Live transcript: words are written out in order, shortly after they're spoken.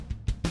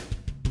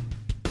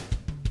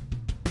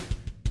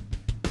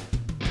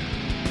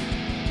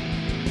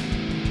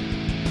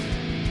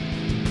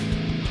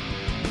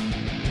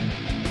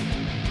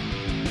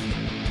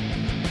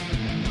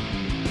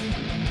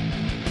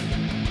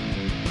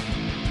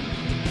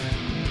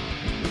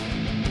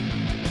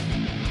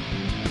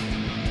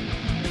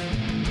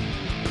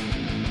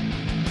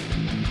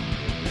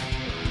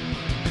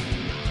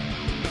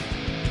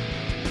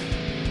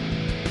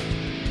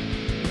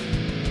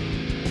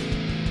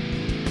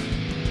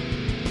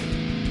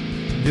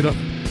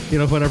You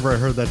know, whenever I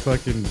heard that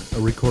fucking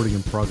recording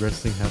in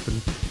progress thing happen,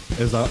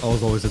 I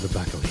was always in the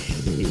back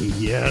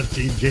of, yeah,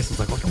 Jason's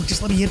like, okay, well,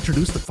 just let me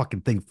introduce the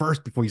fucking thing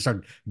first before you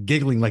start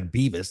giggling like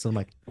Beavis. I'm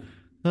like,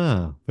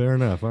 oh, fair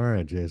enough. All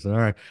right, Jason. All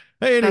right.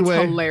 Hey, That's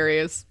anyway,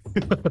 hilarious.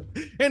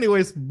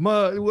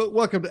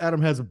 welcome to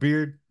Adam Has a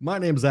Beard. My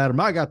name's Adam.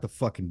 I got the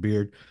fucking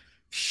beard.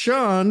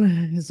 Sean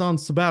is on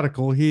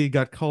sabbatical. He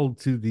got called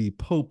to the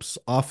Pope's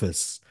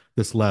office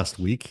this last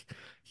week.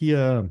 He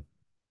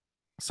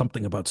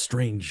something about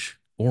strange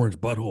orange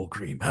butthole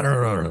cream. I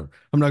don't know.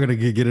 I'm not gonna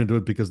get into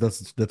it because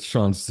that's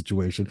Sean's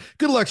situation.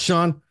 Good luck,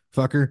 Sean,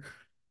 fucker.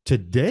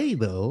 Today,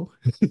 though,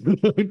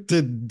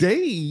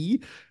 today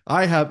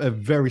I have a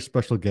very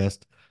special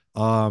guest.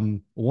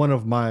 One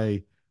of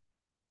my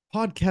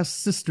podcast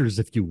sisters,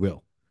 if you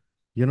will.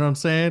 You know what I'm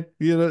saying?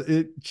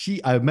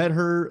 I met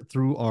her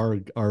through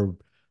our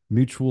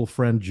mutual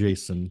friend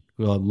Jason.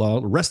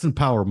 Rest in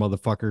power,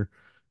 motherfucker.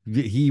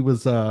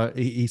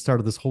 He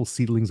started this whole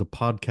seedlings of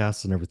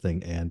podcasts and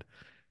everything, and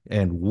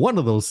one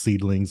of those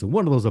seedlings and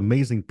one of those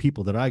amazing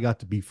people that I got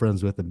to be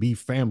friends with and be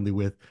family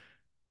with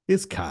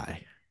is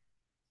Kai.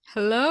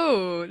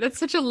 Hello. That's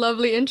such a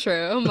lovely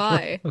intro. Oh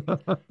my.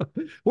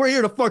 We're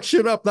here to fuck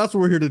shit up. That's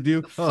what we're here to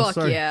do. Oh, Fuck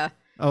sorry. yeah.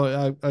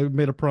 Oh, I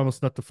made a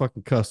promise not to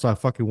fucking cuss, so I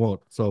fucking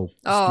won't. So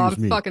Oh, I'm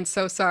excuse me. fucking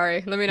so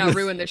sorry. Let me not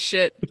ruin this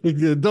shit.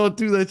 Yeah, don't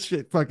do that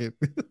shit. Fuck it.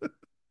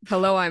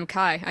 Hello, I'm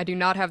Kai. I do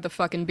not have the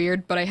fucking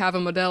beard, but I have a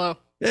Modelo.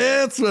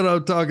 That's what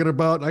I'm talking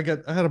about. I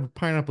had a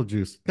pineapple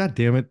juice. God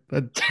damn it.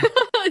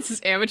 This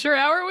is amateur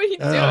hour? What are you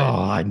doing?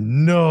 Oh, I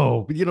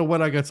know. But you know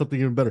what? I got something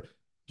even better.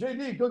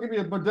 JD, go give me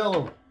a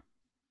Modelo.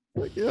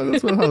 Yeah,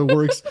 that's not how it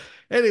works.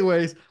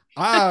 Anyways,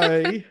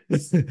 I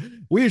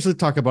we usually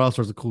talk about all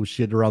sorts of cool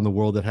shit around the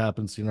world that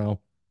happens.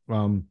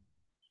 Um,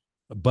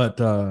 but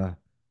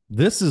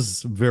this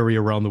is very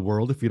around the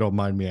world, if you don't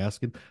mind me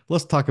asking.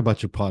 Let's talk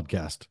about your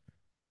podcast.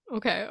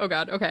 Okay. Oh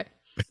God. Okay.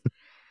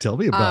 Tell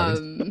me about it.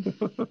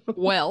 Um,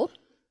 well,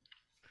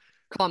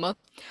 comma,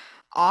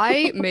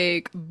 I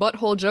make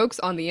butthole jokes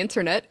on the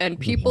internet and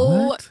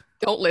people What?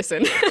 don't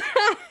listen.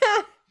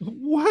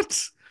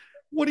 What?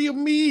 What do you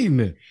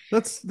mean?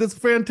 That's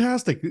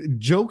fantastic.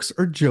 Jokes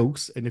are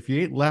jokes, and if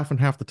you ain't laughing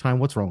half the time,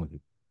 what's wrong with you?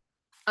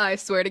 I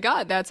swear to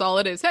God, that's all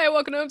it is. Hey,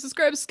 welcome to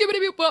subscribe, skibbity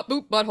boop boop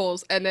boop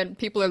buttholes. And then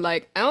people are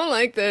like, I don't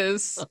like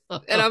this.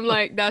 And I'm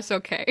like, that's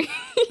okay.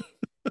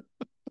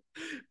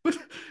 But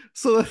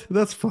so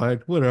that's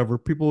fine. Whatever.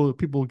 People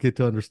get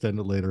to understand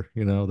it later.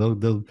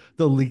 They'll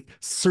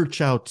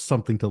search out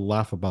something to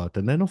laugh about,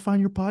 and then they'll find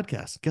your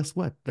podcast. Guess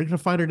what? They're gonna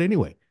find it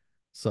anyway.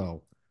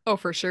 So, Oh,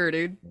 for sure,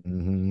 dude.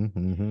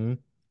 mhm.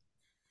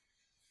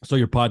 So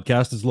your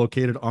podcast is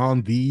located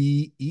on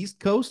the East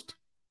Coast.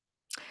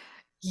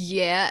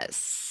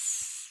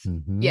 Yes.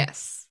 Hmm.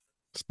 Yes.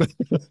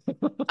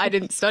 I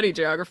didn't study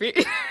geography,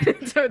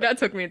 so that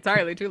took me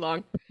entirely too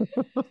long.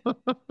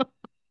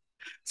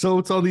 So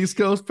it's on the East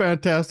Coast.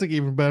 Fantastic.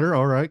 Even better.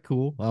 All right,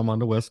 cool. I'm on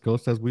the West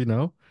Coast, as we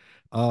know.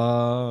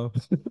 Uh, I'm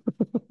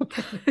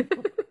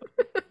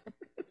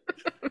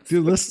dude, so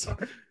let's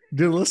sorry.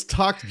 dude, let's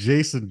talk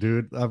Jason,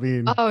 dude. I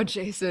mean, Oh,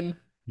 Jason.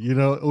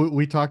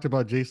 we talked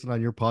about Jason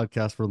on your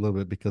podcast for a little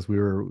bit because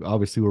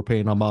we're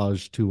paying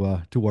homage to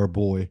our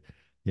boy,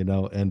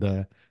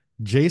 and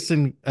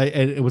Jason.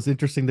 And it was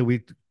interesting that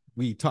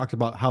we talked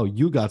about how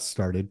you got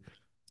started.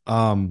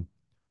 Um,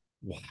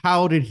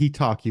 how did he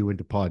talk you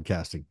into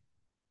podcasting?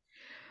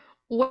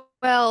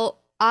 Well,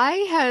 I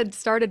had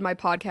started my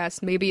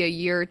podcast maybe a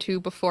year or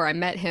two before I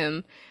met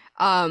him.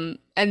 And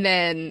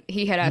then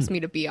he had Hmm. asked me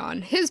to be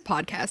on his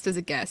podcast as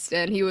a guest,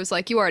 and he was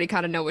like, "You already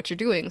kind of know what you're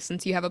doing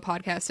since you have a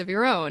podcast of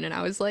your own." And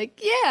I was like,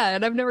 "Yeah,"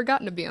 and I've never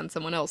gotten to be on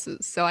someone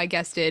else's. So I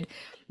guested,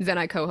 then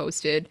I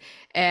co-hosted,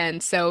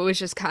 and so it was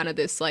just kind of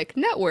this like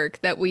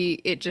network that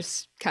it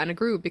just kind of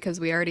grew because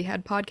we already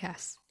had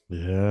podcasts.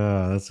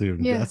 Yeah,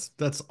 Yeah.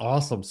 that's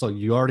awesome. So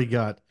you already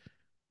got.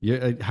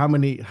 Yeah, how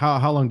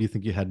long do you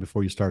think you had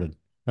before you started?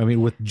 I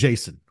mean, with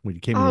Jason, when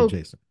you came in with Oh,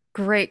 Jason.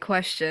 great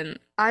question.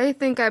 I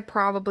think I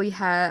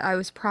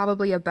was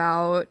probably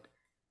about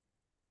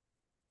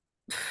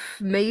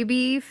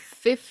maybe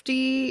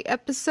 50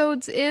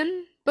 episodes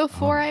in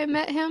before Oh, I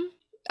met him.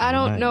 I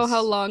don't know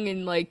how nice. long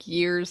in like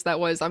years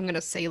that was. I'm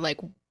gonna say like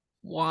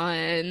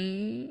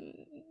one.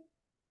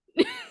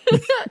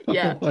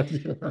 Yeah,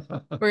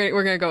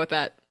 we're gonna go with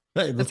that.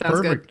 Hey, That that's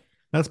sounds good. perfect.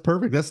 That's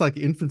perfect. That's like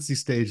infancy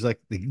stage, like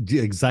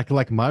exactly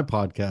like my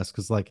podcast.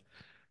 Because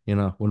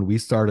when we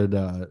started,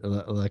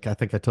 like I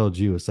think I told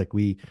you, it's like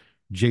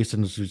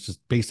Jason was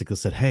just basically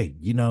said, "Hey,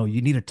 you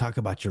need to talk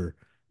about your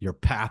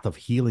path of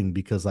healing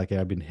because like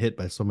I've been hit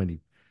by so many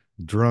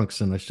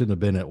drunks and I shouldn't have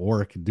been at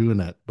work doing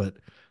that." But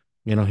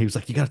he was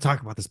like, "You got to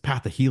talk about this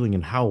path of healing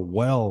and how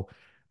well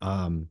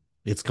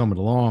it's coming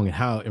along and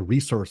how and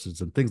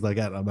resources and things like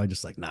that." I'm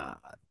just like, nah,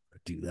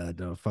 do that.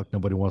 No, fuck,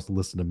 nobody wants to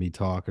listen to me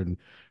talk. And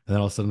then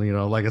all of a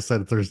sudden, like I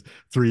said, if there's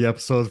 3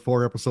 episodes,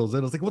 4 episodes in,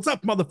 I was like, "What's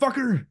up,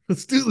 motherfucker?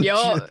 Let's do this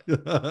Yo,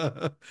 shit."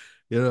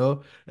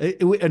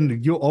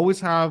 And you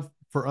always have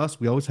for us,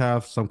 we always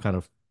have some kind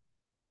of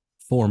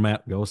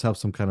format. We always have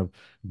some kind of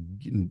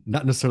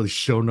not necessarily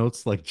show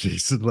notes like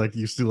Jason like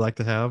used to like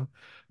to have,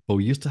 but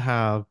we used to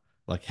have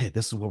like, hey,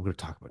 this is what we're going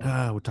to talk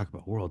about. We'll talk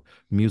about world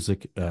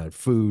music,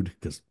 food,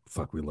 because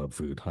fuck, we love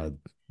food.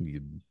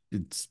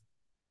 It's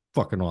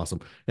fucking awesome.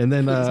 And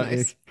then Food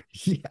is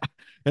nice. yeah,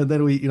 and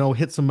then we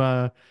hit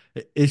some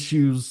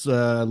issues,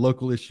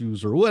 local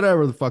issues or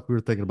whatever the fuck we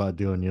were thinking about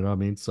doing. You know what I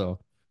mean? So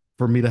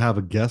for me to have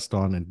a guest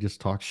on and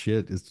just talk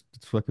shit is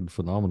it's fucking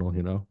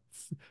phenomenal.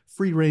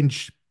 Free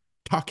range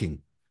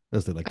talking,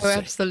 as they like to Oh, say.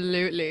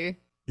 absolutely.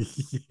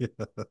 Yeah.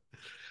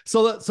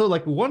 So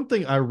like one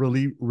thing I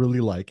really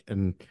like,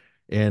 and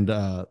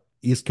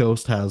East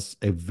Coast has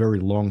a very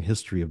long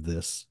history of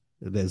this.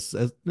 There's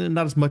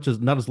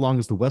not as long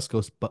as the West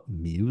Coast, but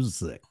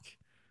music.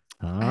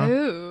 Huh?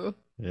 Oh.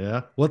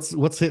 Yeah.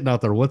 What's hitting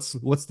out there? What's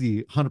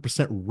the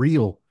 100%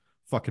 real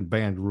fucking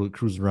band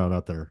cruising around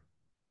out there?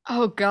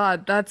 Oh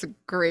God, that's a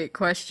great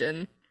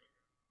question.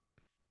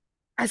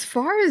 As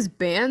far as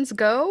bands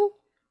go,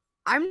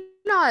 I'm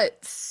not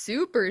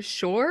super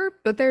sure,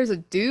 but there's a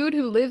dude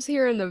who lives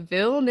here in the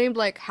Ville named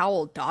like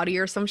Howell Dottie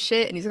or some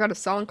shit, and he's got a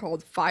song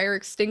called Fire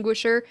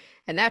Extinguisher,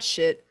 and that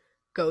shit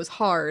goes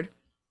hard.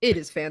 It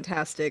is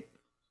fantastic.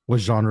 What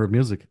genre of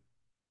music?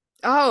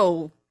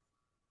 Oh,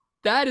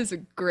 that is a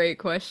great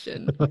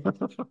question.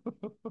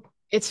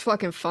 It's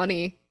fucking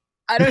funny.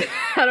 I don't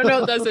I don't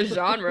know if that's a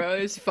genre.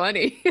 It's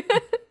funny.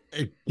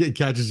 It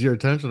catches your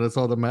attention. That's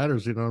all that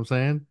matters. You know what I'm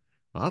saying?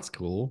 Well, that's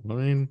cool. I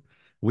mean,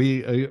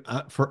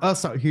 for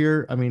us out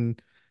here, I mean,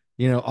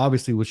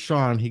 obviously with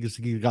Sean, he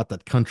got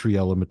that country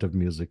element of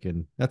music,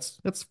 and that's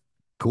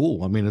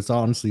cool. I mean, it's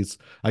honestly,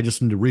 I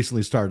just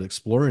recently started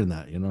exploring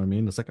that. You know what I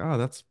mean? It's like, oh,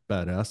 that's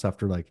badass.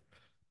 After like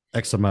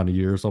X amount of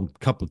years, a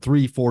couple,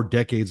 3, 4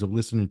 decades of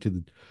listening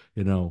to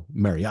the,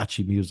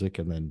 mariachi music,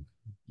 and then,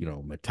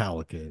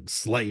 Metallica and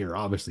Slayer,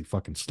 obviously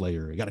fucking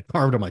Slayer. I got it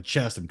carved on my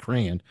chest in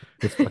crayon.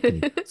 It's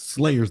fucking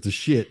Slayer's the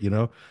shit.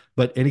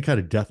 But any kind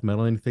of death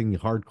metal, anything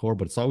hardcore,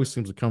 but it always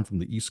seems to come from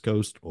the East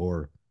Coast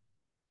or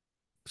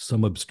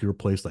some obscure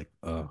place like,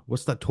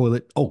 what's that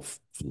toilet? Oh,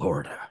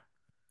 Florida.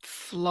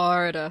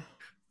 Florida.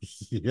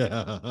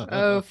 Yeah.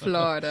 Oh,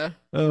 Florida.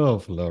 Oh,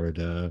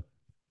 Florida.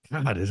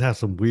 God, it has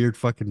some weird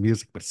fucking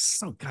music, but it's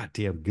so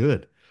goddamn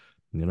good.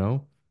 You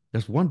know,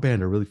 there's one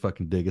band I really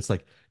fucking dig. It's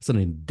an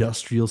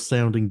industrial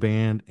sounding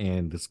band,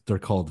 and they're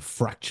called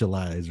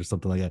Fractalize or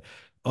something like that.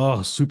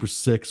 Oh, super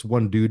sick. It's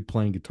one dude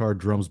playing guitar,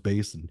 drums,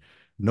 bass, and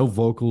no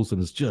vocals,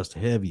 and it's just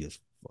heavy as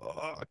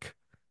fuck.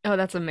 Oh,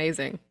 that's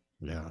amazing.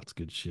 Yeah, it's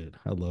good shit.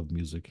 I love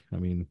music. I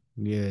mean,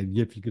 yeah,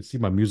 if you could see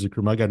my music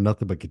room, I got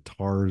nothing but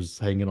guitars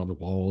hanging on the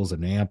walls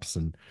and amps,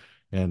 and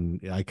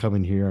I come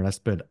in here and I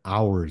spend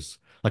hours.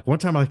 Like one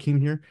time I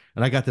came here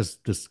and I got this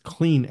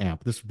clean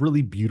amp, this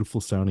really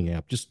beautiful sounding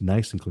amp, just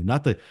nice and clean.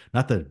 Not the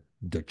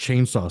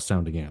chainsaw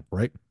sounding amp,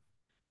 right?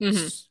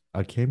 Hmm.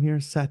 I came here,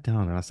 sat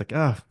down, and I was like,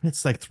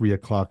 it's like 3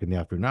 o'clock in the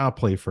afternoon. I'll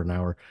play for an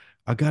hour.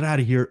 I got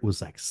out of here. It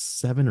was like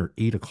 7 or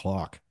 8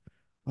 o'clock.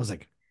 I was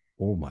like,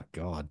 oh my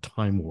God,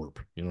 time warp.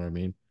 You know what I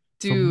mean?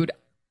 So Dude,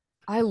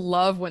 I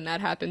love when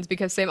that happens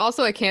because same.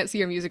 Also, I can't see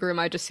your music room.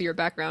 I just see your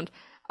background,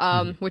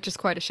 which is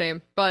quite a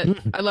shame. But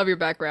I love your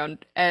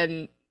background.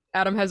 And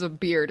Adam Has a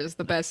Beard is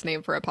the best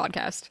name for a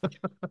podcast.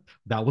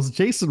 that was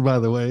Jason, by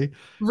the way. He's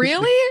like,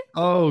 Really?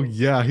 oh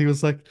yeah. He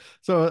was like,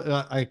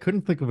 so I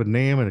couldn't think of a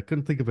name, and I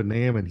couldn't think of a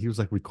name, and he was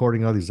like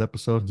recording all these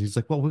episodes. And he's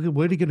like, well,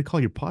 what are you going to call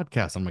your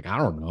podcast? I'm like, I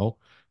don't know.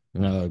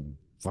 Uh,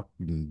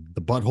 fucking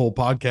the Butthole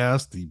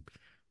Podcast,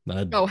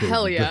 uh, Oh, the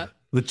hell the yeah.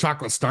 the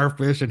chocolate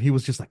starfish, and he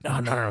was just like,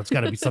 no, it's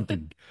got to be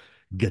something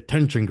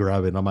attention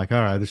grabbing. I'm like,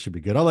 all right, this should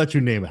be good. I'll let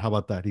you name it. How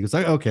about that? He goes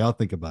like, okay, I'll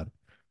think about it.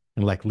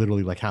 And like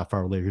literally like half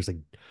hour later, he's like,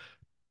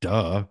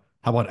 duh.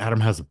 How about Adam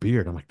Has a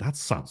Beard? I'm like, that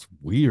sounds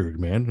weird,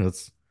 man.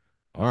 That's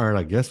all right.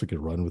 I guess we could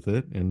run with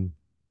it, and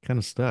kind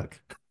of stuck.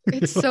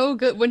 It's so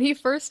good. When he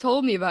first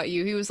told me about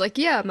you, he was like,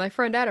 yeah, my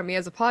friend Adam, he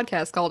has a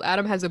podcast called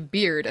Adam Has a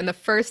Beard. And the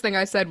first thing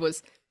I said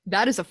was,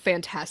 that is a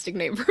fantastic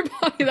name for a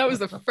podcast. That was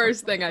the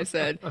first thing I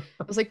said.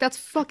 I was like, that's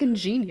fucking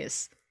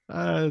genius.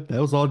 That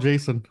was all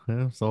Jason.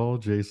 That was all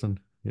Jason.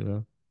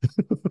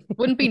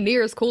 Wouldn't be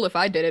near as cool if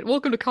I did it.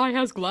 Welcome to Kai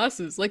Has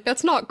Glasses. Like,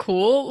 that's not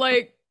cool.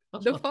 Like,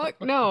 the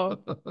fuck? No.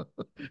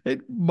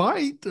 It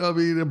might. I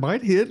mean, it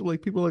might hit.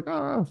 Like people are like,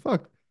 oh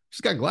fuck,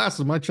 she's got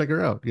glasses. Might check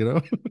her out.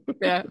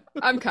 Yeah,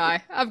 I'm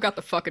Kai. I've got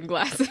the fucking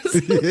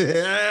glasses.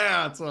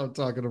 Yeah, that's what I'm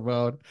talking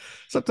about.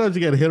 Sometimes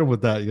you gotta hit them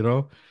with that.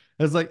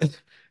 It's like,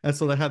 and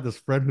so I had this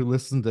friend who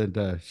listened,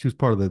 and she was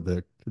part of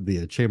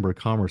the Chamber of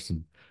Commerce,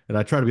 and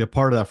I tried to be a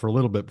part of that for a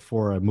little bit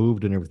before I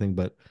moved and everything.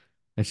 But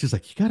and she's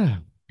like, you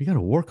gotta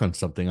work on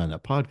something on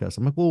that podcast.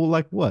 I'm like, well,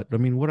 like what? I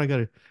mean, what I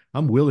gotta?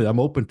 I'm willing. I'm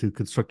open to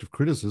constructive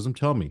criticism.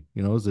 Tell me,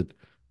 is it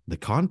the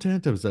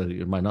content?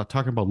 Am I not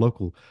talking about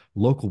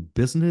local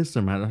business?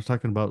 Am I not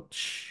talking about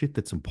shit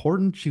that's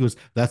important? She goes,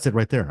 that's it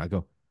right there. I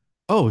go,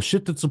 oh,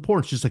 shit that's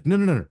important. She's like, no,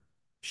 no, no, no,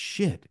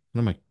 shit. And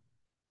I'm like,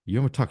 you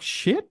ever talk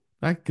shit?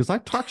 Because I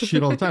talk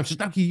shit all the time. She's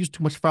like, you use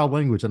too much foul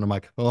language. And I'm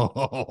like,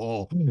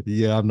 oh,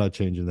 yeah, I'm not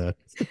changing that.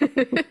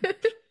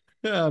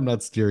 Yeah, I'm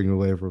not steering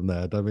away from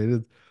that. I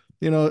mean,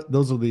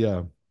 those are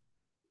the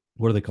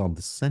what do they call them?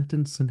 The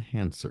sentence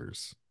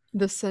enhancers.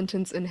 The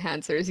sentence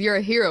enhancers. You're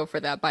a hero for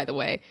that, by the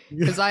way, Yeah.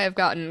 because I have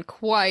gotten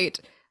quite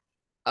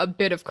a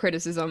bit of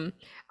criticism.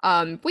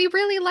 We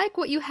really like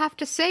what you have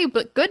to say,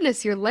 but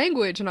goodness, your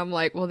language. And I'm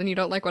like, well, then you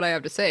don't like what I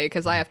have to say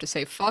because I have to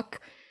say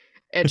fuck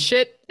and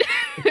shit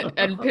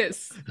and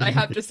piss. I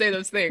have to say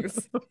those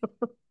things.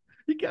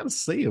 You gotta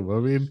see them. I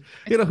mean,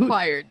 It's who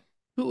required.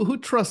 who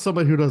trusts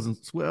somebody who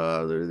doesn't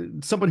swear?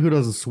 Somebody who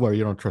doesn't swear,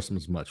 you don't trust them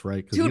as much,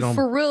 right? Because you Dude, don't,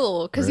 for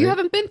real, because you right?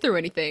 haven't been through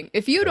anything.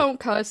 If you Right. don't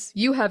cuss,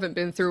 you haven't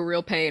been through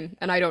real pain,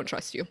 and I don't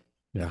trust you.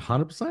 Yeah,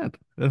 100%.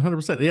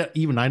 100%. Yeah,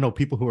 even I know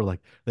people who are like,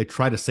 they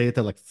try to say it,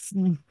 they're like,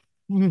 and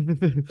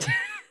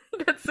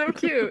That's so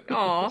cute.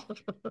 Aw.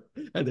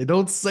 they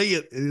don't say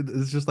it.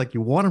 It's just like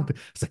you want them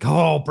to. It's like,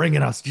 oh, bring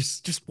it us,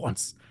 just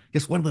once,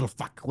 just one little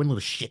fuck, one little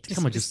shit.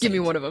 Come on, Just just give say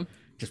me it. one of them.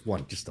 Just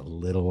one, just a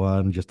little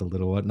one, just a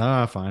little one.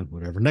 Nah, fine,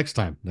 whatever. Next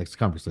time, next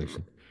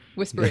conversation.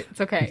 Whisper Yeah, it.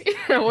 It's okay.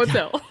 I won't yeah,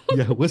 tell.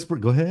 yeah. Whisper.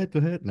 Go ahead, go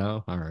ahead.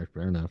 No, all right,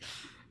 fair enough.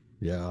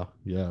 Yeah,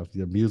 yeah,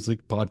 yeah.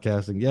 Music,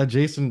 podcasting. Yeah,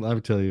 Jason. Let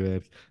me tell you,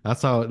 man.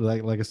 That's how.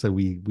 Like I said,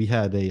 we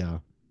had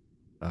a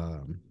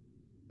um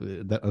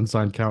that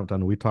unsigned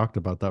countdown. We talked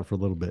about that for a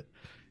little bit,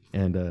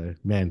 and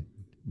man,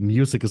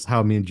 music is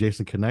how me and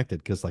Jason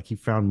connected because like he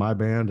found my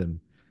band, and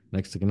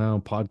next thing you know,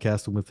 I'm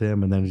podcasting with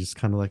him, and then just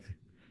kind of like,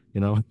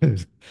 you know,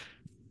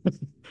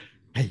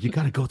 hey, you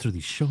got to go through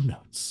these show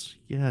notes.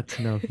 Yeah,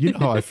 no, you know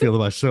how I feel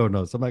about show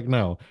notes. I'm like,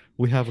 no,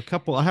 we have a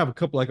couple. I have a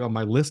couple like on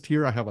my list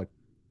here. I have like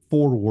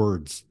 4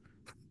 words.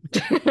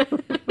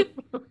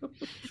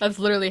 That's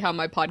literally how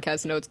my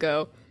podcast notes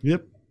go.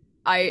 Yep.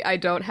 I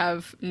don't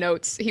have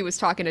notes. He was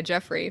talking to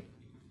Jeffrey,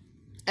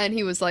 and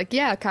he was like,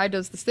 "Yeah, Kai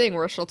does this thing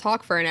where she'll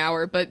talk for an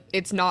hour, but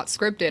it's not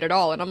scripted at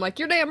all." And I'm like,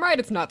 "You're damn right,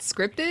 it's not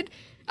scripted.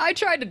 I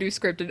tried to do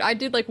scripted. I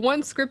did like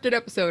one scripted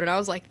episode, and I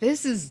was like,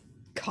 this is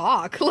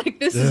cock. Like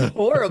this is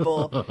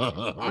horrible.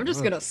 I'm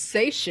just gonna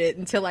say shit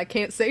until I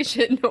can't say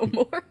shit no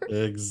more."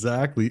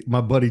 Exactly. My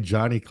buddy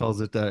Johnny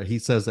calls it. He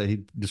says that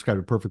he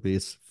described it perfectly.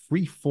 It's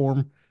free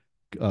form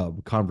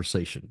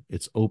conversation.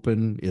 It's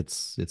open.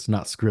 It's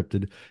not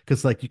scripted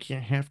because like you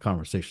can't have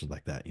conversations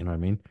like that. You know what I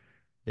mean?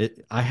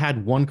 I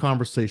had one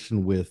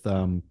conversation with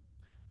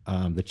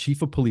the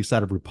chief of police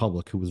out of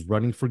Republic who was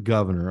running for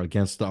governor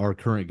against our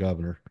current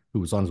governor who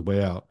was on his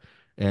way out.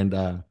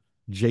 And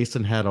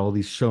Jason had all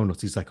these show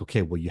notes. He's like,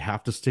 okay, well, you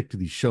have to stick to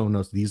these show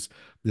notes,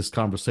 this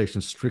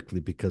conversation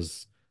strictly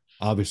because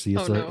obviously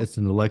Oh no. it's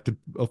an elected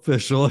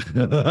official.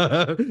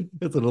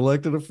 It's an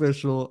elected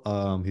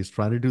official. He's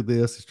trying to do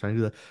this, he's trying to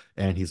do that,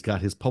 and he's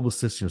got his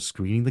publicist,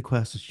 screening the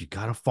questions. You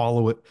gotta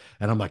follow it.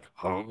 And I'm like,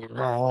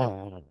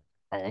 oh,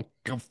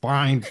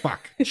 fine,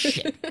 fuck,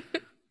 shit.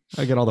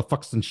 I get all the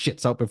fucks and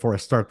shits out before I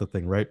start the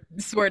thing, right?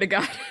 Swear to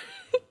God.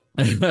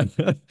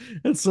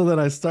 And so then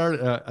I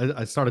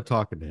started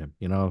talking to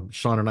him.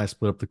 Sean and I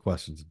split up the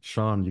questions.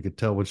 Sean, you could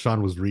tell when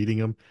Sean was reading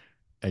them,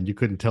 and you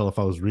couldn't tell if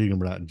I was reading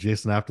them or not. And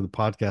Jason, after the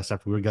podcast,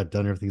 after we got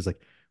done, everything, he's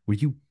like, "Were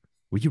you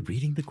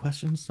reading the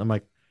questions?" I'm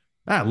like,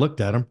 I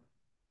looked at him,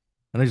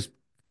 and I just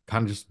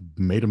kind of just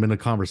made them in a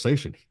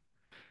conversation.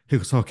 He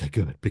goes, "Okay,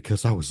 good,"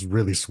 because I was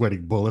really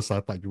sweating bullets.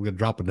 I thought you were gonna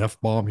drop an F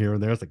bomb here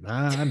and there. I was like,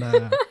 nah,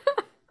 nah.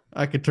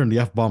 I could turn the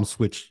F bomb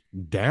switch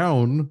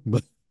down,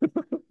 but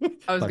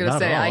I was like gonna not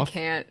say off.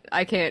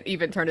 I can't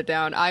even turn it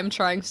down. I'm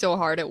trying so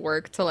hard at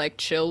work to like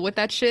chill with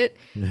that shit.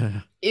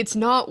 Yeah. It's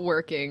not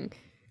working.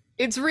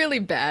 It's really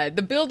bad.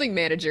 The building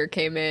manager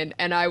came in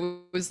and I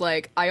was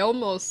like, I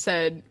almost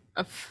said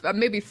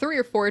maybe 3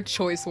 or 4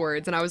 choice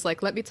words, and I was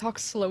like, let me talk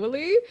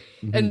slowly.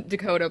 Mhm. And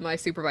Dakota, my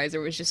supervisor,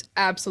 was just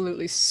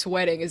absolutely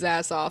sweating his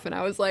ass off. And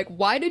I was like,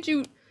 why did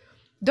you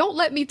don't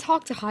let me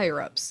talk to higher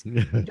ups?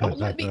 Don't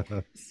let me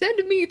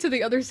send me to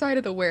the other side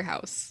of the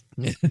warehouse.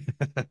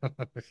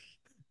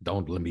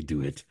 Don't let me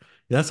do it.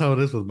 That's how it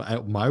is with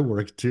my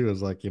work too.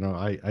 Is like,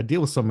 I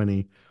deal with so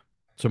many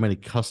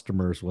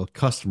customers. Well,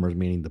 customers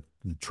meaning the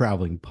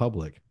traveling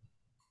public.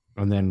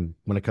 And then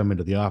when I come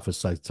into the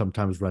office, I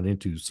sometimes run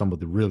into some of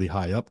the really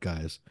high up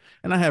guys,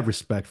 and I have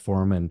respect for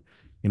them.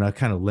 And I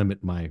kind of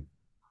limit my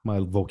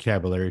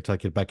vocabulary until I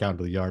get back out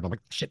into the yard. I'm like,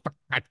 shit, fuck,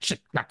 ah,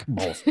 shit, fuck,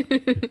 balls.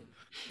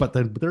 But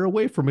then they're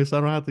away from me, so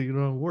I don't have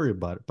to, worry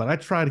about it. But I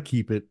try to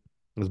keep it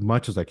as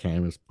much as I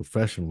can, as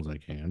professional as I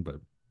can.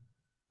 But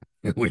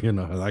well, you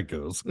know how that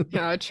goes.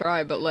 Yeah, I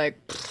try, but like,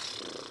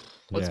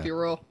 let's Yeah, be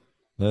real.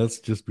 let's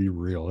just be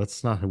real.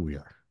 That's not who we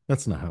are.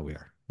 That's not how we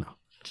are. No.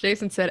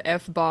 Jason said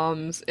F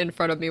bombs in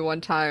front of me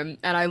one time,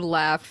 and I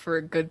laughed for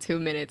a good 2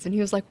 minutes. And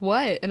he was like,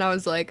 what? And I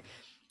was like,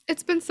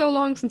 it's been so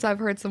long since I've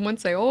heard someone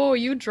say, oh,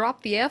 you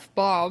dropped the F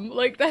bomb.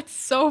 Like, that's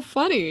so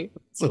funny.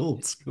 It's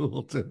old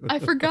school too. I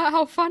forgot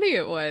how funny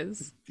it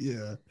was.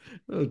 Yeah,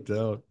 no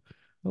doubt.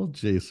 Oh,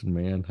 Jason,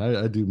 man,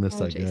 I do miss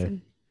Oh, that guy.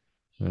 Jason.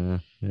 Yeah,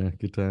 yeah,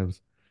 good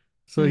times.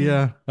 So Hmm.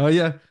 yeah, oh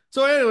yeah.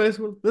 So anyways,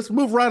 let's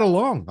move right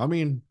along. I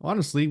mean,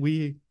 honestly,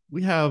 we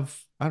have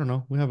I don't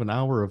know, we have an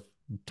hour of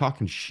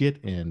talking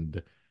shit,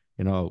 and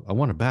I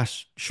want to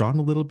bash Sean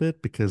a little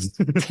bit because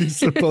he's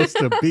supposed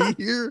to be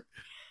here.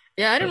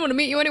 Yeah, I didn't want to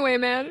meet you anyway,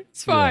 man.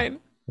 It's Yeah, fine.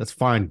 That's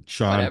fine,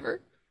 Sean.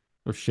 Whatever.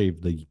 Or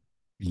shave the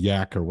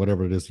yak or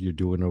whatever it is you're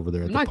doing over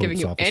there I'm at the not giving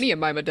Pope's you office. any of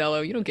my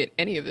Modelo. You don't get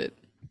any of it.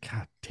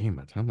 God damn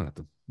it. I'm gonna have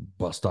to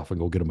bust off and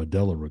go get a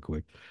Modelo real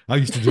quick. I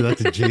used to do that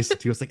to Jason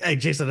too. I was like, hey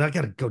Jason, I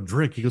gotta go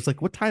drink. He goes,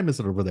 like, what time is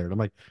it over there? And I'm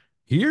like,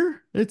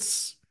 here?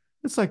 It's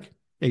like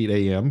 8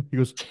 a.m. He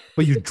goes,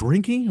 but you're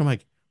drinking? I'm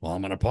like, well,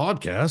 I'm on a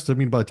podcast. I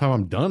mean, by the time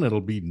I'm done,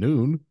 it'll be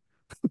noon.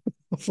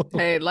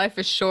 Hey, life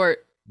is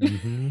short.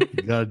 You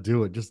gotta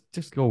do it.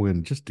 Just go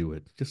in. Just do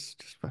it.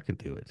 Just fucking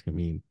do it. I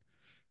mean,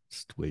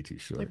 it's way too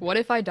Like, short. what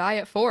if I die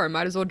at 4?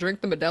 Might as well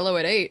drink the Modelo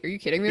at 8. Are you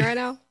kidding me right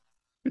now?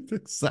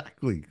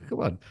 Exactly. Come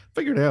on,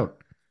 figure it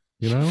out.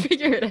 You know?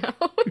 Figure it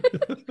out.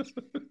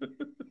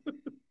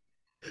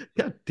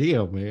 God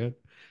damn, man.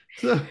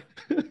 So,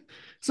 I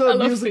so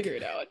love music. figure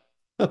it out.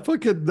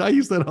 I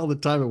use that all the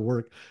time at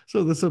work.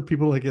 So there's some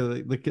people like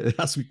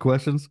ask me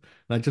questions,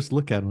 and I just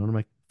look at them and I'm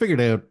like, figure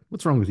it out.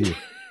 What's wrong with you?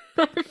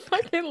 I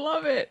fucking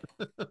love it.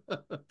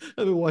 I've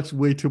been watching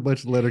way too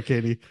much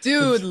Letterkenny.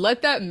 Dude,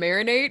 Let That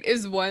Marinate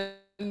is one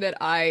that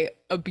I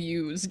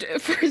abused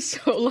for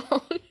so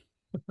long.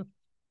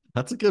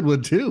 That's a good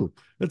one too.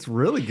 That's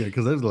really good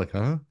because I was like,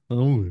 huh? I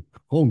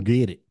don't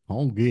get it. I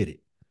don't get it.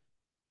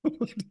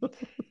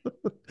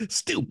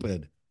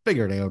 Stupid.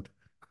 Figure it out.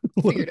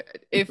 Figured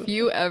it. If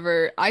you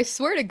ever, I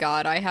swear to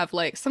God, I have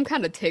like some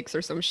kind of tics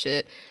or some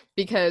shit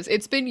because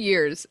it's been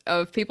years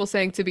of people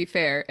saying to be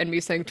fair and me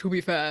saying to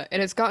be fair.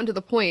 And it's gotten to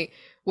the point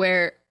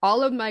where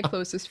all of my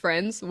closest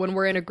friends, when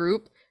we're in a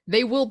group,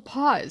 they will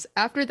pause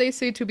after they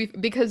say to be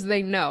because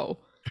they know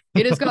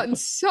it has gotten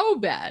so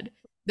bad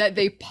that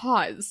they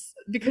pause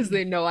because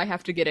they know I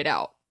have to get it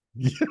out.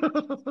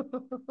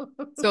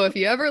 So if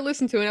you ever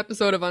listen to an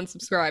episode of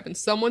Unsubscribe and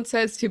someone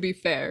says to be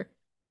fair,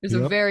 there's a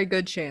Yep. very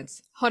good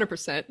chance,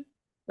 100%,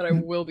 that I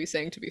will be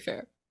saying to be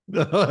fair.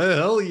 Oh,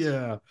 hell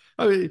yeah.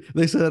 I mean,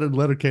 they said that in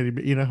Letterkenny,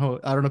 but you know how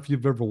I don't know if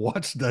you've ever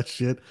watched that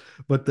shit,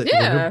 but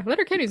Yeah,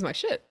 Letterkenny's my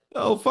shit.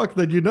 oh fuck,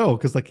 then you know,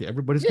 because like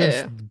everybody's gonna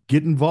Yeah,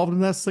 get involved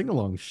in that sing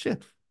along.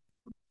 Shit.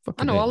 I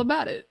Fucking know all A.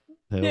 about it.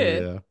 Hell Yeah.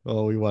 yeah.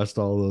 Oh, we watched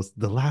all those.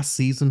 The last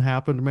season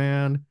happened,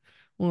 man.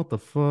 What the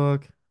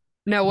fuck?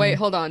 Now wait, Oh,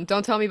 hold on.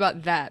 Don't tell me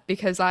about that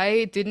because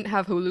I didn't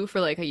have Hulu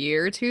for like a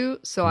year or two,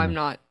 so yeah. I'm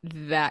not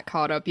that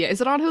caught up yet. Is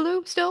it on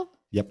Hulu still?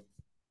 Yep.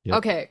 Yep.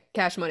 Okay,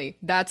 Cash Money.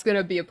 That's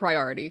gonna be a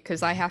priority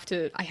because I have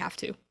to.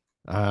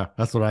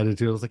 That's what I did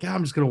too. I was like, yeah,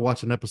 I'm just gonna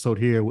watch an episode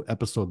here,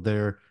 episode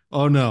there.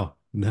 Oh no,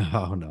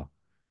 no, no.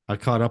 I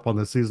caught up on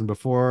the season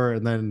before,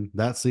 and then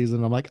that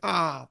season, I'm like,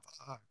 fuck.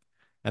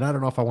 And I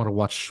don't know if I want to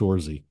watch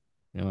Shorzy.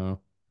 You know,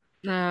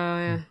 Oh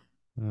yeah.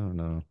 I don't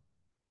know.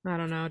 I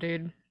don't know,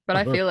 dude. But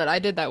I feel it. I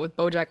did that with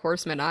BoJack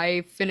Horseman.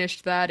 I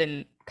finished that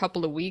in a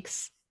couple of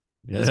weeks.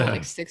 It was what, like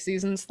Yeah, 6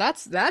 seasons?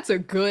 That's a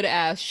good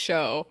ass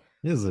show.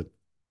 is it?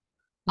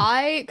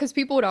 Because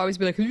people would always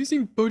be like, "Have you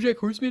seen BoJack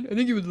Horseman? I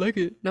think you would like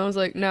it." And I was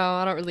like, "No,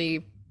 I don't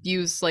really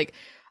use like,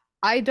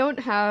 I don't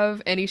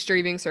have any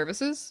streaming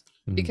services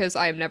Mhm. because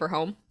I am never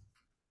home."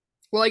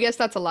 Well, I guess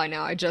that's a lie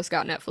now. I just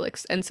got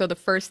Netflix, and so the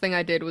first thing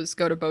I did was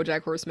go to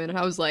BoJack Horseman, and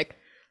I was like,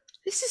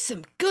 "This is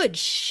some good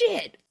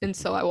shit." And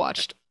so I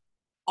watched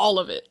all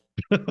of it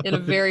in a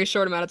very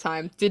short amount of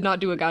time. Did not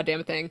do a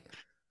goddamn thing.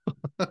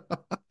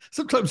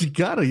 Sometimes you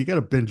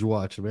gotta binge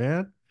watch,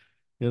 man.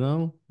 You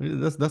know,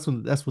 that's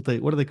what they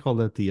what do they call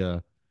that?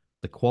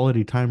 The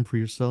quality time for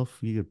yourself.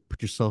 You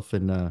put yourself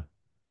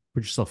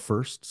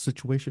first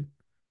situation.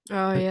 Oh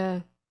Right? yeah.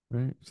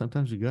 Right.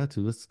 Sometimes you got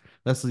to. That's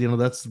that's the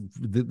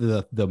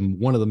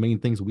one of the main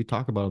things we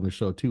talk about on the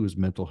show too is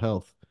mental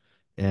health.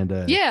 And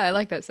Yeah, I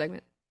like that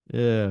segment.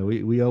 yeah,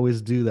 we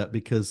always do that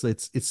because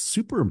it's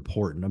super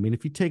important. I mean,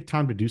 if you take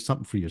time to do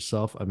something for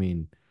yourself, I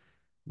mean,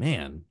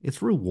 man,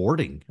 it's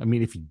rewarding. I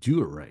mean, if you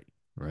do it right,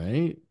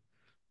 right?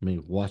 I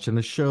mean, watching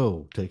a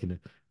show, taking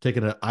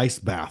an ice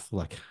bath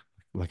like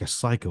a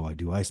psycho, I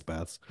do ice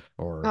baths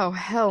or Oh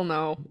hell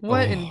no.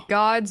 What in oh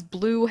God's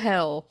blue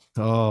hell?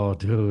 oh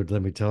dude,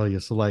 let me tell you.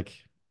 So like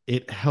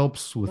it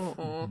helps with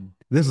Uh-uh.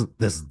 this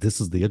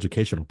is the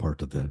educational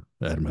part of the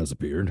Adam has a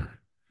beard.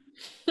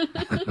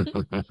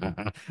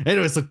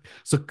 Anyway,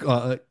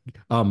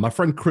 my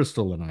friend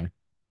Crystal and I,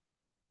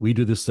 we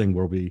do this thing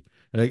where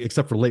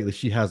except for lately,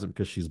 she hasn't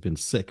because she's been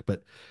sick,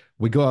 but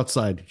we go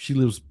outside. She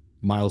lives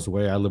miles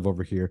away. I live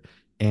over here.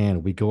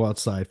 And we go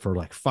outside for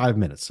like 5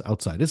 minutes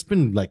outside. It's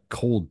been like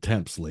cold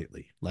temps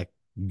lately, like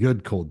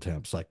good cold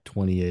temps, like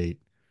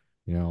 28,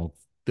 you know,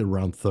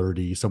 around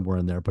 30, somewhere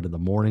in there. But in the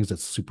mornings,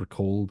 it's super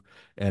cold.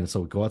 And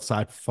so we go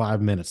outside for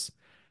 5 minutes.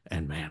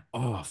 And man,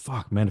 oh,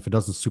 fuck, man, if it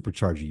doesn't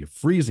supercharge you, you're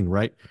freezing,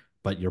 right?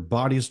 But your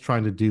body is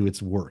trying to do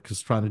its work. It's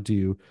trying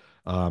to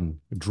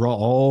draw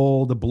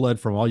all the blood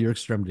from all your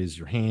extremities,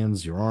 your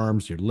hands, your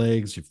arms, your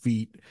legs, your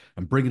feet,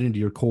 and bring it into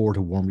your core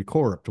to warm your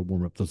core up, to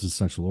warm up those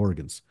essential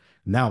organs.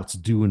 Now it's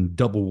doing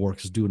double work,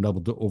 it's doing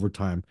double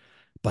overtime,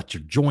 but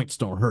your joints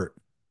don't hurt.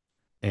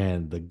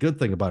 And the good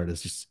thing about it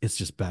is it's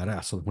just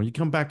badass. So when you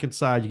come back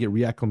inside, you get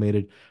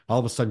reacclimated. All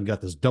of a sudden, you got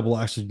this double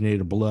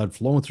oxygenated blood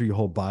flowing through your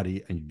whole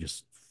body, and you're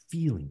just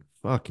feeling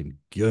fucking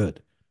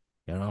good.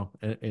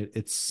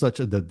 It's such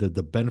a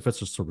the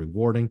benefits are so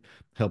rewarding.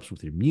 It helps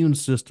with your immune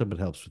system. It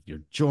helps with your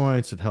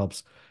joints.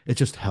 It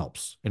just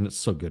helps, and it's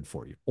so good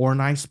for you. Or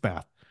an ice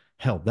bath.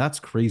 Hell, that's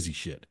crazy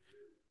shit,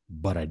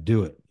 but I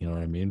do it. You know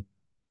what I mean?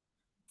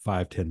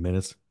 5, 10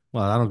 minutes.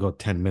 Well, I don't go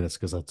 10 minutes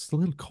because that's a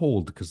little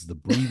cold because of the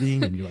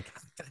breathing, and you're like,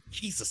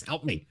 Jesus,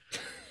 help me.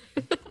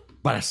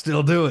 But I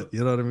still do it.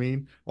 You know what I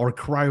mean? Or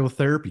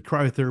cryotherapy.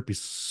 Cryotherapy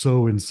is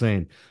so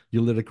insane.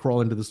 You let it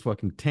crawl into this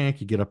fucking tank.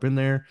 You get up in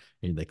there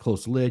and they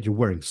close the lid. You're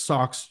wearing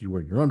socks. You're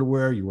wearing your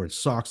underwear. You're wearing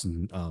socks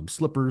and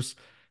slippers.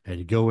 And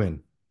you go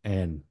in.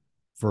 And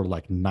for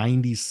like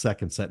 90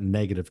 seconds at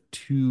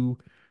 -2,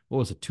 what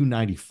was it?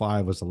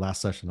 295 was the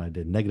last session I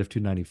did.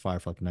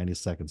 -295 for like 90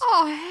 seconds.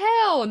 Oh,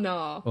 hell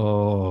no.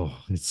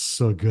 Oh, it's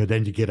so good.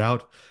 Then you get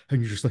out and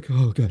you're just like,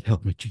 oh, God,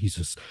 help me,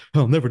 Jesus.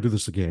 I'll never do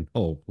this again.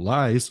 Oh,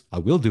 lies. I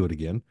will do it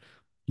again.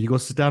 You go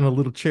sit down in a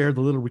little chair,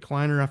 the little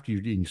recliner after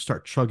you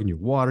start chugging your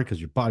water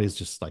because your body's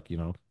just like,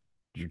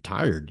 you're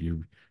tired.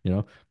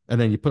 And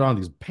then you put on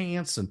these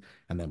pants and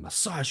then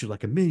massage you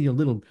like a million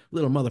little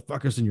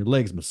motherfuckers in your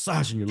legs,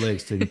 massaging your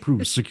legs to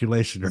improve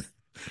circulation.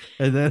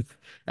 And then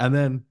and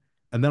then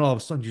and then all of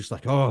a sudden you're just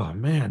like, oh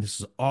man, this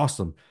is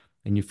awesome.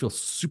 And you feel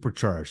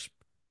supercharged.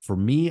 For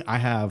me, I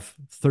have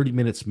 30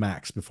 minutes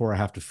max before I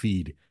have to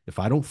feed. If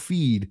I don't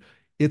feed,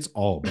 it's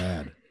all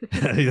bad.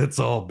 It's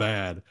all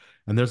bad.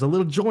 And there's a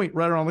little joint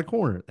right around the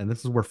corner. And this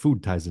is where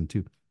food ties in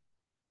too.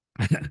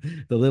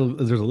 There's a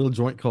little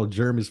joint called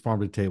Jeremy's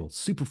Farm to Table.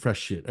 Super fresh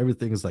shit.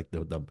 Everything is like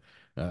the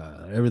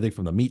everything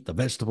from the meat, the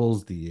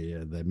vegetables,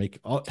 they make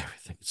all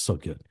everything. It's so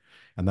good.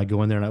 And I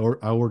go in there and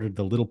I ordered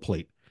the little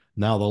plate.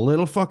 Now the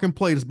little fucking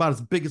plate is about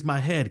as big as my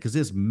head because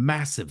it's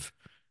massive.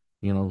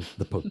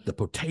 The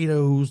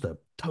potatoes, the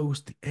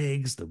toast, the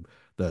eggs,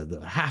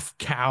 the half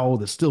cow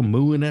that's still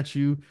mooing at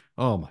you.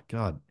 Oh my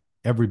God,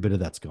 every bit of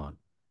that's gone.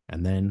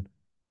 And then,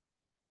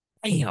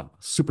 bam,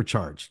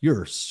 supercharged.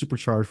 You're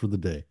supercharged for the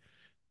day.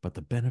 But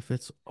the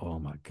benefits, oh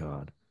my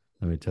God,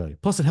 let me tell you.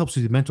 Plus, it helps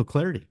with your mental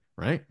clarity,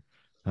 right?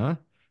 Huh?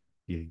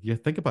 You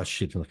think about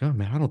shit. You're like, oh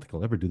man, I don't think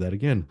I'll ever do that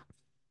again.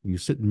 And you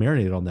sit and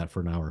marinate on that for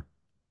an hour.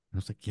 And I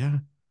was like, yeah,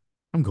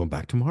 I'm going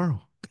back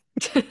tomorrow.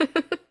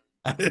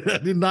 I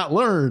did not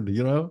learn.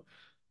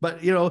 But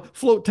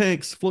float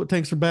tanks are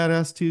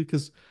badass too,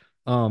 because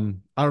I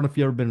don't know if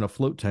you've ever been in a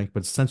float tank,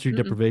 but sensory Mm-mm.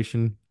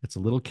 deprivation. It's a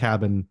little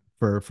cabin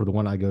for the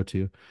one I go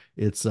to.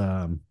 It's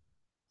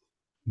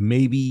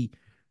maybe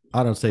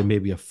I don't say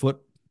maybe a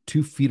foot,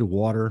 2 feet of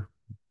water.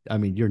 I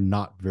mean, you're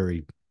not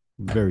very,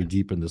 very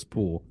deep in this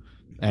pool,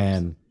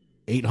 and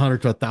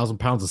 800 to 1,000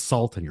 pounds of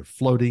salt, and you're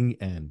floating,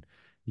 and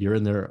you're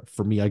in there.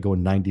 For me, I go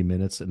in 90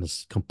 minutes, and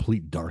it's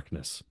complete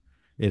darkness.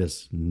 It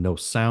is no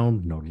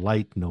sound, no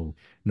light, no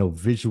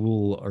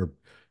visual or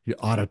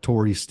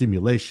auditory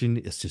stimulation.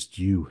 It's just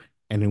you.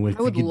 And then I if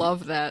you would get,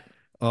 love that.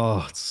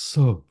 oh, it's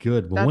so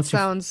good. But That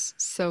sounds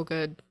so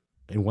good.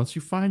 once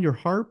you find your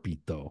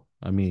heartbeat, though,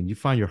 I mean, you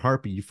find your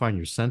heartbeat, you find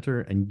your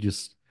center, and you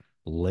just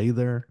lay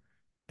there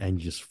and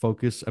you just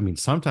focus. I mean,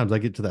 sometimes I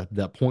get to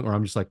that point where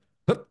I'm just like,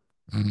 "Hup."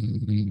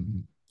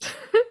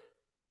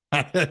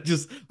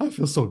 I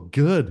feel so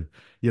good.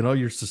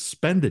 You're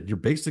suspended. You're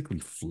basically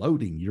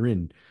floating.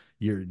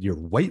 You're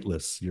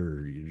weightless.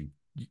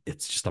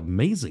 It's just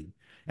amazing.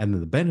 And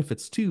then the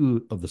benefits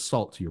too of the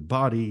salt to your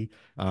body.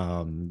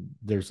 I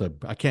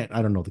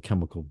don't know the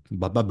chemical,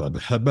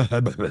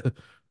 the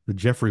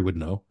Jeffrey would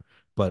know,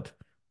 but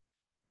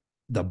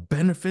the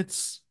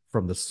benefits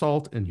from the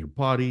salt in your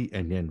body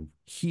and then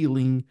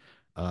healing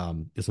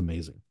is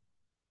amazing.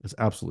 It's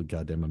absolutely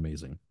goddamn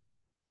amazing.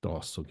 Oh,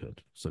 so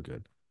good, so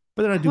good.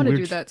 But then I I do want to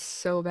weird. do that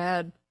so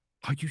bad.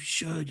 Oh, you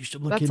should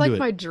look That's into like it.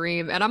 my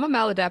dream. And I'm a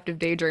maladaptive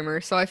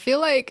daydreamer, so I feel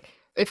like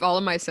if all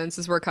of my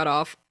senses were cut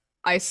off,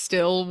 I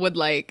still would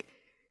like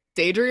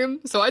daydream.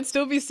 So I'd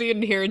still be seeing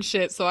and hearing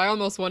shit. So I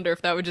almost wonder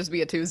if that would just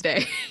be a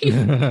Tuesday.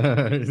 It'll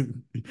I be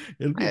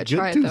a gotta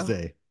try good it though.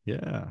 Tuesday.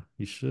 Yeah,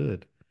 you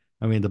should.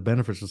 I mean, the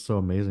benefits are so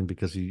amazing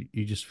because you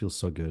just feel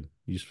so good.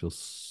 You just feel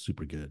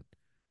super good.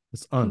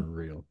 It's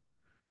unreal,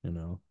 you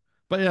know.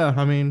 But yeah,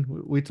 I mean,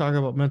 we talk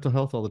about mental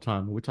health all the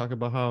time. We talk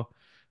about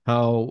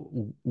how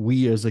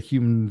we as a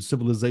human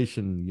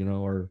civilization,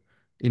 are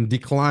in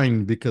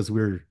decline because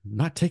we're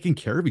not taking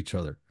care of each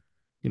other.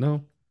 You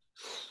know,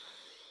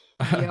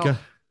 I Yeah. got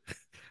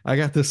I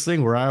got this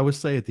thing where I always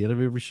say at the end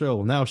of every show.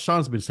 Well, now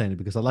Sean's been saying it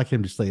because I like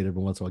him to say it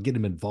every once in a while. Get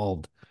him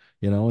involved.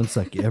 And it's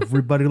like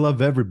everybody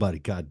love everybody.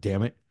 God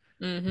damn it.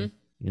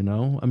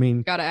 Mm-hmm. I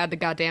mean, Gotta add the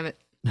goddamn it.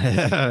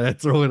 I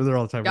throw it in there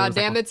all the time. We're always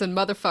like, Goddamn it's and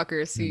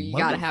motherfuckers. You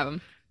gotta mother. have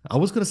them. I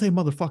was gonna say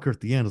motherfucker at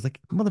the end. I was like,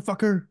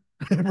 motherfucker.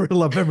 I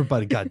love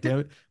everybody. God damn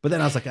it. But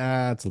then I was like,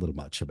 it's a little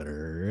much.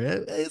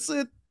 Better. Is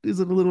it? Is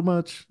it a little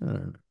much? I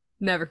don't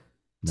Never.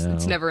 It's know.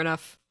 never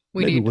enough.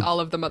 We Maybe need we'll. all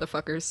of the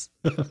motherfuckers.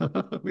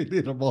 We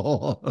need them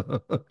all.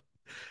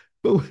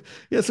 But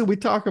yeah, so we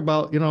talk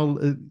about,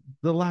 the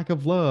lack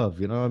of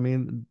love. I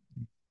mean,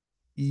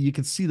 you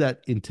can see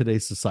that in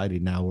today's society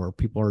now where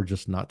people are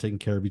just not taking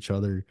care of each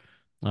other.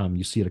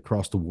 You see it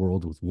across the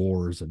world with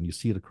wars, and you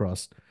see it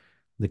across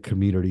the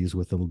communities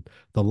with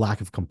the lack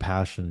of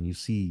compassion. And you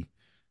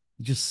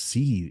just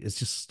see, it's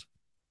just,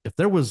 if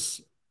there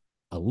was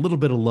a little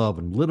bit of love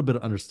and a little bit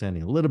of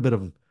understanding, a little bit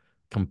of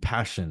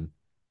compassion,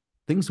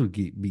 things would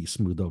be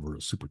smoothed over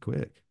super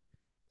quick,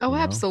 Oh, you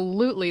know?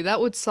 absolutely. That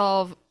would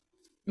solve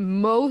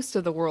most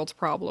of the world's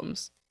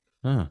problems,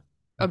 Huh.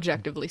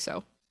 objectively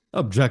so.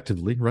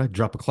 Objectively, right?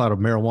 Drop a cloud of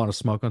marijuana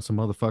smoke on some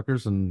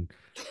motherfuckers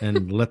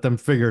and let them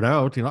figure it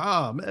out. You know,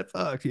 ah, man,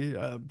 fuck,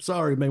 yeah, I'm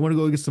sorry, man. Want to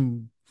go get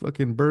some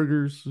fucking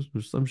burgers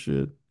or some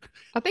shit?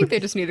 I think they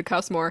just need to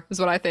cuss more, is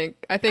what I think.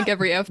 I think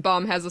every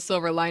F-bomb has a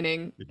silver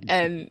lining,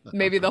 and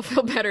maybe they'll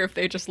feel better if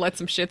they just let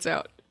some shits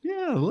out.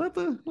 Yeah, let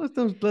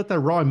that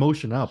raw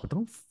emotion out, but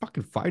don't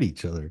fucking fight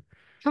each other.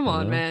 Come You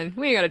on, know, man.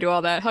 We ain't gotta do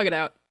all that. Hug it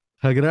out.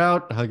 hug it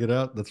out, hug it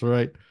out. That's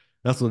right.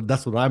 That's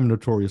what I'm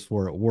notorious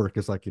for at work.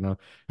 It's like,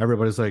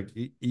 everybody's like,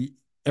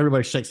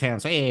 everybody shakes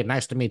hands. Hey,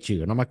 nice to meet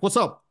you. And I'm like, what's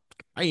up?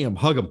 I am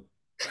hug him.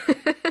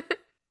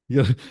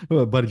 Yeah,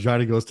 buddy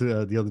Johnny goes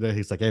to the other day.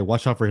 He's like, hey,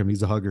 watch out for him.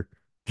 He's a hugger.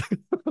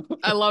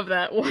 I love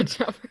that. Watch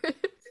out for it.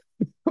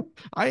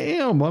 I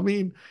am. I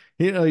mean,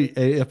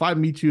 if I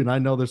meet you and I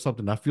know there's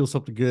something, I feel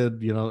something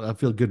good, I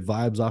feel good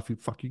vibes off you.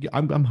 Fuck you.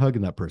 I'm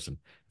hugging that person.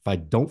 If I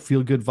don't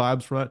feel good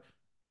vibes from it,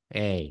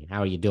 hey,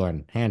 how are you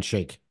doing?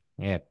 Handshake.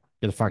 Yeah,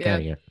 get the fuck out Yeah.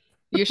 of here.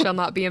 You shall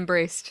not be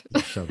embraced.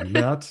 You shall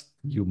not,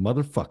 you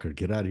motherfucker,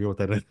 get out of here with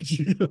that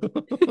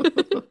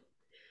energy.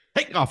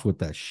 Take off with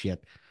that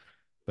shit.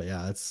 But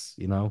yeah, it's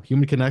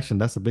human connection.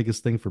 That's the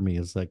biggest thing for me.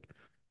 Is like,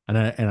 and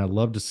I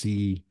love to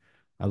see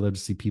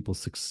people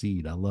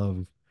succeed. I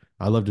love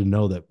to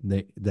know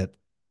that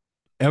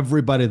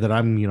everybody that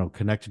I'm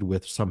connected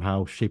with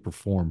somehow, shape, or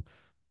form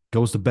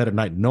goes to bed at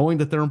night knowing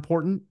that they're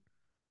important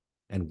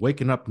and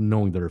waking up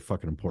knowing they're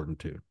fucking important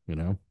too.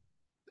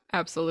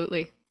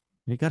 Absolutely.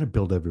 You got to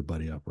build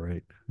everybody up,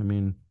 right? I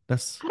mean,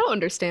 that's I don't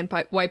understand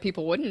why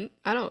people wouldn't.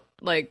 I don't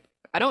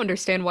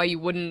understand why you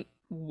wouldn't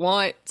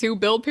want to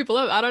build people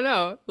up. I don't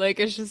know. Like,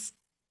 it's just,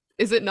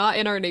 is it not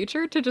in our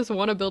nature to just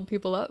want to build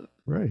people up?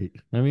 right.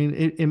 I mean,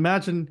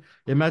 imagine,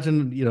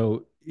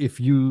 if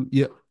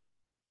yeah,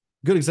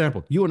 good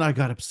example. You and I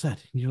got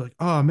upset. And you're like,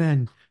 oh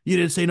man, you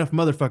didn't say enough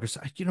motherfuckers.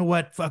 You know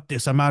what? Fuck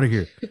this. I'm out of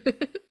here.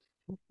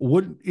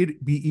 Wouldn't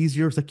it be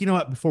easier? It's like, you know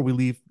what? Before we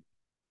leave,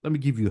 let me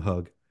give you a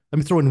hug. Let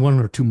me throw in one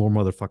or two more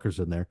motherfuckers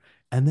in there.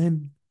 And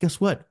then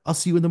guess what? I'll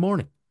see you in the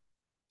morning.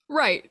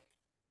 Right.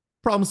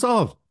 Problem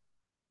solved.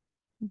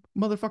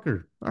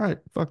 Motherfucker. All right.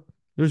 Fuck.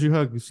 There's your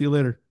hug. See you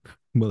later.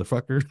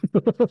 Motherfucker.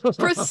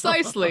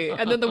 Precisely.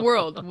 And then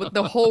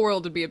the whole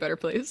world would be a better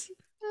place.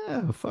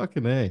 Yeah,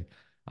 fucking A.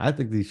 I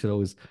think they should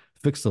always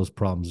fix those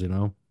problems.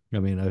 I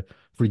mean,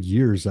 for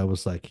years I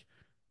was like,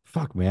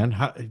 fuck, man,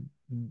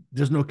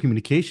 there's no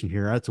communication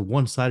here. It's a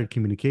one-sided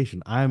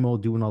communication. I'm all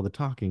doing all the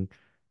talking.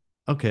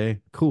 Okay,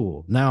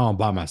 cool. Now I'm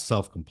by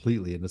myself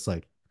completely. And it's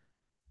like,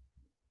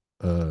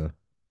 uh,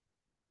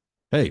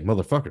 hey,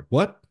 motherfucker,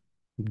 what?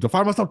 To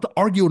find myself to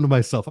arguing to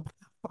myself. I'm like,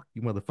 fuck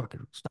you,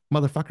 motherfucker. Stop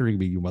motherfuckering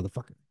me, you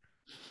motherfucker.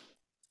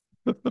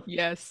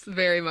 Yes,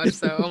 very much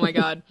so. Oh my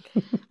God.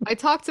 I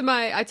talk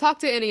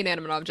to any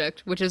inanimate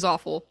object, which is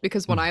awful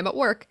because when I am at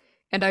work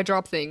and I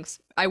drop things,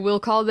 I will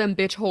call them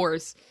bitch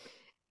whores,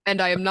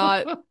 and I am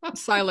not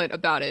silent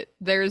about it.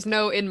 There is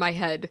no in my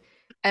head,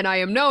 and I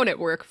am known at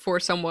work for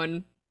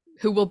someone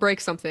who will break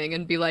something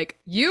and be like,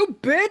 "You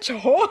bitch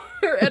whore,"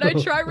 and I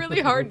try really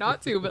hard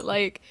not to, but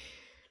like,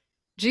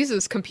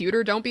 Jesus,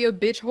 computer, don't be a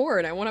bitch whore,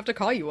 and I won't have to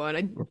call you one.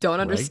 I don't Right?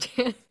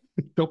 understand.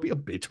 Don't be a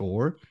bitch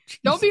whore.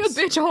 Don't be a Jesus.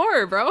 bitch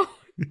whore, bro.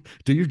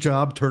 Do your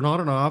job, turn on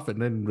and off,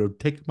 and then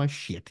take my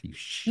shit, you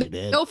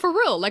shithead. No, for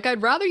real. Like,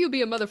 I'd rather you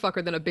be a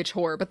motherfucker than a bitch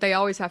whore, but they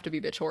always have to be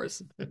bitch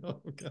whores.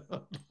 Oh,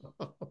 God.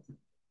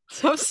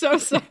 So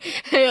sorry.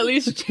 Hey, at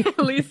least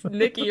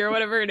Nikki or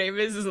whatever her name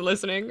is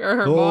listening, or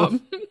her Oh,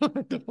 mom.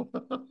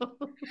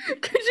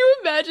 Could you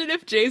imagine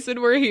if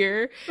Jason were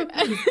here and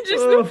just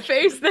the oh.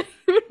 face that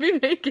he would be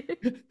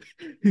making?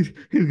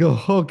 He'd go,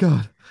 oh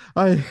God,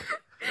 I,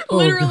 oh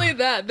Literally God,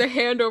 that, the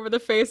hand over the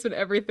face and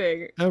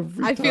everything.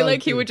 every I feel time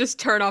like he too. would just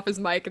turn off his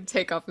mic and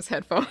take off his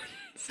headphones.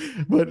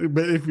 But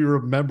if you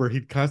remember,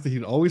 he'd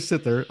always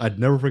sit there. I'd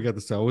never forget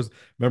this. I always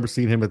remember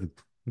seeing him at the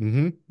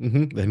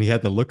and he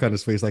had the look on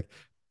his face like,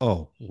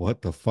 oh,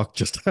 what the fuck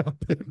just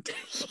happened?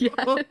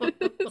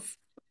 Yes.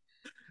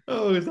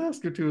 Oh, his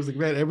Oscar too was like,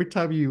 man, every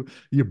time you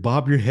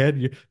bob your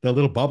head, that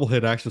little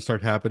bobblehead action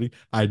start happening.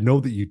 I know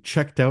that you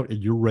checked out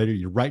and you're ready.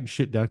 You're writing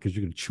shit down because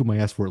you're gonna chew my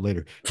ass for it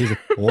later. He's like,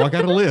 oh, I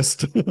got a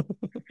list.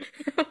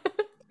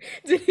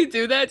 Did he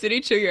do that? Did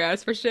he chew your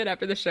ass for shit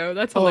after the show?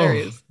 That's Oh,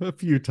 hilarious. a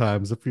few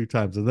times,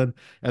 and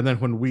then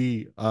when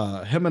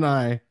him and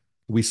I,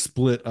 we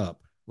split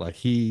up. Like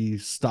he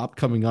stopped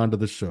coming onto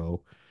the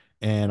show,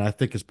 and I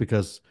think it's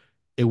because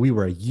we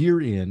were a year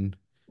in,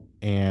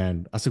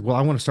 and I said, well,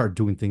 I want to start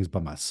doing things by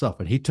myself,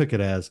 and he took it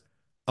as,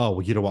 oh,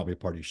 well, you don't want me a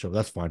part of your show.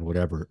 That's fine,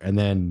 whatever. And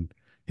then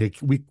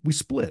we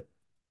split,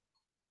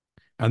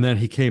 and then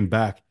he came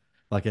back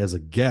like as a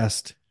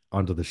guest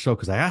onto the show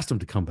because I asked him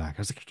to come back.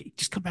 I was like, "Hey,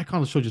 just come back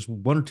on the show, just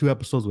one or two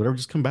episodes, whatever,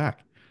 just come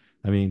back."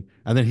 I mean,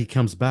 and then he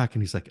comes back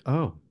and he's like,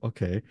 "Oh,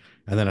 okay."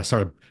 And then I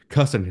started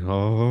cussing.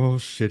 Oh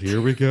shit,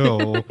 here we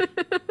go.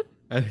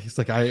 And he's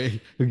like,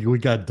 we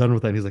got done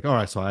with that. And he's like, "All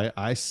right, so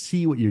I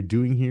see what you're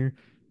doing here,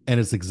 and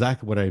it's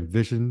exactly what I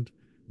envisioned,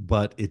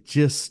 but it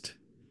just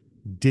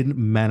didn't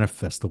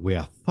manifest the way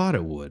I thought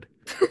it would."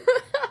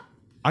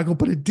 I go,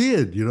 but it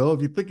did, if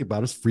you think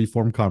about it, it's free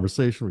form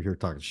conversation. We're here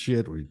talking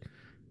shit. We're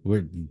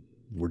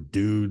we're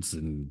dudes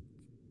and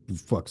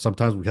fuck.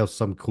 Sometimes we have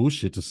some cool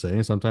shit to say,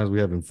 and sometimes we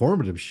have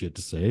informative shit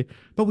to say,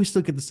 but we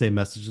still get the same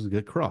messages get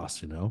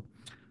across.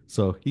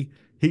 So he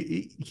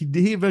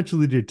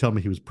eventually did tell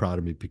me he was proud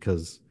of me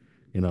because,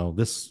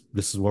 this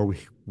is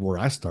where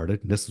I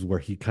started, and this is where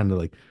he kind of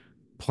like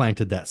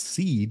planted that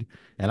seed.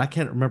 And I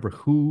can't remember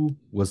who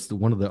was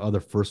one of the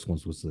other first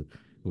ones. It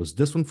was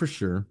this one for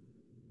sure,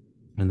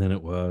 and then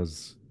it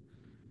was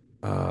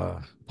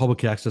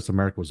Public Access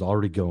America was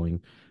already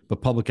going,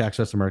 but Public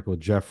Access America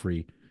with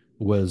Jeffrey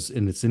was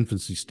in its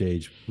infancy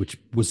stage, which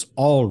was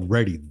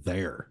already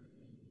there.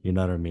 You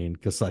know what I mean?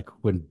 Because like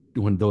when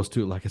those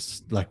two,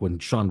 like when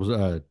Sean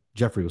was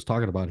Jeffrey was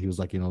talking about, he was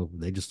like,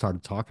 they just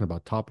started talking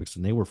about topics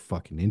and they were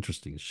fucking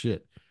interesting as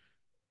shit.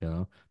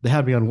 They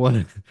had me on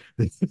one.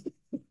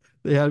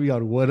 They had me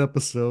on one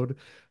episode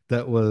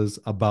that was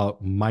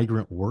about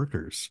migrant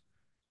workers.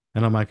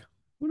 And I'm like,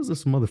 what is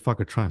this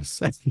motherfucker trying to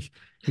say?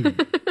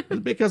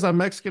 Because I'm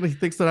Mexican, he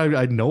thinks that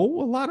I know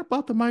a lot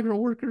about the migrant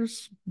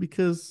workers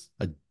because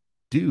I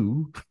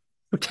do.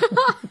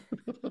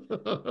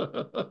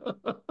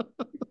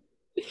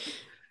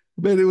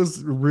 But it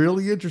was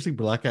really interesting.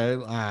 But like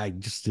I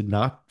just did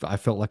not. I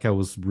felt like I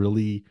was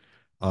really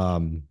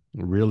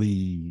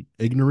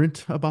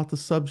ignorant about the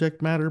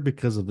subject matter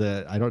because of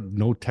that. I don't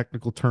know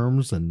technical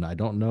terms and I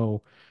don't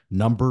know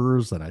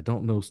numbers and I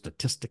don't know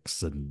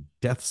statistics and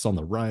deaths on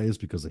the rise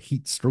because of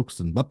heat strokes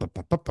and bup, bup,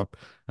 bup, bup, bup.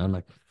 And I'm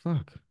like,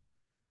 fuck.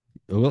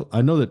 Well,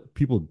 I know that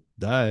people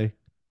die.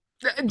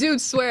 Dude,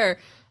 swear.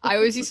 I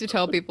always used to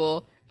tell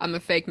people I'm a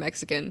fake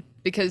Mexican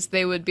because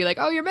they would be like,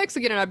 "Oh, you're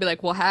Mexican," and I'd be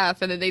like, "Well,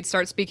 half," and then they'd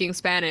start speaking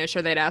Spanish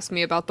or they'd ask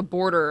me about the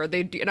border,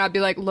 and I'd be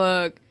like,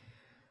 "Look,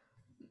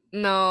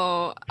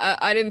 no,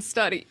 I didn't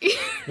study."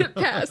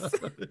 Pass.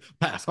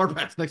 Pass, hard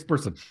pass. Next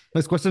person.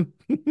 Next question.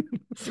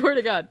 Swear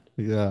to God.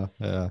 Yeah,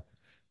 yeah.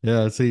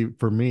 Yeah, see,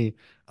 for me,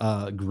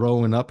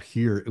 growing up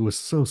here, it was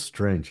so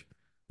strange.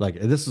 Like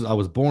I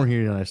was born here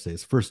in the United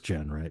States, first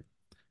gen, right?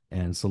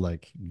 And so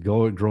like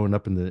growing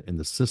up in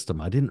the system,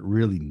 I didn't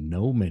really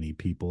know many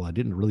people. I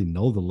didn't really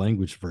know the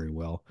language very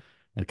well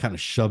and kind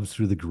of shoved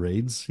through the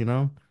grades.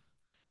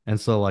 And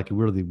so like we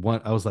were the one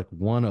I was like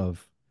one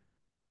of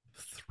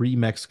three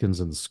Mexicans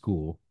in the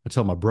school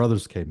until my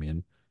brothers came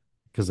in,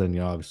 because then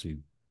obviously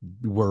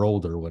we're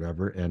older or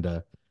whatever. And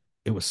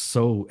it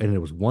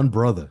was one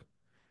brother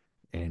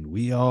and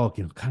we all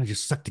kind of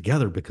just stuck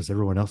together because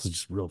everyone else is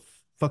just real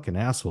fucking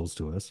assholes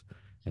to us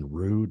and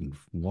rude and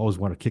always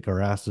want to kick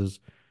our asses.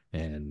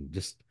 And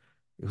just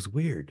it was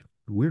weird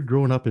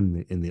growing up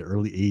in the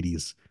early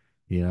 80s.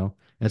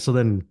 And so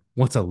then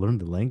once I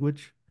learned the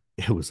language,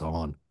 it was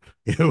on.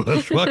 It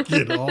was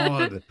fucking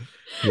on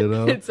you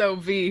know It's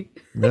OV.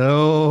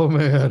 no,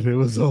 man, it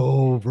was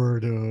over,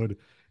 dude.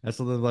 And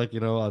so then, like,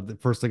 the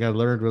first thing I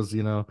learned was,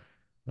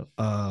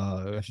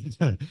 uh,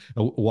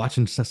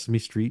 watching Sesame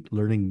Street,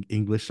 learning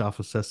English off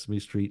of Sesame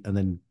Street, and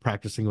then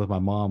practicing with my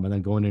mom, and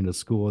then going into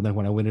school. And then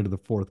when I went into the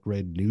fourth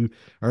grade,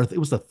 or it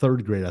was the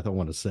third grade, I don't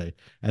want to say.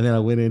 And then I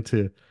went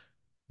into,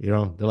 they're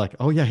like,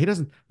 oh yeah,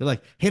 they're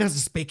like, he doesn't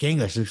speak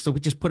English. So we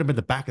just put him in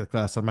the back of the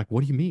class. I'm like,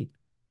 what do you mean?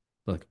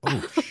 They're like,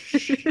 oh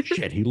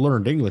shit, he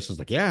learned English. I was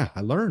like, yeah,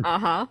 I learned.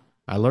 Uh-huh.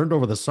 I learned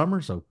over the summer,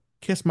 so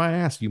kiss my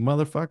ass, you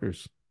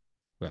motherfuckers.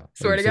 Well,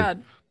 Swear to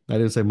God. I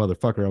didn't say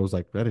motherfucker. I was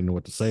like, I didn't know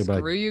what to say, but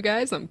Screw you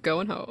guys, I'm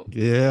going home.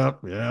 yep,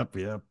 yep,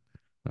 yep.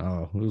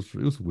 Oh, it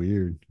was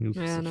weird. It was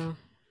Yeah, such. no.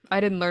 I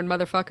didn't learn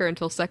motherfucker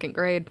until second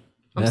grade.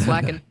 I'm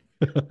slacking.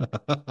 Yeah,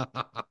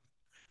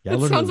 I That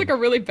learned sounds like a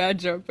really bad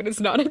joke, but it's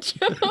not a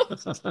joke.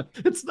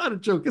 it's not a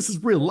joke. This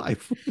is real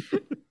life.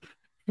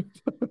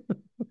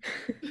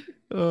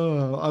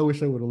 I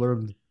wish I would have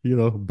learned,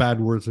 bad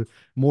words,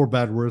 more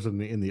bad words in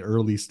the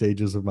early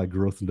stages of my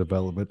growth and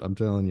development. I'm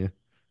telling you,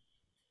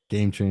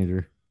 game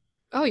changer.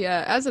 Oh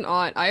yeah, as an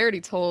aunt, I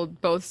already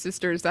told both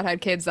sisters that had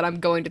kids that I'm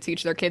going to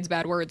teach their kids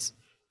bad words.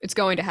 It's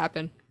going to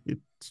happen.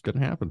 It's gonna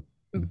happen.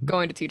 I'm Mhm.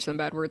 going to teach them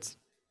bad words.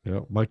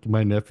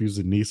 My nephews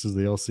and nieces,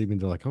 they all see me.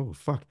 They're like, "Oh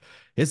fuck,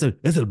 it's a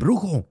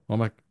brujo." I'm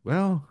like,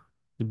 "Well,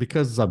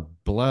 because I'm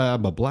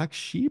a black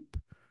sheep.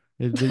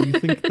 Do you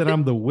think that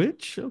I'm the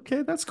witch?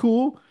 Okay, that's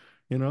cool.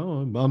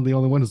 I'm the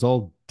only one who's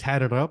all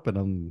tatted up, and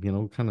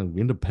I'm kind of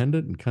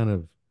independent and kind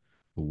of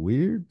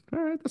weird. All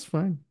right, that's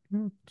fine.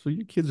 Yeah, so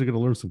you kids are gonna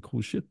learn some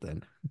cool shit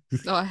then."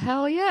 Oh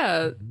hell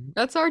yeah.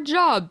 That's our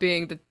job,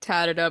 being the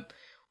tatted up,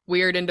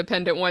 weird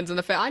independent ones in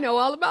the I know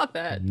all about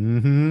that.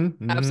 Mm-hmm.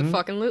 Mm-hmm.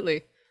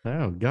 Absolutely.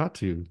 Oh, got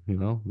to.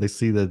 They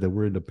see that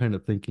we're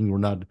independent thinking. We're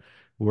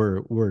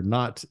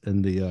not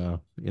in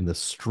the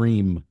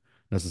stream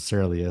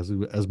necessarily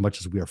as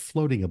much as we are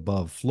floating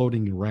above,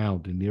 floating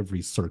around in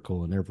every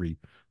circle and every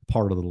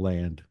part of the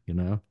land.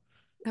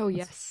 Oh, That's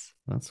yes.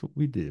 that's what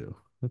we do.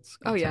 That's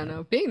a Oh, good yeah, time.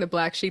 no. Being the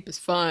black sheep is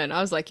fun.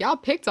 I was like, y'all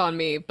picked on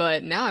me,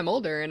 but now I'm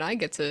older and I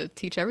get to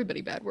teach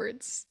everybody bad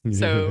words.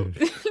 So,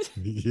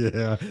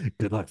 Yeah.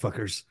 Good luck,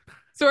 fuckers.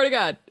 swear to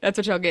God, that's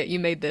what y'all get. You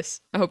made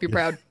this. I hope you're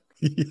Yeah. proud.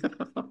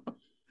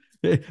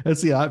 Yeah. And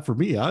see, for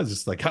me, I was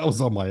just like, I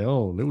was on my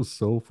own. It was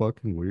so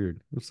fucking weird.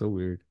 It was so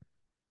weird.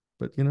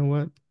 But you know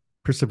what?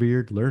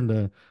 Persevered, learned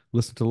to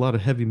listen to a lot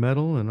of heavy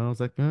metal, and I was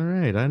like, all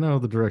right, I know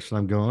the direction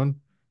I'm going.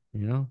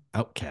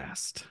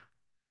 Outcast.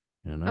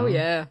 You Oh, know?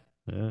 yeah.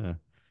 Yeah.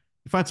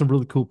 You find some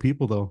really cool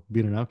people though,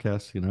 being an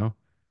outcast. Oh,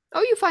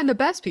 you find the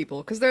best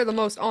people because they're the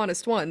most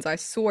honest ones. I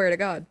swear to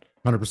God.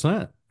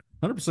 100%.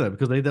 100%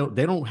 because they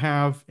don't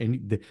have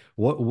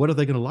what are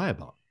they going to lie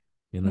about?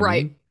 You know what I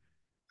Right. mean?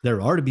 They're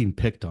already being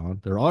picked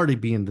on.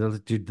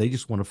 They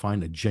just want to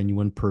find a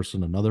genuine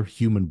person, another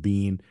human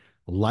being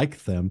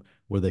like them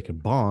where they can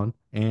bond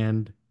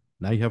and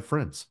now you have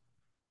friends,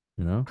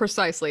 you know?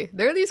 Precisely.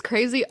 There are these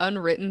crazy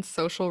unwritten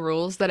social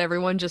rules that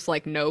everyone just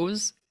like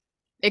knows,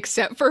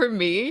 except for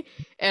me.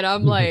 And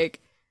I'm like,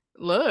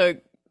 look,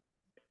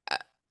 a-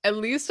 at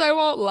least I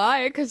won't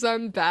lie because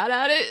I'm bad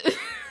at it.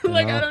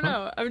 Like, I don't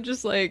Uh-huh. know. I'm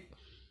just like,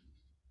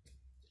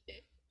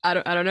 I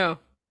don't know.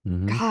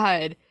 Hmm.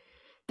 God,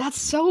 that's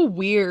so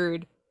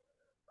weird.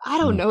 I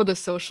don't No. know the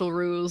social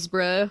rules,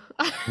 bruh.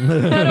 I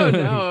don't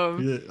know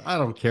 'em. Yeah, I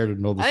don't care to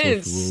know the I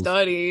didn't social rules.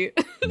 study.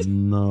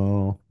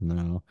 No,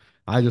 no.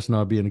 I just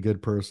know being a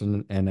good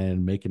person and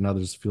then making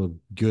others feel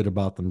good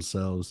about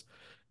themselves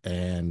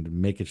and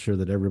making sure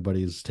that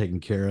everybody's taken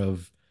care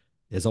of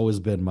has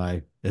been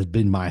my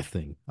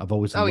thing. I've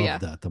always Oh, loved yeah.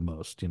 that the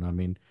most. You know what I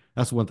mean?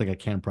 That's one thing I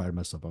can pride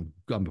myself on.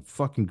 I'm a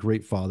fucking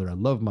great father. I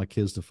love my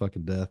kids to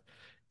fucking death.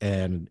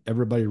 And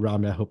everybody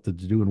around me, I hope that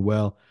they're doing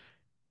well.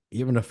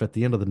 Even if at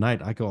the end of the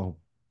night I go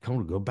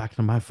back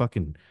to my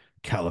fucking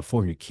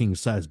California king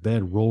size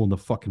bed, roll in the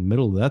fucking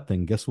middle of that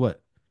thing. Guess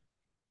what?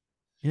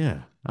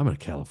 Yeah, I'm in a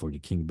California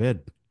king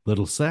bed.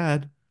 Little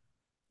sad,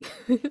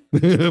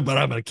 but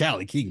I'm in a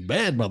Cali king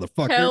bed,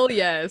 motherfucker. Hell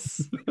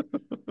yes.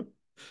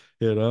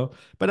 But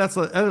that's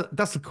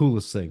the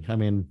coolest thing. I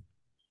mean,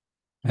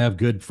 I have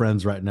good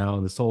friends right now,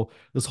 and this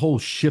whole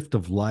shift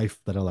of life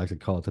that I like to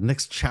call it, the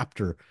next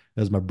chapter,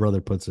 as my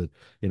brother puts it.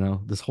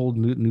 This whole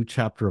new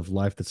chapter of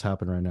life that's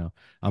happening right now.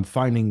 I'm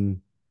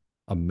finding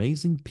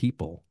amazing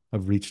people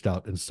have reached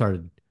out and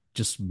started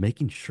just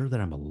making sure that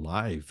I'm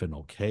alive and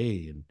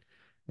okay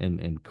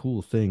and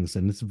cool things.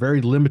 And it's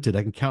very limited.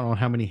 I can count on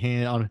how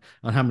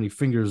many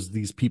fingers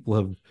these people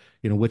have,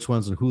 which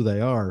ones and who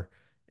they are.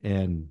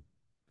 And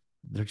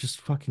they're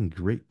just fucking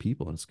great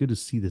people. And it's good to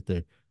see that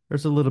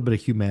there's a little bit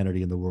of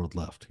humanity in the world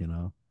left.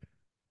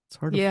 It's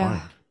hard to Yeah. find.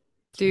 It's hard,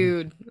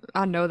 Dude,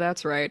 I know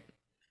that's right.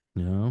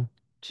 you know.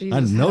 I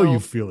Jesus, know you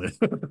help. feel it.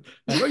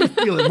 I know you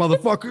feel it,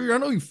 motherfucker. I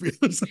know you feel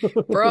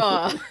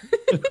Bruh.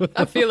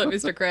 I it. feel it,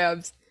 Mr.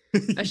 Krabs.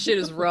 That shit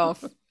is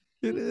rough.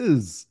 It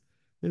is.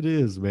 It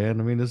is, man.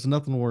 I mean, there's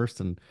nothing worse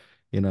than,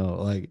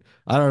 like,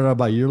 I don't know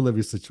about your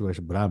living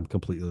situation, but I'm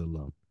completely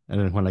alone.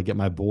 And then when I get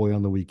my boy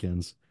on the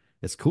weekends,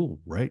 it's cool,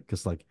 right?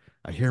 Because like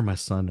I hear my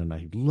son and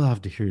I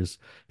love to hear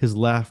his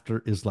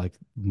laughter is like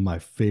my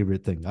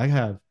favorite thing. I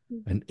have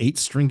an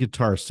 8-string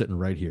guitar sitting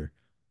right here,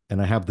 and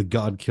I have the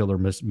God Killer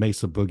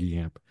Mesa Boogie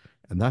amp,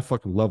 and I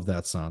fucking love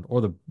that sound.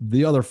 Or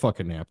the other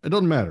fucking amp. It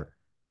doesn't matter.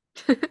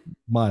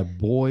 My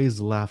boy's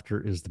laughter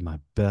is my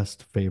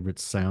best favorite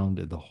sound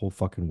in the whole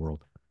fucking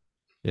world.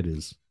 It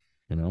is,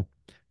 you know?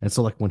 And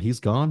so, like, when he's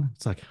gone,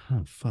 it's like,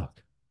 oh,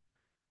 fuck.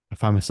 I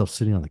find myself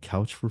sitting on the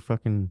couch for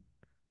fucking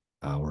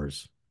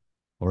hours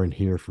or in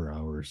here for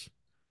hours.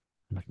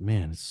 I'm like,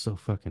 man, it's so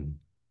fucking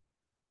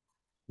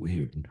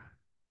weird.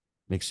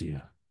 Makes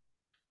you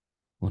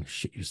want to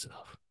shit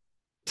yourself.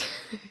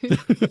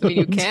 I mean,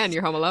 you can.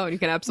 You're home alone. You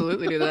can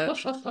absolutely do that.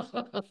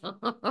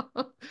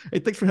 Hey,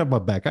 thanks for having my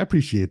back. I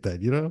appreciate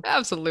that.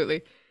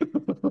 Absolutely.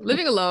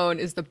 Living alone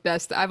is the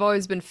best. I've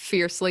always been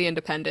fiercely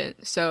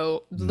independent.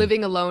 So Mm.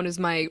 living alone is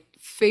my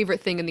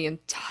favorite thing in the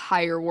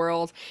entire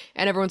world.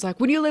 And everyone's like,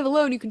 when you live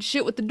alone, you can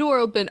shit with the door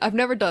open. I've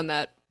never done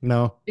that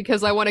No.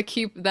 because I want to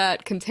keep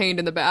that contained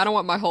in the bed. I don't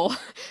want my whole.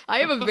 I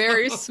have a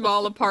very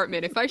small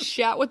apartment. If I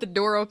shat with the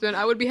door open,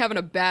 I would be having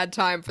a bad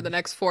time for the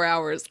next 4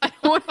 hours. I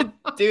don't want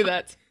to do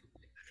that.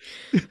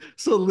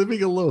 So,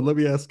 living alone, let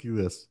me ask you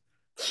this.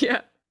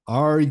 Yeah.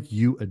 Are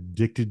you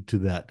addicted to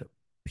that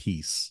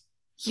peace?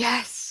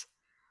 Yes.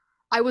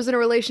 I was in a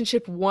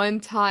relationship one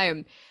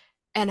time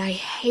and I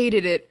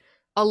hated it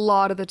a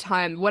lot of the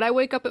time. When I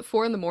wake up at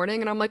 4 in the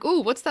morning and I'm like,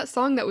 ooh, what's that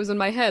song that was in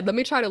my head? Let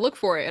me try to look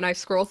for it. And I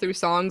scroll through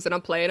songs and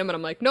I'm playing them and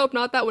I'm like, nope,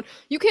 not that one.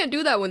 You can't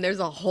do that when there's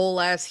a whole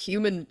ass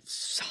human,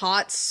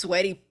 hot,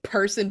 sweaty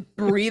person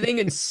breathing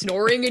and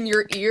snoring in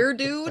your ear,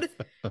 dude.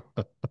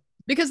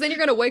 Because then you're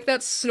gonna wake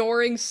that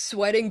snoring,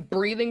 sweating,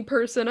 breathing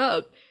person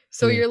up.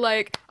 So Yeah. you're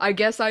like, I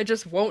guess I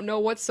just won't know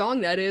what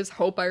song that is.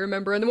 Hope I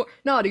remember in the morning.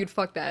 No, dude,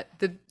 fuck that.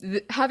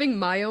 Having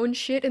my own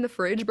shit in the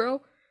fridge,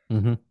 bro.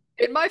 Hmm.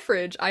 In my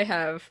fridge, I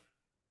have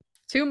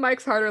two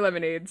Mike's Harder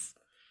lemonades,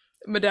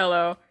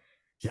 Modelo,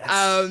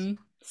 Yes.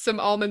 some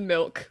almond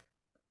milk,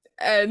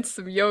 and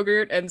some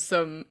yogurt and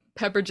some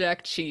pepper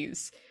jack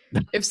cheese.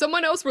 If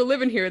someone else were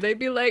living here, they'd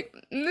be like,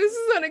 "This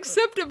is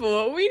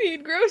unacceptable. We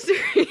need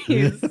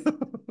groceries."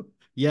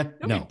 Yeah,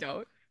 No, we no.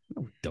 don't.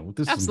 No, don't.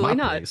 This is my Absolutely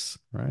not. place,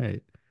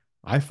 right?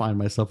 I find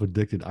myself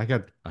addicted. I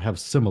have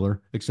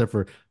similar, except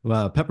for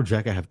pepper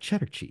jack. I have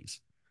cheddar cheese,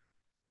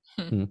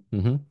 Hmm.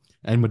 mm-hmm.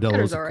 And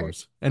Cheddar's Modelo's, all of right.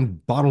 course,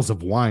 and bottles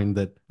of wine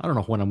that I don't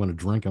know when I'm going to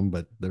drink them,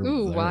 but they're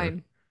Ooh, there.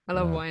 wine. I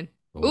love Uh, wine.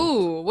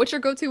 oh, Ooh, what's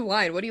your go-to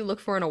wine? What do you look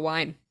for in a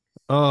wine?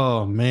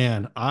 oh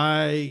man,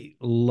 I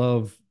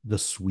love the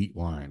sweet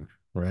wine,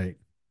 right?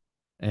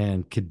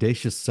 And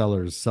Cadacious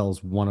Cellars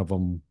sells one of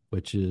them,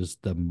 which is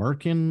the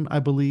Merkin, I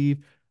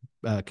believe.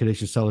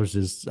 Cadacious Cellars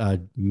is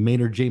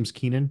Maynard James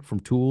Keenan from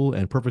Tool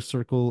and Perfect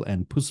Circle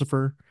and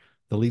Pucifer,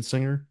 the lead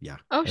singer. Yeah,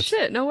 Oh that's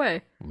shit, no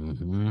way.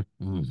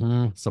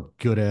 some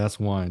good ass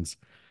wines.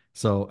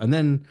 So, and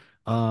then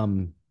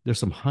there's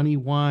some honey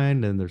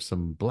wine and there's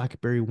some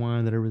blackberry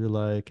wine that I really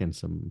like and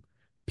some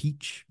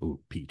peach. Oh,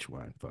 peach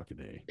wine, fucking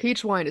A.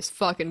 Peach wine is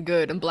fucking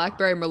good, and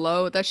blackberry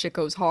merlot, that shit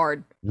goes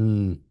hard.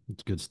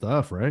 It's good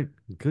stuff, right?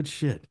 Good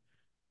shit.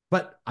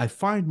 But I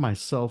find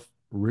myself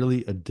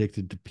really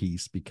addicted to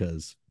peace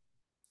because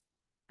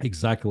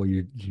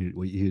exactly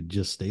what you had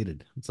just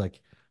stated. It's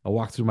like I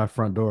walk through my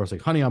front door. It's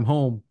like, honey, I'm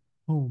home,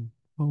 home,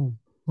 home,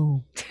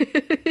 home.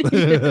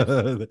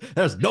 Yeah.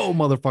 There's no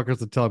motherfuckers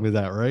to tell me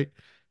that, right?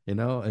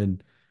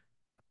 And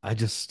I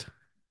just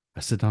I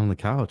sit down on the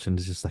couch and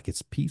it's just like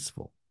it's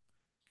peaceful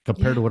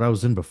compared to Yeah. what I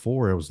was in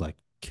before. It was like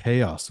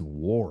chaos and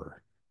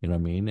war. You know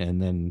what I mean?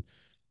 And then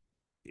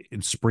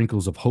it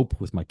sprinkles of hope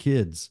with my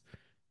kids.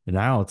 And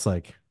now it's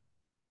like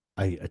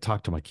I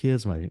talk to my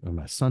kids. My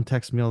son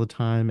texts me all the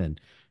time, and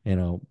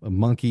a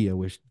monkey. I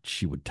wish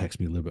she would text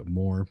me a little bit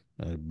more,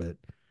 but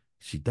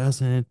she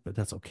doesn't. But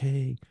that's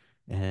okay,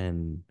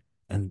 and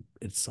and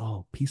it's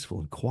all peaceful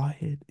and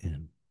quiet,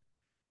 and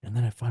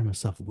then I find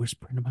myself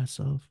whispering to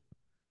myself,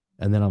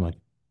 and then I'm like,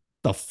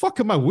 the fuck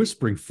am I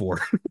whispering for?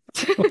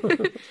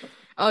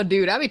 Oh,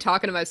 dude, I be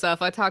talking to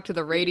myself. I talk to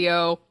the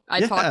radio. I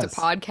talk to Yes.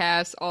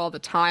 podcasts all the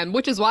time,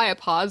 which is why I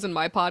pause in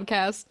my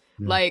podcast.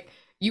 Yeah. Like,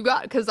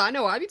 because I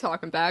know I be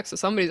talking back. So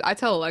I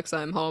tell Alexa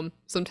I'm home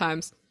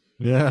sometimes.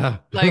 Yeah.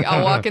 Like,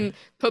 I'll walk in,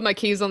 put my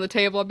keys on the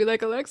table. I'll be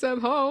like, Alexa, I'm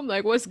home.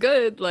 Like, what's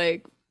good?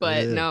 Like,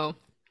 but Yeah. no,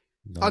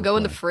 No I'll go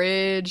in the reply.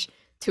 fridge,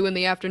 2 in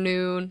the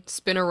afternoon,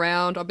 spin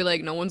around. I'll be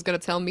like, no one's gonna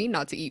tell me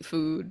not to eat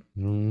food.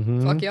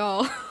 Hmm. Fuck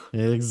y'all.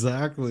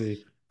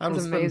 Exactly. I It's don't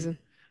spend amazing.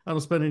 I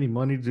don't spend any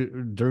money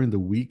during the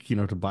week,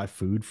 to buy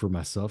food for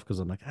myself because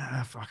I'm like,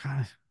 fuck,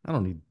 I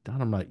don't need,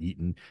 I'm not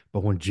eating.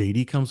 But when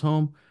JD comes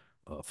home,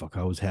 oh, fuck,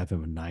 I always have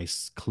him a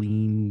nice,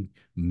 clean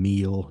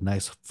meal,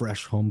 nice,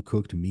 fresh, home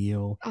cooked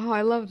meal. Oh,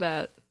 I love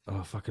that. Oh,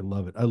 I fucking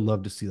love it. I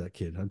love to see that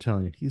kid. I'm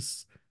telling you,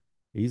 he's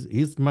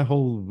my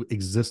whole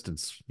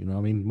existence. I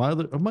mean, my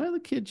other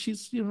kid,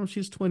 she's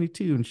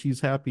 22 and she's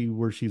happy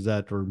where she's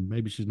at, or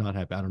maybe she's not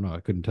happy. I don't know. I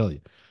couldn't tell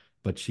you,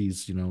 but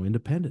she's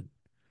independent,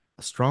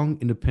 a strong,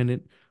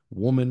 independent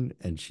woman,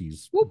 and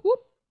she's Whoop whoop.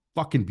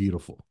 fucking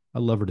beautiful. I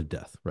love her to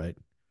death, right?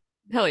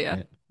 Hell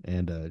yeah.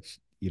 And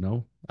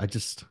I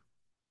just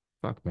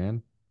fuck,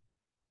 man.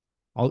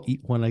 I'll eat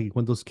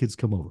when those kids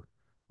come over,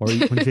 or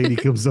eat when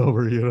JD comes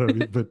over. You know what I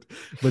mean?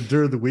 But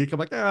during the week, I'm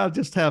like, I'll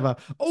just have a.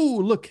 Oh,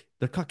 look,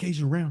 the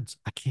Caucasian rounds.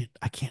 I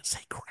can't say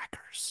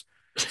crackers,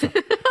 so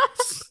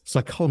so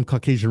I call them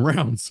Caucasian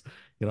rounds.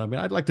 You know what I mean?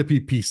 I'd like to be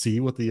PC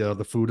with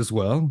the food as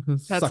well.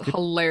 That's Suck it,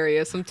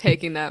 hilarious. I'm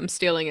taking that. I'm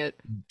stealing it.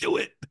 do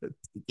it.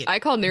 I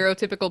call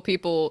neurotypical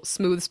people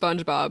smooth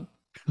SpongeBob.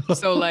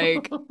 So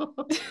like,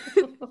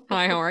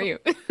 hi, how are you?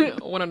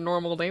 What a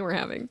normal day we're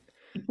having.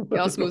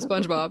 Y'all smooth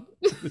SpongeBob.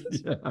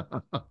 Yeah.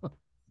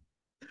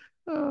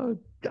 Oh,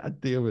 God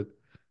damn it.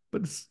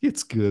 But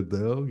it's good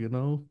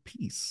though,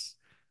 peace.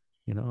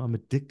 I'm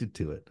addicted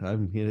to it.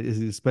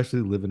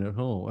 Especially living at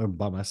home or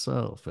by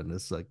myself. And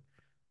it's like,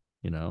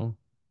 you know,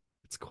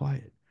 it's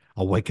quiet.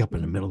 I'll wake up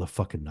in the middle of the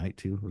fucking night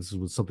too. This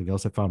was something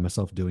else I found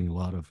myself doing a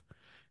lot of.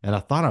 And I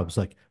thought I was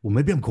like, well,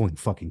 maybe I'm going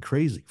fucking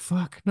crazy.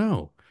 Fuck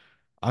no.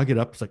 I get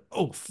up, it's like,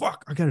 oh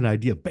fuck, I got an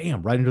idea.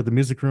 Bam, right into the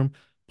music room,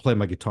 play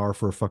my guitar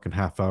for a fucking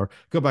half hour,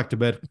 go back to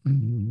bed,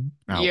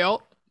 out. Yep.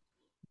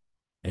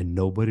 And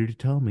nobody to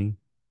tell me,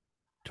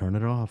 turn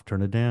it off,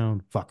 turn it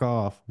down, fuck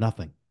off.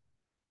 Nothing.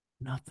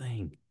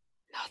 Nothing.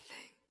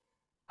 Nothing.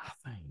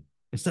 Nothing.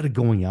 Instead of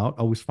going out,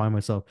 I always find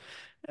myself,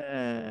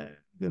 I'm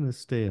gonna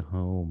stay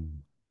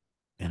home.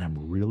 And I'm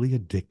really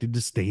addicted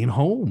to staying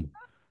home.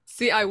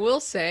 See, I will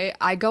say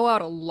I go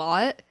out a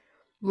lot.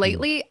 Mm,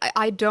 Lately,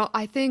 I don't,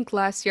 I think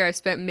last year I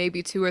spent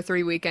maybe 2 or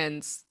 3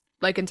 weekends,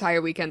 like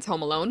entire weekends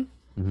home alone,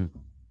 mhm,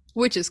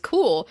 which is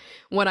cool.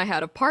 When I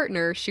had a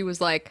partner, she was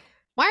like,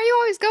 "Why are you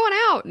always going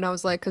out?" And I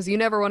was like, "Because you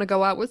never want to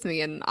go out with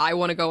me, and I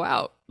want to go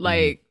out. mhm.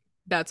 Like,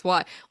 that's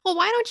why." Well,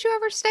 why don't you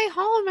ever stay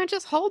home and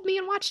just hold me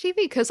and watch TV?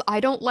 Because I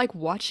don't like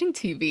watching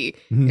TV.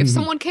 If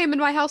someone came in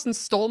my house and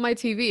stole my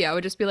TV, I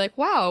would just be like,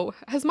 "Wow,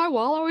 has my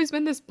wall always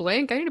been this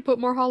blank? I need to put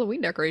more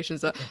Halloween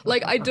decorations up."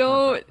 Like, I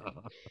don't,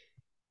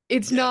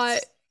 it's not,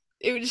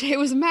 Yes. it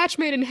was a match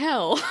made in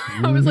hell.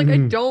 I was like, I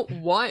Mhm. don't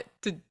want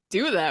to.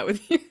 do that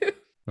with you.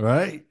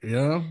 right? You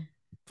know,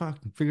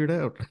 fucking figure it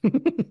out.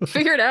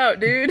 Figure it out,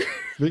 dude.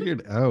 Figure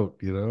it out,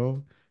 you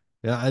know.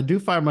 Yeah, I do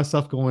find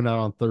myself going out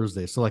on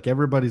Thursday. So like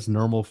everybody's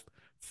normal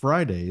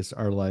Fridays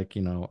are like,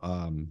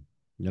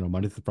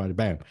 Monday through Friday,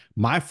 bam.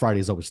 My Friday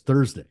is always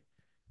Thursday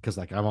because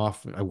like I'm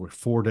off, I work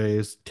 4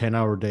 days,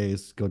 10-hour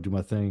days, go do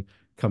my thing,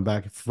 come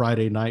back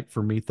Friday night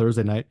for me,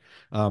 Thursday night.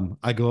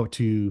 I go up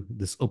to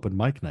this open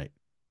mic night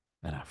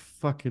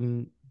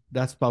and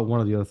that's about one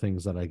of the other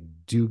things that I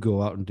do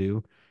go out and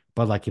do.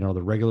 But like, the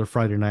regular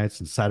Friday nights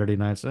and Saturday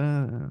nights,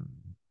 I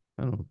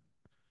don't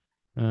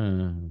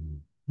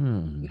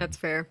That's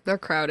fair. They're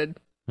crowded.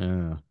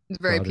 yeah, It's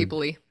very crowded,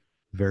 people-y.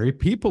 very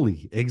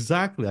people-y.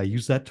 Exactly. I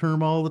use that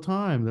term all the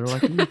time. They're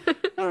like, I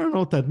don't know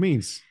what that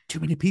means. Too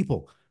many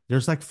people.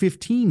 There's like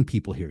 15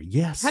 people here. How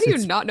Yes, do you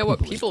it's not know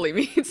what people-y.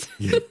 people-y means?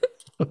 Yeah.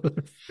 Figure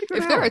it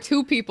If there are out.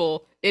 two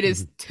people, it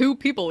is two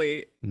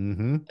people-y.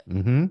 Mm-hmm.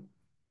 Mm-hmm.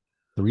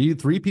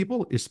 Three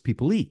people is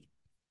people-y.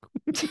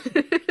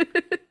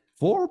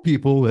 Four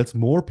people, that's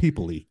more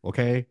people-y.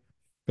 Okay.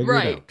 Figure it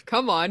Right. out.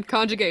 Come on.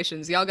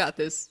 Conjugations. Y'all got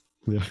this.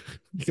 Yeah.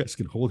 You guys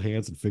can hold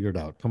hands and figure it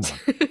out. Come on.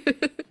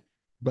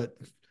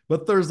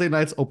 But Thursday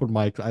nights open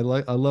mic. I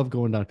love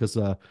going down because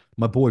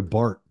my boy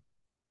Bart,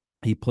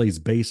 he plays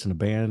bass in a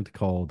band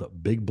called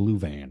Big Blue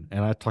Van.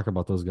 And I talk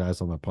about those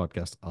guys on my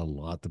podcast a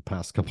lot the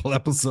past couple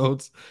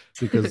episodes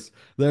because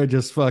they're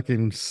just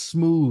fucking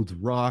smooth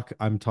rock.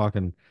 I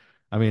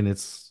mean,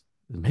 it's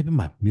maybe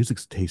my music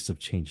tastes have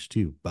changed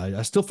too, but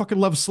I still fucking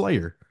love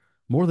Slayer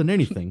more than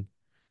anything,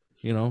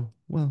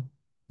 Well,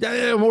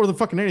 yeah, more than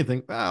fucking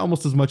anything,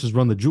 almost as much as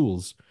Run the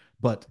Jewels.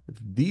 But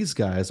these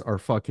guys are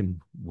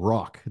fucking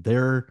rock.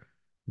 They're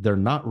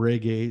not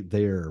reggae.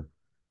 They're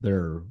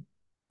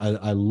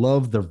I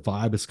love their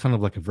vibe. It's kind of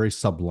like a very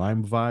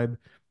sublime vibe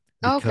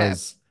Okay.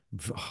 because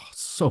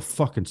so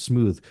fucking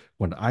smooth.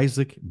 When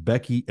Isaac,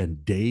 Becky,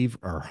 and Dave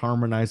are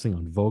harmonizing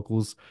on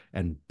vocals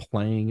and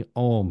playing,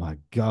 oh my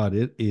God,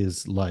 it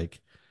is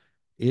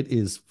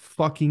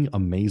fucking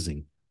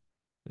amazing.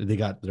 They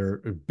got their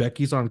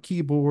Becky's on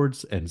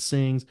keyboards and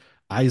sings.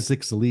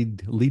 Isaac's the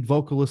lead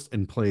vocalist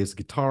and plays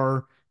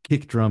guitar,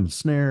 kick drum, and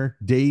snare.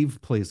 Dave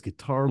plays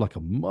guitar like a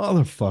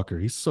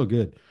motherfucker. He's so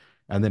good.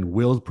 And then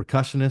Will's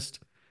percussionist.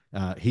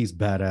 He's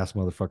badass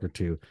motherfucker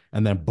too.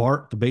 And then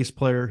Bart, the bass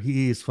player,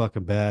 he's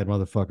fucking bad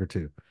motherfucker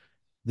too.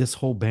 This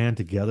whole band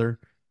together,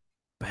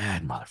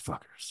 bad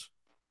motherfuckers.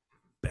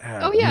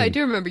 Bad. Oh I yeah, I mean,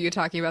 do remember you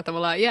talking about them a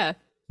lot. Yeah.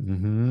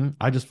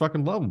 I just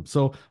fucking love him.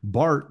 So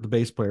Bart, the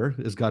bass player,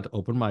 has got to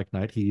open mic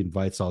night. He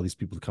invites all these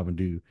people to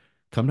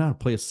come down and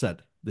play a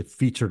set. The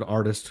featured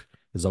artist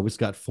has always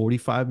got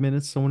 45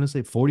 minutes. I want to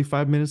say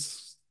 45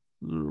 minutes,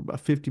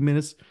 about 50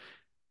 minutes.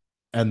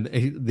 And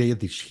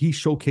he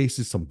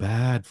showcases some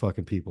bad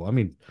fucking people. I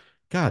mean,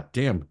 god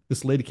damn,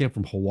 this lady came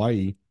from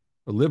Hawaii,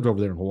 or lived over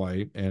there in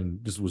Hawaii,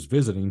 and just was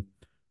visiting.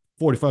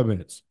 45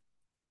 minutes,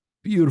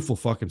 beautiful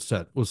fucking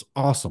set. It was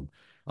awesome.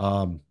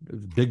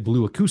 Big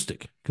Blue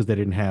acoustic because they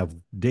didn't have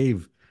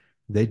Dave.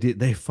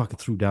 They fucking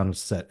threw down a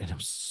set and it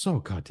was so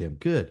goddamn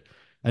good.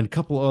 And a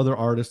couple of other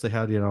artists they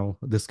had,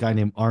 this guy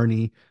named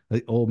Arnie,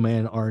 the old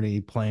man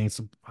Arnie playing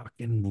some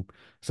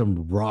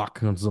rock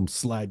on some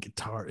slide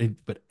guitar.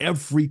 But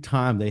every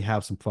time they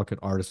have some fucking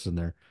artists in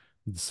there,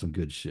 it's some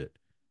good shit.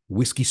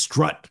 Whiskey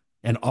Strut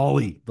and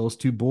Ollie, those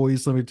two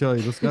boys, let me tell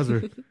you, those guys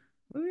are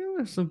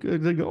some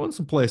good. They're going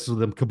some places with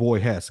them cowboy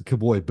hats and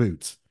cowboy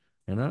boots.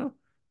 You know,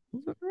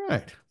 all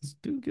right, let's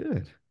do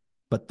good.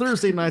 But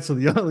Thursday nights are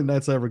the only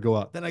nights I ever go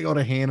out. Then I go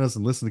to Hannah's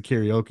and listen to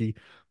karaoke.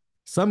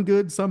 Some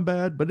good, some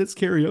bad, but it's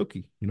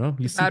karaoke. You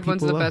The see bad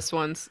ones are people the love. best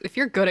ones. If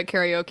you're good at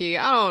karaoke,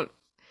 I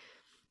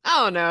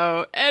don't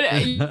know.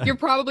 And you're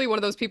probably one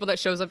of those people that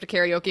shows up to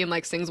karaoke and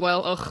like sings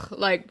well. Ugh,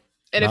 like,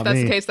 and if Not that's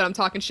the me. case, then I'm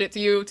talking shit to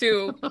you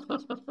too.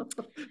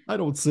 I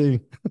don't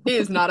sing. It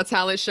is not a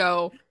talent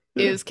show.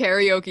 It is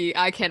karaoke.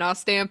 I cannot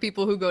stand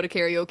people who go to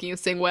karaoke and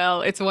sing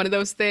well. It's one of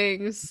those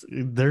things.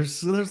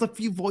 There's a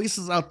few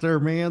voices out there,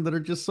 man, that are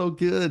just so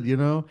good.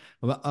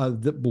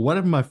 One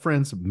of my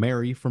friends,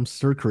 Mary from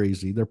Stir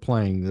Crazy, they're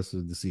playing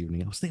this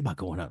evening. I was thinking about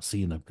going out and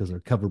seeing them because they're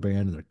a cover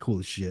band and they're cool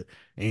as shit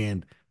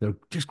and they're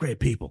just great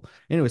people.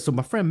 Anyway, so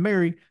my friend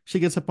Mary, she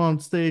gets up on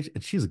stage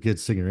and she's a good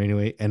singer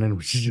anyway. And then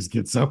when she just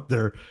gets up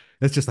there,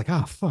 it's just like,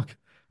 oh fuck.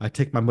 I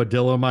take my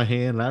Modelo in my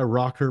hand and I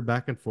rock her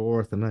back and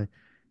forth and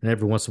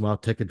every once in a while,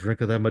 take a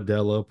drink of that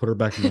Modelo, put her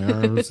back in my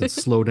arms, and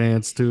slow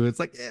dance to it. It's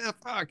like, yeah,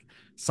 fuck.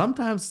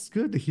 Sometimes it's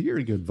good to hear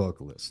a good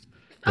vocalist,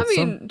 I but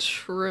mean,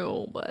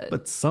 true,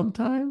 but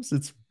sometimes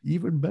it's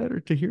even better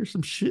to hear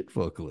some shit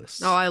oh,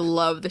 vocalists. I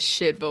love the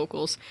shit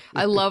vocals.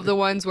 I love the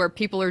ones where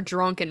people are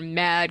drunk and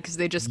mad because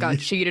they just got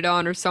Yeah. cheated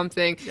on or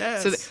something. So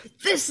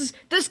Yes.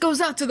 this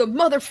goes out to the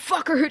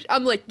motherfucker.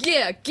 I'm like,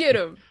 yeah,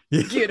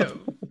 Yeah. get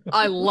him.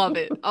 I love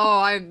it.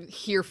 Oh, I'm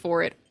here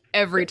for it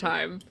every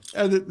time.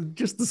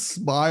 Just the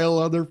smile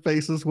on their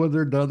faces when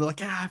they're done. They're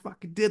like, ah, I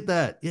fucking did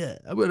that. Yeah,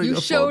 I'm gonna You go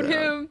fall showed down.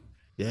 him.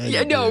 Yeah, Yeah,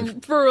 you no,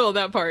 did. for real,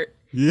 that part.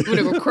 I'm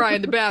gonna go Yeah. cry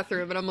in the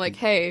bathroom, and I'm like,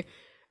 hey,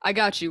 I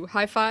got you.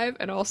 High five,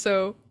 and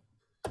also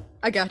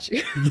I got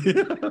you.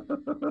 Yeah,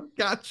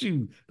 got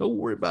you. Don't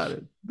worry about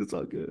it. It's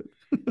all good.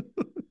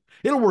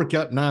 It'll work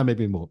out. Nah,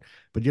 maybe it won't.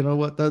 But you know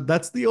what?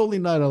 That's the only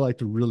night I like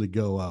to really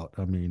go out.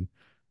 I mean,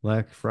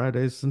 like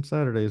Fridays and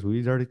Saturdays,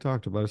 we already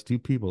talked about. It's two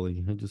people.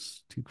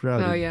 Just too Oh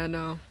crowded. yeah,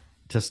 no.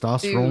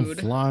 Testosterone Dude.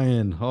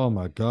 flying. Oh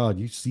my God.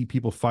 You see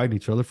people fighting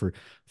each other for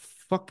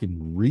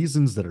fucking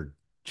reasons that are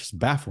just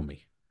baffle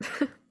me.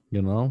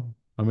 You know?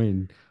 I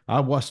mean, I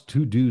watched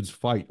two dudes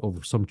fight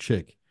over some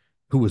chick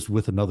who was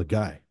with another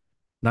guy.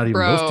 Not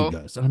even those two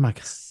Bro. guys. And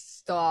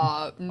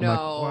Stop. I'm like, No.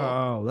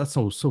 wow, that's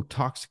so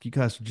toxic. You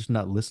guys are just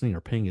not listening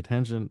or paying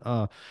attention.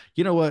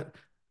 You know what?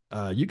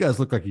 You guys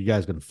look like you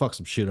guys gonna fuck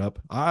some shit up.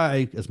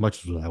 As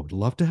much as I would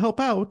love to help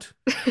out,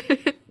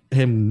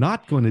 am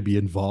not going to be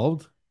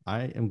involved.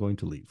 I am going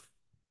to leave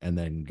and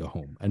then go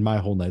home. And my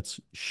whole night's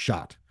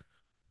shot,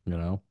 you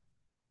know?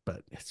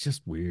 But it's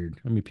just weird.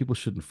 I mean, people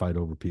shouldn't fight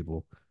over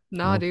people.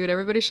 Nah, No, dude,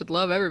 everybody should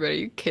love everybody.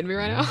 You kidding me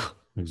right no, now?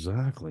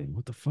 exactly.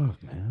 What the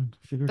fuck, man?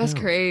 Figure it That's out.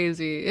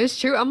 crazy. It's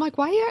true. I'm like,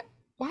 why?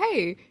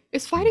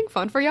 Is fighting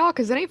fun for y'all?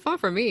 Because it ain't fun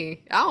for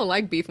me. I don't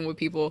like beefing with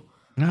people.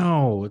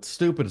 No, it's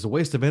stupid. It's a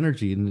waste of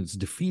energy and it's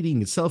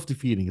defeating. It's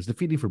self-defeating. It's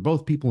defeating for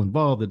both people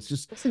involved. It's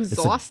It's a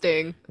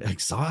exhausting.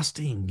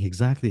 exhausting.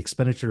 Exactly.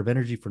 Expenditure of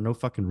energy for no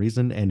fucking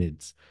reason. And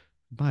it's,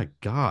 my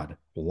God,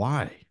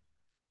 why?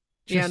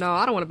 Yeah, Just, no,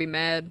 I don't want to be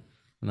mad.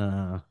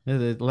 nah,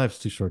 life's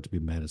too short to be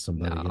mad at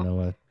somebody. You No. know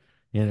what?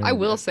 You I know,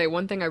 will say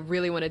one thing I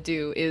really want to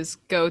do is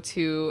go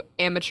to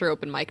amateur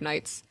open mic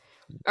nights.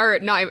 Or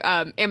not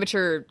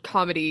amateur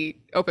comedy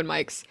open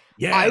mics.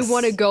 I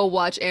want to yes. go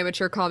watch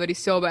amateur comedy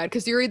so bad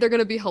because you're either going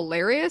to be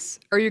hilarious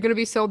or you're going to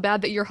be so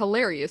bad that you're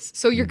hilarious.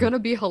 So you're Mhm. going to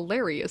be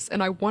hilarious,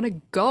 and I want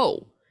to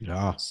go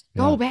Yeah. so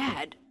Yeah.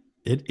 bad.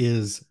 It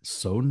is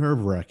so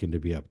nerve-wracking to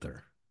be up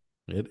there.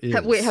 It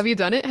Wait, have is. you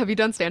done it? Have you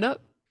done stand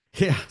up?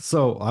 Yeah,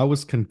 so I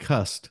was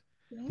concussed.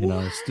 You know,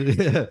 What?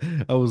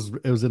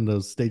 it was in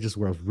those stages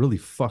where I was really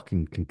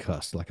fucking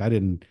concussed. Like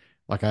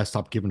I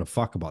stopped giving a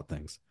fuck about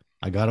things.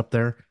 I got up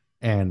there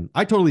and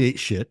I totally ate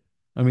shit.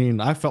 I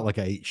mean, I felt like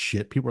I ate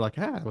shit. People were like,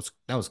 "Ah,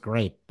 that was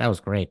great. That was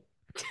great."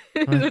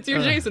 I'm like, That's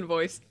your Jason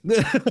voice.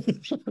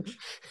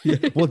 yeah.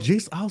 Well,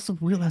 Jason, I also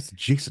realized that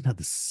Jason had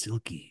the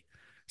silky,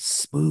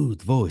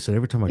 smooth voice, and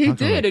every time I He talked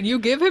to him, I'm did, like, and you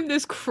give him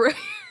this crazy.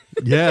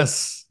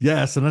 yes,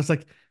 yes. And I was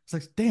like, it's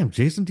like, damn,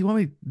 Jason, do you want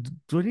me,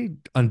 do I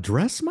need to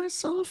undress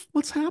myself?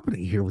 What's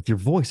happening here with your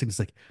voice? And it's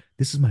like,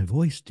 this is my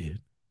voice, dude.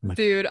 I'm like,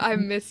 Dude, I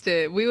 "Mhm." missed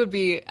it. We would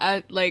be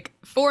at like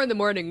 4 in the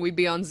morning, we'd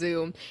be on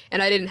Zoom,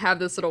 and I didn't have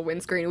this little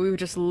windscreen. We would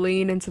just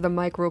lean into the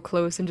mic real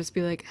close and just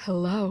be like,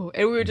 hello.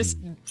 And we would just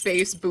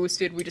bass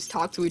boosted. We just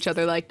talk to each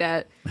other like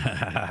that.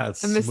 I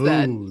miss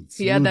that.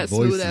 He had Smooth that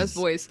smooth ass voices.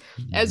 voice.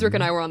 Ezric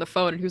and Mhm. I were on the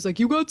phone, and he was like,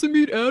 you got to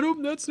meet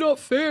Adam? That's not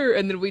fair.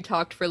 And then we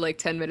talked for like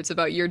 10 minutes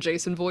about your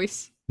Jason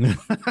voice.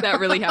 That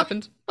really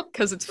happened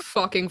because it's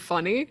fucking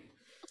funny.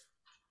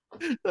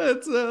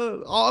 That's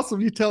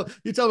awesome. You tell him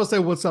to say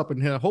what's up,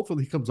 and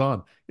hopefully he comes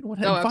on. You know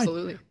what? Oh,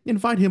 absolutely.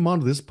 Invite him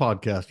onto this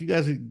podcast. You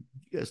guys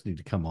need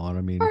to come on. I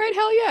All mean, right,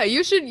 hell yeah.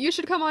 You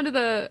should come on to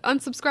the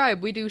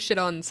unsubscribe. We do shit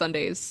on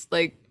Sundays.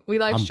 Like we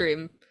live I'm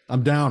stream.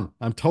 I'm down.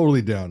 I'm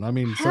totally down. I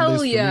mean,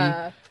 Hell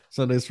yeah.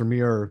 Sundays for me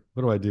are,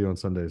 what do I do on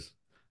Sundays?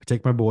 I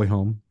take my boy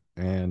home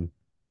and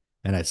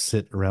I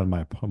sit around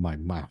my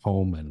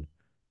home and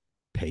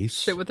Shit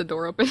pace. with the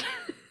door open.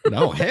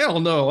 No, hell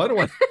no. I don't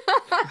want.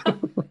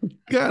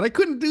 God, I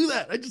couldn't do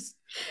that. I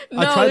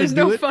No, try to there's do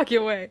no it.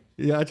 fucking way.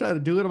 Yeah, I try to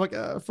do it. I'm like,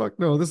 fuck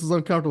no, this is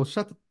uncomfortable.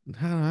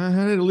 I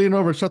need to lean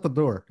over and shut the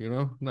door.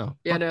 No,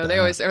 Yeah, fuck no, they that.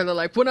 always are. They're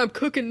like, when I'm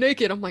cooking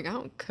naked, I'm like, I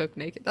don't cook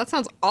naked. That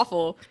sounds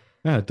awful.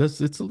 Yeah, it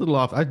does. It's a little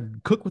off. I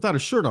cook without a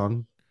shirt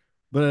on,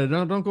 but I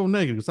don't go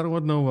naked because I don't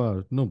want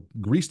no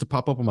grease to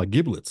pop up on my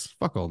giblets.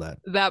 Fuck all that.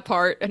 That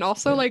part. And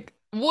also, Yeah. like,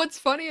 what's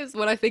funny is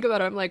when I think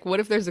about it, I'm like,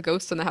 what if there's a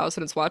ghost in the house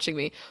and it's watching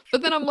me?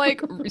 But then I'm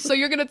like, so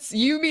you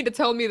mean to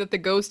tell me that the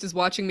ghost is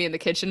watching me in the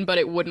kitchen, but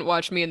it wouldn't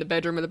watch me in the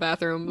bedroom or the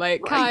bathroom?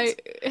 Like,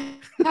 Right. Kai,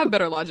 have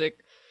better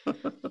logic.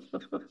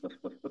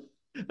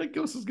 That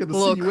ghost is gonna see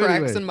Little you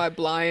cracks anyway. in my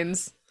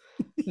blinds.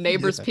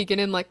 Neighbors Yeah. peeking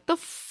in, like, the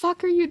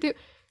fuck are you doing?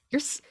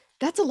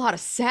 That's a lot of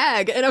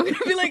sag. And I'm gonna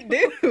be like,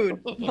 dude,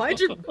 mind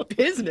your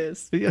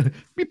business. Yeah.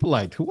 Be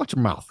polite. Watch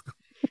your mouth.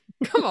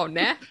 Come on,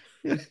 nah.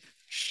 Yeah.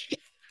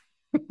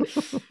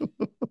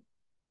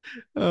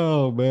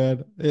 Oh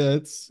man. Yeah,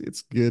 it's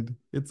good.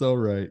 It's all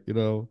right.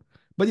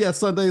 But yeah,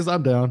 Sundays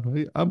I'm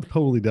down. I'm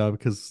totally down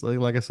because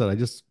like I said, I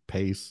just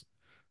pace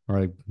or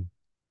I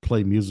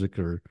play music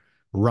or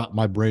rot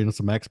my brain in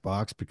some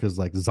Xbox because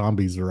like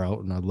zombies are out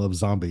and I love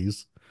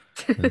zombies.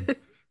 And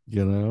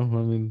I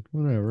mean,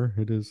 whatever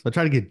it is. I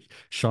try to get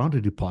Sean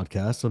to do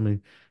podcasts. I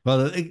mean,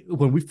 well,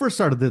 when we first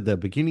started the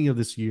beginning of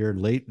this year,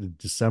 late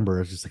December, I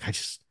was just like,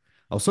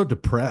 I was so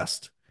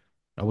depressed.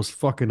 I was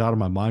fucking out of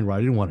my mind where I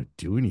didn't want to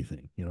do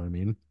anything. You know what I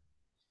mean?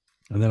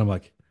 And then I'm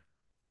like,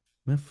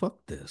 man,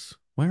 fuck this.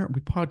 Why aren't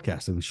we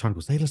podcasting? And Sean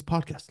goes, hey, let's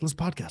podcast. Let's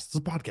podcast. Let's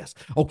podcast.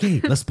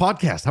 Okay, let's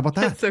podcast. How about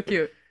That's that? so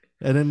cute.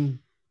 And then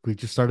we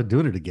just started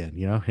doing it again,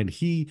 and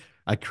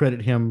I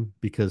credit him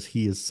because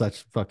he is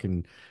such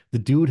fucking the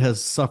dude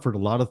has suffered a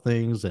lot of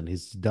things and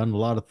he's done a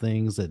lot of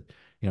things that,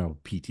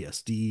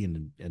 PTSD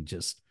and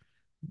just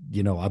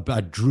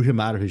I drew him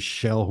out of his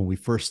shell when we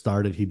first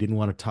started. He didn't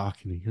want to talk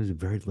and he was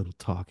very little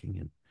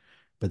talking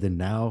but then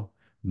now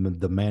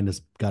the man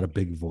has got a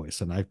big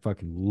voice and I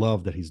fucking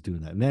love that he's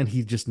doing that. And then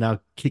he's just now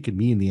kicking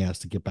me in the ass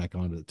to get back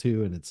onto it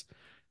too. And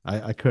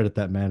I credit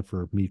that man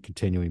for me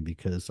continuing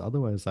because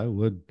otherwise I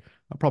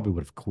probably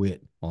would have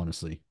quit,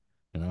 honestly,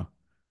 you know?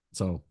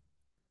 So,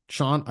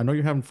 Sean, I know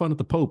you're having fun at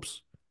the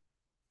Popes.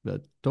 I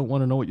don't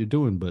want to know what you're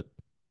doing, but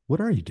what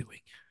are you doing?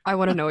 I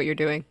want to know what you're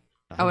doing.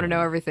 I I want to want know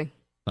to everything.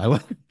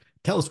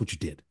 tell us what you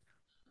did.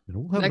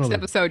 We'll have Next another.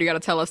 episode, you got to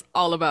tell us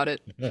all about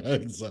it.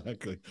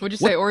 Exactly. Would you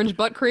say What orange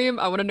butt cream?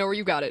 I want to know where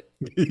you got it.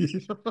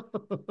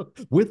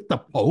 with the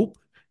Pope?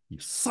 You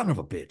son of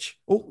a bitch.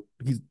 Oh,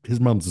 his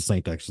mom's a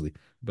saint, actually.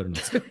 Better not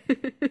say.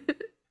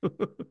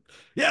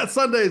 Yeah,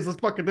 Sundays. Let's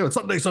fucking do it.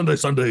 Sunday, Sunday,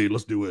 Sunday.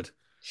 Let's do it.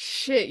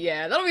 Shit,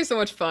 yeah, that'll be so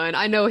much fun.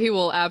 I know he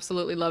will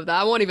absolutely love that.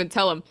 I won't even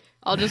tell him.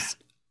 I'll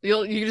just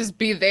you just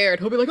be there and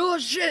he'll be like, "Oh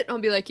shit." I'll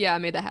be like, "Yeah, I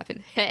made that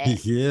happen."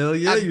 Hell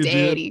yeah, I'm you did.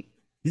 daddy.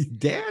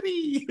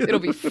 Daddy. It'll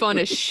be fun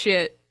as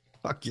shit.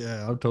 Fuck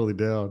yeah, I'm totally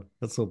down.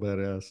 That's so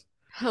badass.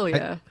 Hell I,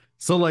 yeah.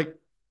 so like,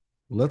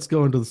 let's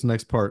go into this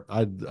next part.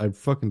 I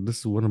fucking this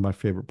is one of my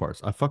favorite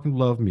parts. I fucking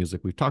love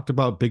music. We've talked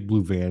about Big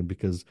Blue Van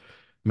because,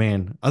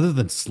 man, other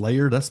than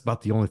Slayer, that's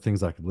about the only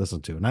things I can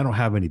listen to. And I don't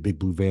have any Big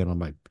Blue Van on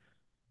my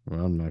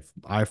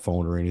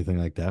iPhone or anything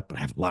like that, but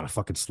I have a lot of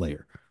fucking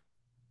Slayer.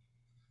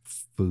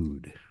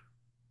 Food.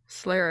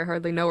 Slayer, I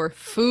hardly know her.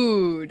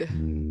 Food.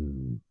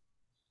 Mm.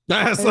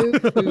 That's Oh,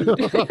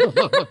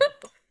 food.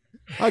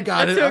 I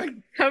got That it. took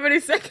how many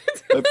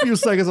seconds? A few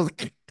seconds. I was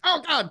like,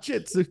 oh God,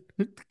 shit.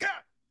 God.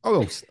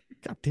 Oh,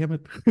 God damn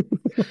it.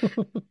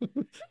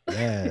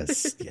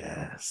 Yes,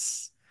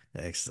 yes.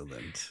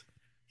 Excellent.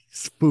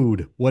 It's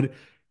food. What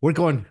we're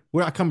going,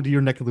 we're not coming to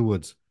your neck of the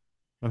woods.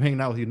 I'm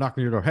hanging out with you,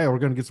 knocking on your door. Hey, we're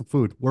gonna get some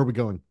food. Where are we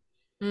going?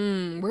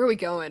 Where are we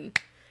going?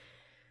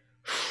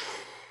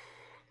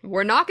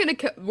 We're not going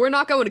to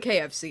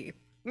KFC.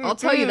 I'll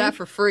tell you that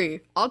for free.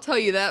 I'll tell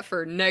you that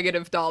for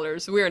negative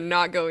dollars. We are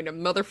not going to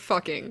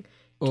motherfucking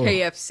Oh,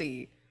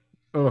 KFC.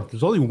 oh,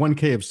 there's only one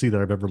KFC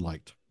that I've ever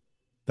liked.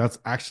 That's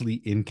actually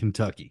in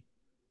Kentucky.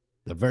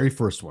 The very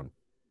first one.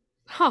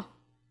 Huh.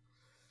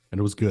 And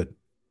it was good.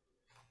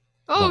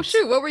 Oh Once.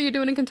 shoot, what were you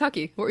doing in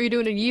Kentucky? What were you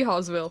doing in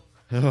Yeehawsville?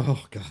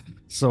 Oh God.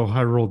 So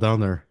I rolled down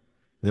there.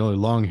 The only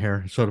long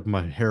hair. Showed up with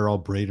my hair all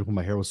braided when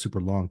my hair was super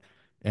long.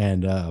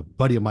 And a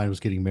buddy of mine was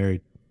getting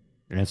married.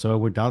 And so I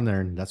went down there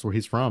and that's where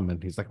he's from.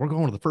 And he's like, we're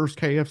going to the first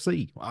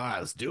KFC. Ah,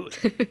 let's do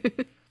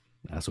it.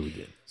 That's what we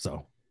did.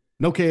 So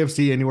no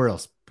KFC anywhere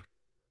else.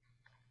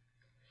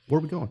 Where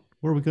are we going?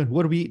 Where are we going?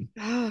 What are we eating?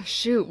 Oh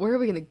shoot, where are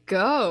we gonna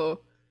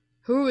go?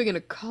 Who are we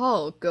gonna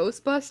call?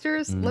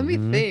 Ghostbusters? Let me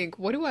Mm-hmm. think.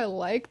 What do I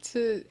like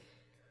to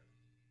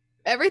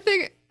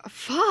everything?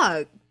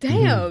 Fuck. Mm-hmm.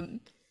 Damn.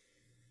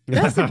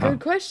 That's a good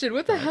question.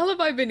 What the hell have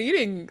I been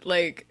eating?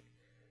 Like,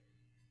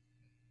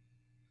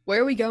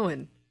 where are we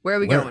going? Where are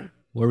we Where? going?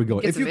 Where are we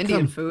going? Get If some you Indian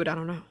come, food. I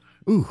don't know.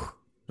 ooh,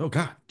 oh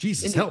God,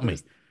 Jesus, Indian help food me.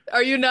 is.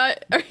 Are you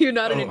not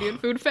an Indian Oh,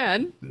 food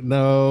fan?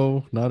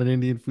 no, not an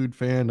Indian food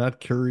fan, not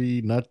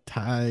curry, not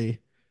Thai.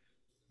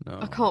 I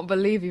No. can't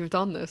believe you've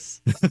done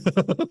this.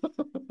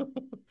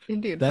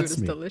 Indian food That's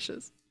is me.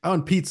 delicious.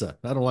 On pizza.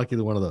 I don't like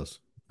either one of those.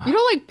 You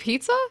don't like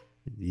pizza?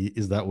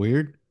 Is that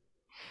weird?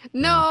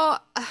 No.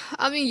 No,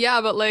 I mean, yeah,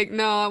 but like,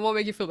 no, I won't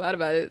make you feel bad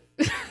about it.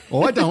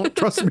 Oh, I don't.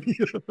 Trust me.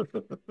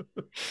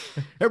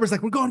 Everybody's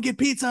like, we're going to get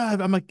pizza.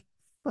 I'm like,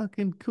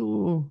 fucking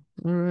cool.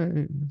 All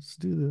right, let's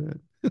do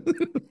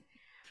that.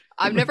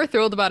 I'm never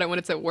thrilled about it when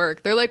it's at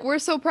work. They're like, "We're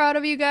so proud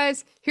of you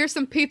guys. Here's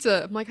some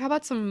pizza." I'm like, "How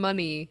about some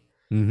money?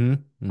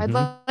 Mm-hmm. I'd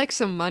Mm-hmm. like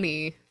some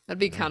money. That'd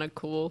be Yeah, kind of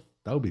cool."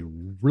 that would be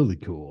really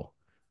cool.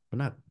 But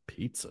not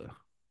pizza.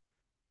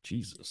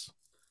 Jesus.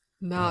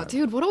 No, God.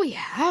 dude, what do we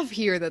have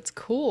here that's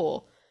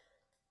cool?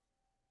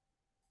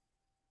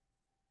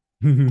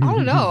 I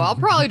don't know. I'll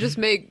probably just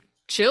make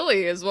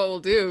chili is what we'll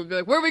do. Be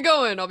like, "Where are we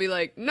going?" I'll be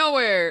like,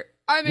 "Nowhere.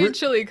 I made we're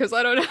chili because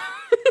I don't know."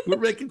 we're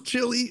making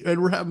chili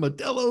and we're having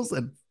Modelo's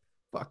and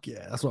fuck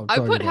yeah, that's what I'm I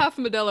talking put about. half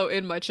Modelo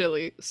in my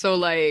chili, so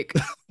like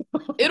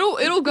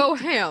it'll go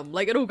ham.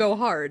 Like it'll go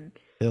hard.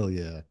 Hell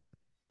yeah.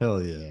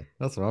 Hell yeah.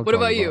 That's what I'm What talking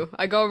about about. you?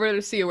 I go over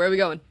to see you. Where are we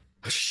going?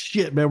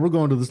 Shit, man, we're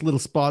going to this little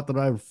spot that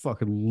I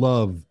fucking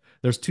love.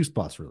 There's two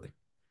spots really.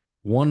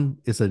 One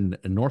is in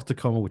North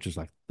Tacoma, which is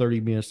like 30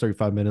 minutes,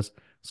 35 minutes.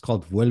 It's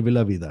called Vuelve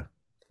la Vida,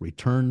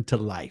 Return to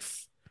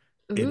Life.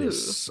 It is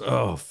Ooh.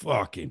 so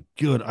fucking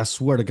good. I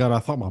swear to God, I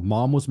thought my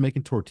mom was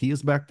making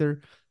tortillas back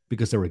there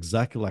because they were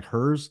exactly like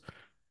hers.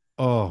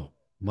 Oh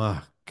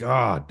my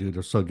God, dude,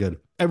 they're so good.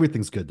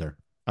 Everything's good there.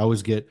 I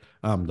always get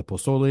the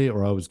pozole,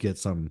 or I always get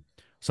some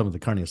of the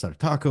carne asada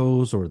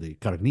tacos or the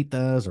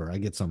carnitas, or I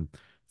get some.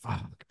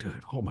 Fuck,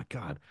 dude. Oh my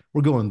God,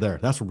 we're going there.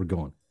 That's where we're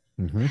going.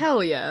 Hmm.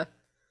 Hell yeah.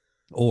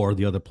 Or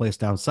the other place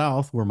down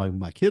south where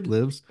my kid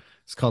lives,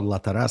 it's called La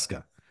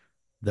Tarasca.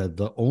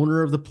 The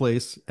owner of the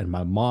place and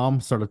my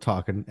mom started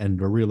talking,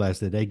 and I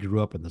realized that they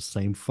grew up in the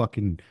same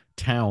fucking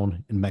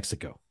town in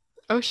Mexico.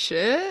 Oh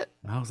shit.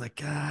 And I was like,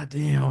 God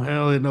damn,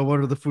 hell, no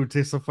wonder the food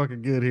tastes so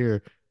fucking good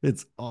here.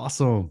 It's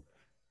awesome,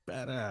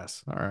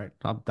 badass. All right,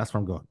 that's where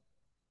I'm going.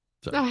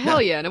 So Oh yeah,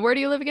 hell yeah. And where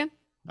do you live again?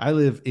 I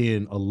live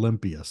in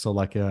Olympia, so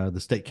like the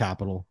state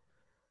capital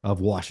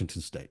of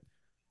Washington State.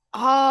 Oh,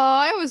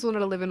 I always wanted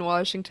to live in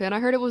Washington. I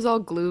heard it was all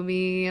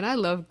gloomy, and I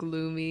love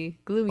gloomy.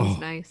 Gloomy's Oh,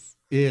 nice.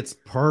 it's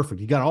perfect.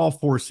 You got all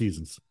four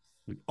seasons.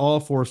 All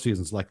four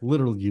seasons. Like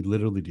literally, you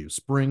literally do.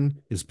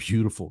 Spring is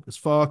beautiful. It's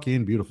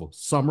fucking beautiful.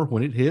 Summer,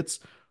 when it hits,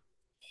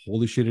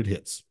 holy shit, it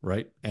hits,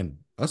 right? And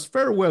us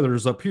fair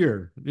weathers up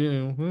here,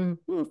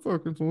 well,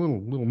 fuck, it's a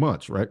little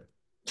much, right?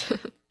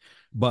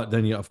 But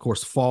then, yeah, of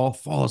course, fall.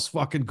 Fall is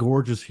fucking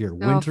gorgeous here. Oh,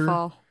 Winter,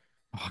 fall.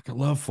 oh, I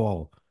love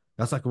fall.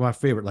 That's like my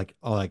favorite. Like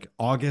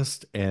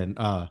August and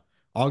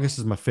August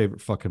is my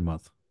favorite fucking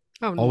month.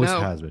 Oh Always no.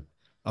 has been.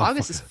 Oh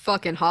August fuck. is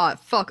fucking hot.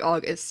 Fuck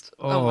August.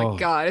 Oh my Oh,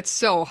 God, it's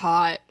so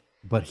hot.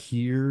 but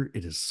here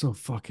it is so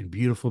fucking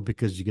beautiful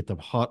because you get them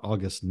hot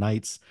August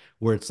nights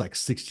where it's like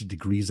 60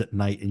 degrees at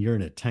night and you're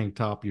in a tank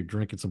top, you're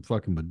drinking some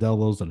fucking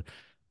Modelo's and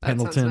That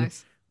sounds Pendleton.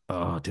 nice.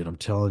 Oh, dude, I'm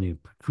telling you,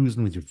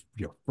 cruising with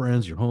your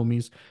friends, your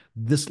homies.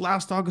 This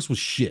last August was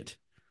shit,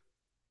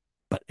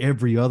 but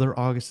every other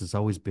August has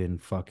always been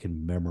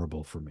fucking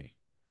memorable for me.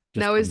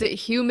 Just Now, is it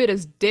humid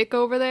as dick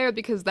over there?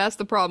 Because that's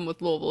the problem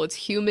with Louisville. It's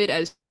humid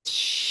as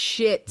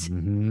shit,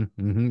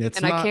 It's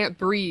and I not. can't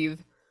breathe.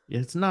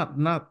 It's not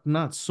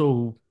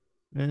so.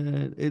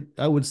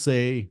 I would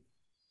say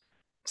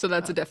So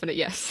that's a definite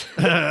yes.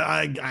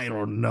 I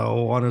don't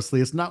know,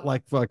 honestly. It's not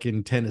like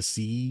fucking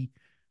Tennessee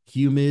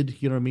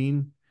humid, you know what I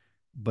mean?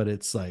 But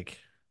it's like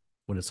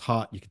when it's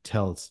hot, you can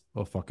tell it's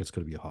oh fuck, it's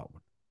gonna be a hot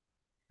one.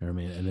 You know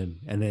what I mean?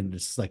 And then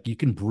it's like you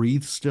can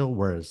breathe still,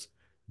 whereas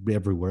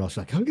everywhere else,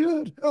 you're like, oh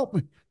God, help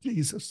me,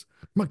 Jesus,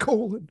 my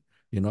colon.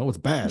 It's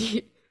bad.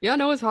 Yeah,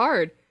 no, it's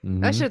hard. That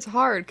Mm-hmm. shit's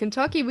hard.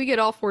 Kentucky, we get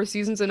all four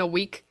seasons in a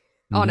week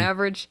on Mm-hmm.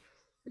 average.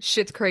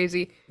 Shit's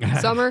crazy.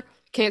 Summer,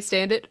 can't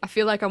stand it. I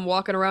feel like I'm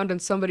walking around in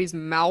somebody's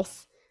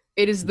mouth.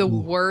 It is the Ooh.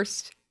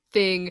 worst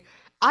thing.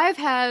 I've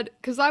had,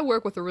 because I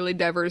work with a really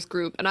diverse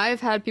group, and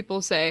I've had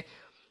people say,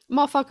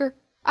 motherfucker,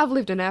 I've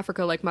lived in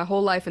Africa like my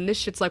whole life, and this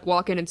shit's like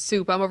walking in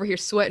soup. I'm over here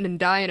sweating and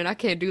dying, and I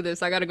can't do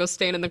this. I gotta go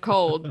stand in the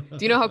cold.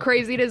 Do you know how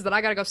crazy it is that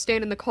I gotta go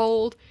stand in the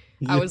cold?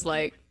 I Yeah. was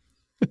like,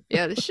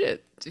 yeah, this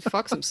shit,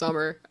 fuck some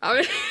summer.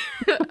 I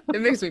mean,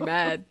 it makes me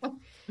mad.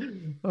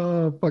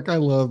 Oh fuck! I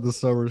love the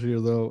summers here,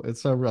 though.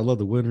 It's summer. I love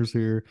the winters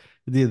here.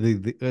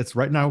 It's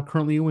right now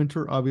currently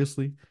winter,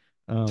 obviously.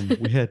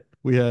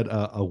 We had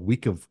a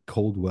week of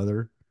cold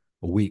weather,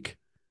 a week,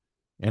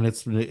 and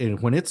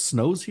when it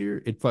snows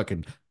here, it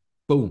fucking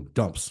boom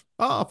dumps.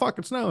 Oh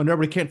fucking snow, and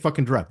everybody can't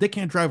fucking drive. They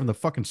can't drive in the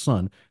fucking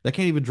sun. They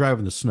can't even drive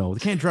in the snow. They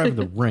can't drive in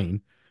the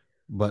rain,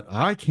 but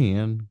I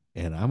can,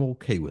 and I'm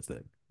okay with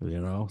it.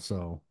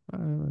 So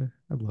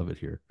I love it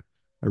here.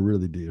 I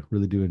really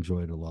do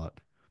enjoy it a lot.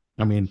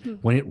 I mean,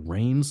 when it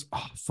rains,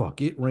 oh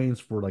fuck, it rains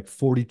for like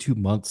 42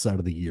 months out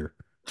of the year.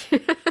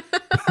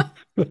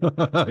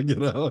 you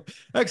know,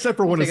 except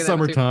for I'm when it's taking that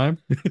one too. summertime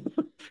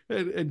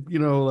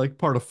and like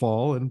part of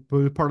fall and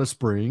part of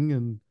spring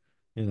and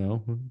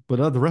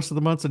but the rest of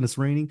the months and it's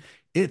raining,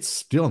 it's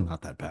still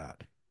not that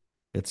bad.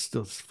 It's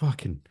still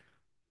fucking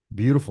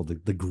beautiful.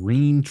 The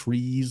green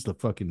trees,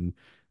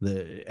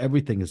 the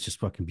everything is just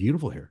fucking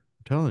beautiful here.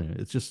 I'm telling you,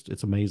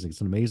 it's amazing.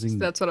 It's an So amazing.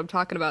 that's what I'm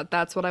talking about.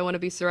 That's what I want to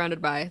be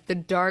surrounded by. The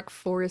dark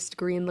forest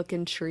green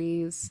looking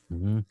trees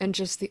Mhm, and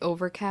just the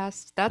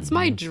overcast. That's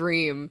my mhm.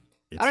 dream.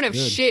 I It's don't have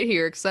good. shit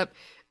here except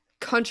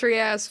country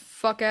ass,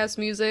 fuck ass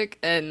music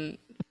and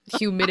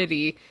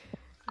humidity.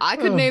 I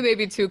could Oh, name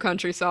maybe two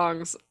country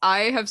songs.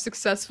 I have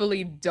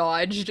successfully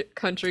dodged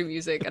country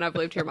music and I've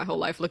lived here my whole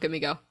life. Look at me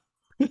go.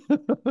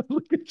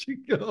 look at you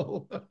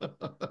go.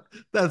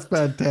 That's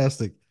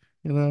fantastic.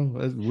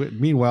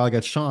 Meanwhile, I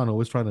got Sean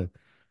always trying to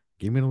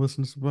get me to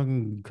listen to some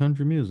fucking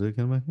country music.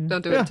 And I'm like,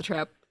 Don't do it. yeah, It's a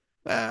trap.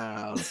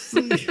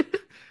 see.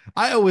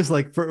 I always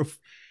like for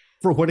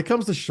when it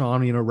comes to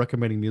Sean,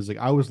 recommending music,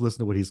 I always listen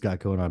to what he's got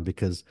going on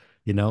because,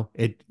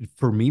 it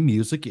for me,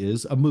 music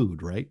is a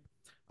mood, right?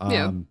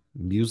 Yeah.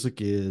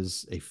 Music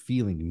is a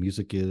feeling.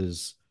 Music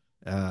is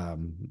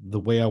the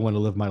way I want to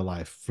live my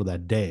life for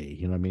that day.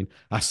 You know what I mean?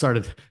 I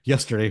started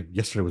yesterday.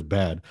 Yesterday was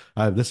bad.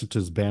 I listened to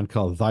this band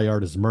called Thy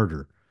Art Is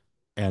Murder,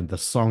 and the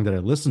song that I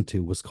listened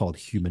to was called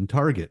Human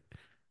Target.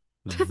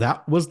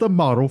 That was the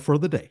motto for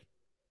the day.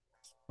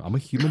 I'm a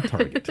human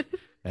target.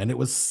 And it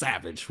was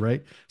savage,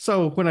 right?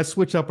 So when I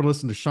switch up and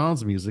listen to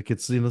Sean's music,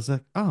 it's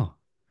like, oh,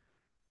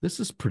 this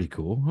is pretty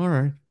cool. All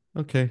right.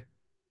 Okay.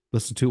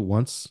 Listen to it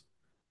once.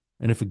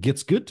 And if it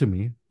gets good to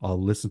me,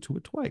 I'll listen to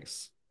it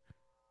twice.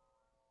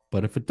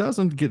 But if it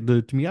doesn't get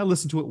good to me, I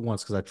listen to it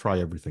once because I try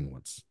everything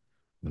once.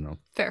 You know.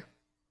 Fair.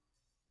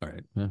 All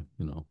right. Yeah,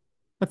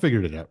 I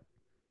figured it out.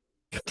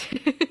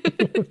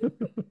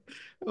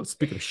 Oh,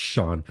 speaking of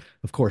Sean,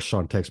 of course,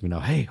 Sean texts me now.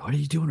 Hey, what are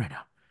you doing right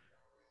now?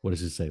 What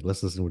does he say?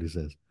 Let's listen to what he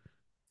says.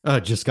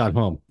 Just got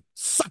home.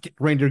 Suck it,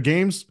 Reindeer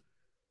Games.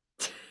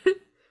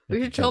 I We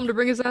can should tell tell. him to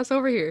bring his ass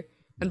over here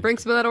and bring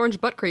some of that orange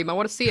butt cream. I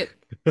want to see it.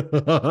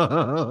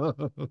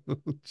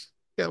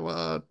 Come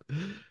on.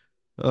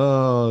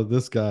 Oh,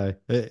 this guy.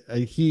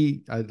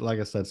 Like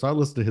I said, so I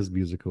listen to his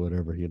music or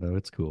whatever,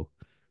 it's cool.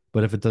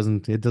 But if it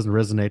doesn't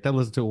resonate. I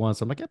listen to it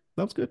once. I'm like, yep,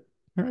 that was good.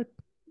 All right.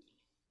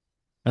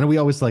 And we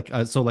always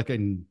so like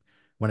when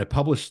I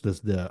publish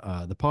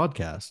the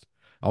podcast,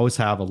 I always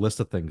have a list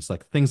of things,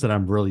 like things that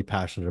I'm really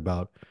passionate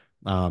about.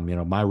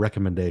 My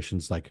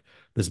recommendations, like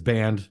this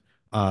band,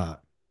 uh,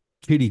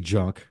 Kitty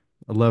Junk.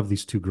 I love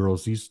these two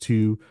girls. These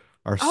two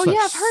are Oh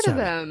yeah, such I've heard of savage.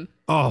 them.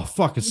 Oh,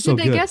 fuck, it's so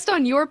Did they good. guest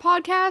on your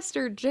podcast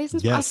or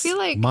Jason's? I Yes, feel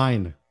like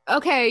mine.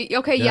 okay, yeah,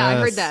 I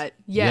heard Yes, that.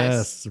 Yes.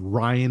 yes.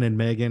 Ryan and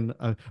Megan.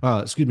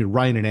 Excuse me,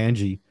 Ryan and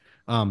Angie.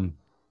 Um,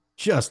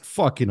 just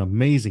fucking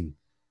amazing.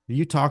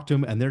 You talk to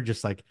them, and they're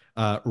just like,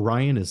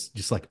 Ryan is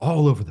just like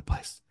all over the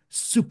place.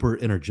 Super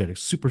energetic,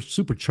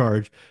 super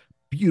charged,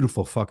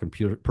 beautiful fucking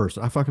pure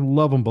person. I fucking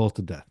love them both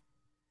to death.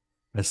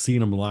 I've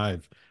seen them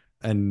live,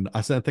 and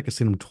I think I've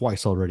seen them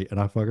twice already, and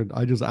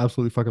I just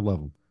absolutely fucking love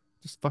them.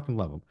 Just fucking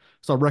love them.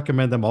 So I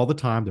recommend them all the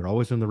time. They're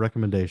always in the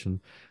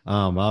recommendation. I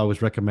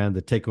always recommend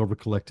the Takeover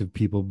Collective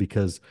people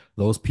because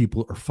those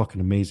people are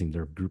fucking amazing.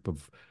 They're a group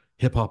of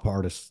hip hop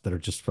artists that are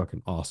just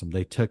fucking awesome.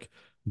 They took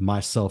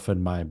myself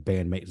and my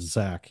bandmate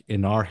Zach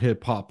in our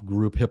hip hop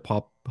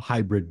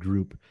hybrid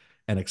group,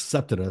 and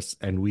accepted us,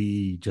 and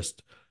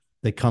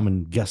they come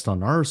and guest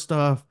on our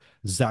stuff.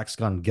 Zach's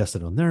gone and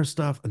guested on their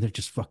stuff, and they're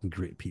just fucking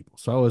great people.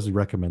 So I always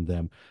recommend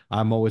them.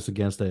 I'm always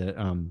against it.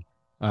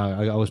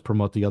 I always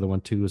promote the other one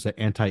too, is an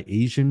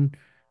anti-Asian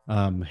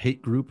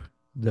hate group.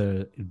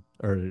 The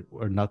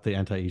or not the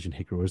anti-Asian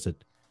hate group. Is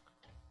it?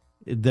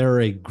 They're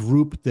a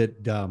group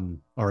that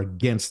are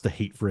against the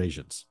hate for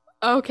Asians.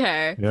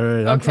 Okay. All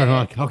right, I'm trying to Okay.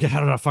 like, okay, how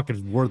did I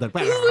fucking word that?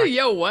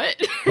 Yo, what?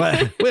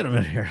 Wait a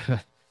minute here.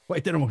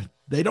 Wait,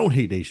 they don't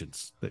hate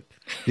Asians.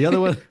 The other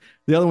one,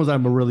 the other ones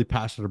I'm really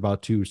passionate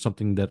about too,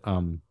 something that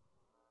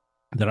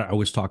I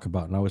always talk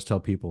about and I always tell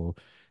people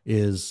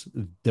is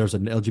there's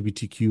an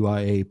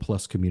LGBTQIA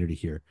plus community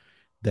here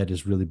that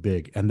is really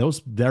big. And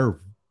they're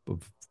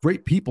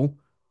great people.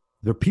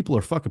 Their people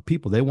are fucking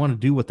people. They want to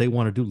do what they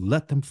want to do.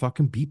 Let them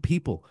fucking be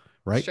people,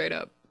 right? Straight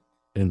up.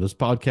 In this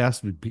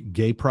podcast,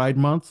 Gay Pride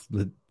Month,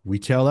 that we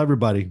tell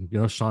everybody,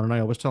 Sean and I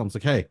always tell them, it's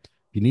like, hey,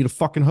 you need a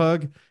fucking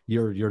hug.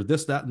 You're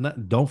this, that, and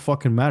that. Don't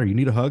fucking matter. You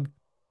need a hug.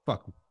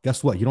 Fuck.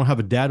 Guess what? You don't have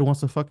a dad who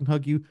wants to fucking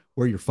hug you.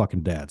 We're your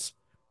fucking dads.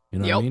 You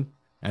know what I Yep. mean?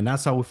 And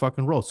that's how we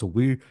fucking roll. So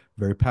we're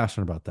very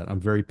passionate about that. I'm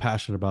very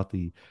passionate about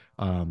the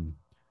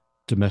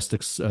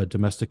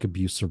domestic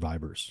abuse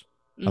survivors.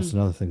 That's Mm.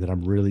 another thing that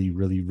I'm really,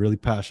 really, really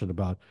passionate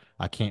about.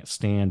 I can't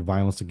stand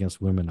violence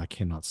against women. I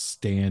cannot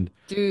stand.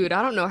 Dude,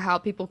 I don't know how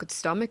people could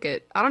stomach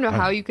it. I don't know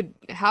how I, you could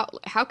how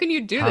can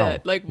you do how?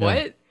 that? Like Yeah.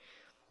 what?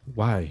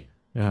 Why?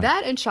 Yeah.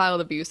 That and child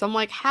abuse. I'm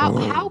like, how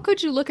Oh.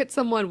 could you look at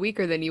someone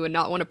weaker than you and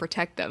not want to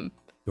protect them?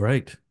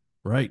 Right.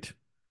 Right.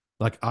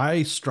 Like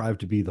I strive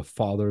to be the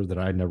father that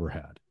I never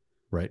had.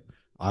 Right.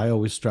 I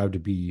always strive to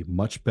be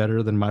much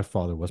better than my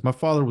father was. My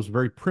father was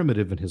very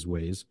primitive in his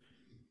ways,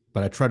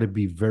 but I try to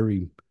be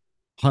very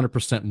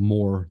 100%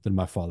 more than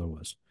my father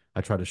was.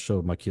 I try to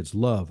show my kids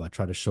love. I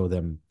try to show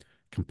them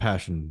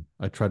compassion.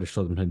 I try to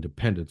show them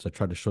independence. I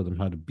try to show them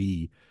how to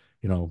be,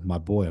 my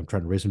boy. I'm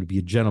trying to raise him to be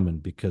a gentleman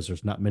because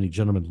there's not many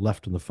gentlemen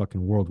left in the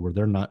fucking world where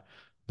they're not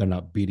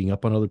beating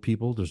up on other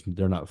people.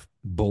 They're not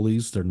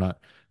bullies. They're not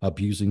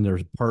abusing their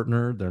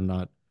partner. They're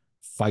not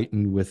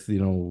fighting with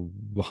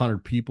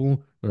 100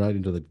 people. They're not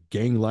into the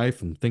gang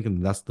life and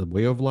thinking that's the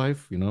way of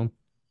life.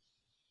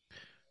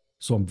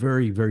 So I'm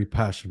very, very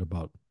passionate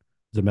about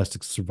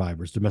domestic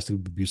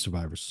abuse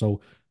survivors.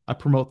 So I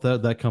promote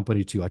that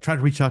company too. I try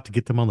to reach out to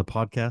get them on the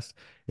podcast.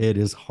 It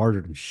is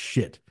harder than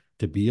shit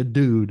to be a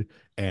dude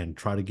and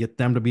try to get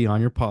them to be on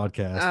your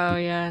podcast. Oh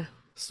yeah.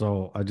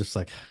 So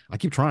I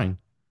keep trying.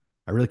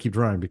 I really keep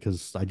trying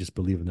because I just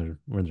believe in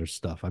their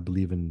stuff. I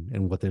believe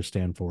in what they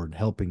stand for and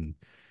helping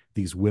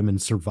these women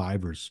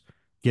survivors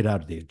get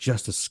out of. They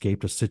just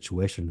escaped a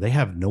situation. They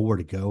have nowhere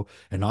to go,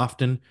 and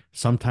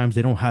sometimes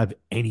they don't have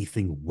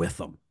anything with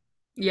them.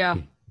 Yeah.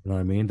 You know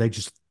what I mean? They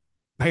just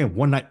bam,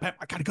 one night, bam,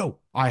 I gotta go.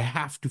 I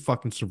have to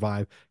fucking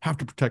survive. Have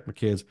to protect my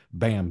kids.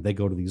 Bam, they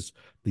go to these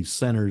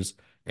centers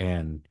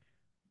and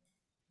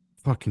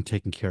fucking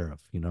taken care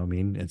of. You know what I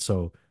mean? And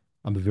so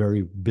I'm a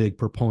very big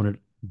proponent,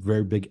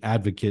 very big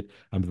advocate.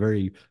 I'm a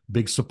very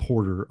big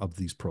supporter of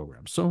these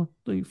programs. So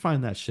you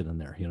find that shit in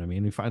there. You know what I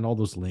mean? You find all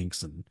those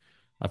links, and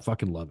I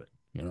fucking love it.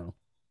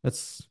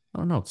 That's I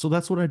don't know. So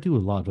that's what I do a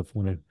lot of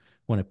when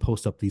I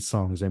post up these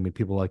songs. I mean,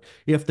 people like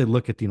if they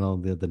look at the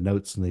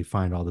notes and they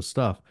find all this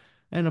stuff,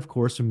 and of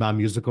course my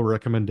musical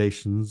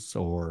recommendations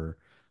or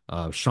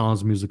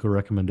Sean's musical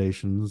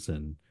recommendations,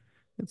 and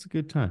it's a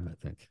good time. I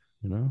think.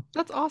 You know.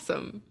 That's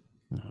awesome.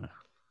 Uh,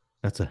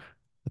 that's a.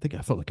 I think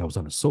I felt like I was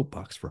on a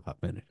soapbox for a hot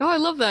minute. Oh, I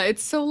love that.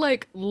 It's so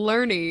like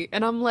learny,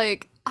 and I'm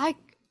like, I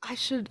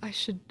should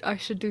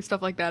do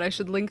stuff like that. I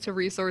should link to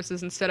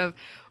resources instead of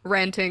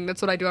ranting.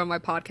 That's what I do on my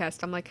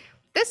podcast. I'm like,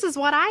 this is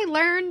what I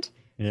learned,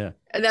 Yeah.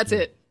 and that's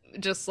it.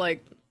 Just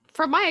like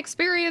from my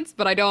experience,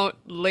 but I don't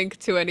link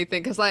to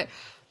anything because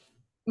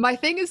my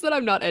thing is that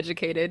I'm not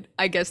educated.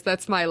 I guess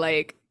that's my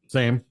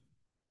Same.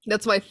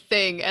 that's my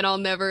thing, and I'll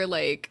never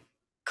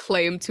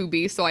claim to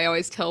be. So I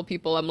always tell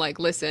people, I'm like,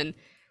 listen,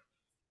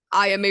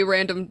 I am a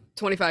random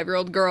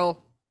 25-year-old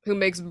girl who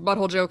makes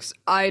butthole jokes.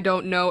 I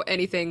don't know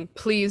anything.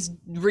 Please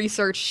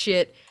research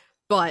shit,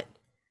 but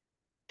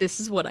this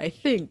is what I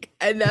think.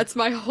 And that's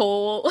my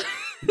whole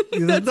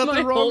There's that's nothing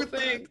my wrong whole with that.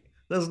 thing.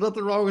 There's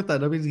nothing wrong with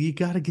that. I mean, you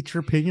got to get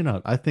your opinion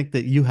out. I think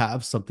that you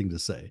have something to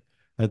say.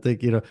 I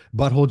think,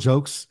 butthole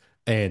jokes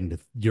and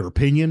your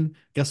opinion,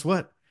 guess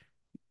what?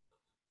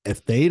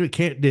 If they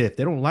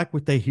don't like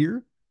what they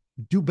hear,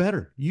 do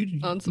better.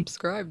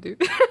 Unsubscribe,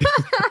 dude.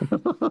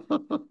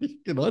 You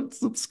can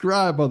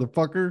unsubscribe,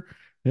 motherfucker.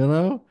 You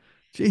know?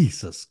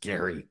 Jesus,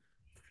 Gary.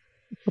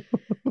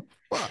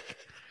 Fuck.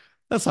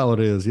 That's how it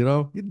is,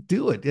 You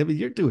do it. I mean,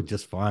 you're doing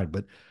just fine,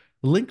 but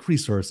link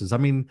resources. I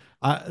mean,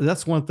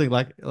 that's one thing.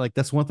 Like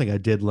that's one thing I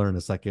did learn.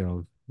 It's like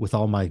with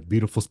all my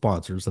beautiful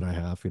sponsors that I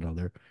have, I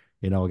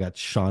got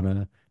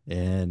Shauna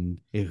and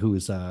who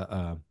is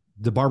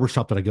the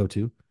barbershop that I go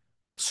to.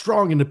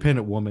 Strong,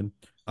 independent woman.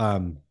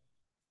 Um,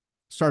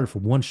 Started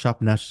from one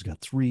shop, now she's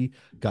got three,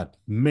 got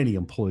many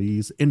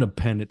employees,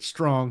 independent,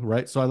 strong,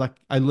 right? So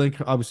I link,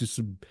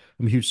 obviously,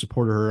 I'm a huge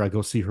supporter of her. I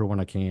go see her when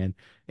I can,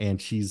 and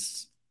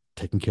she's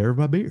taking care of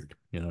my beard.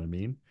 You know what I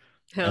mean?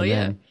 Hell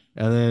And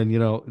yeah.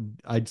 then,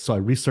 I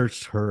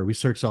researched her,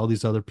 researched all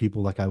these other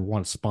people. Like I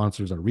want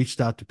sponsors. I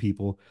reached out to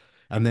people,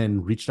 and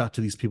then reached out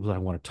to these people that I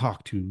want to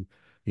talk to.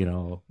 You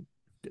know,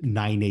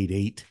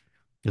 988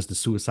 is the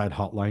suicide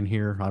hotline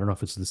here. I don't know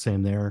if it's the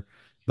same there,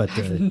 I but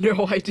have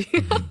no idea.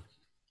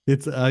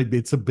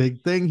 it's a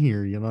big thing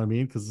here, you know what I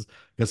mean?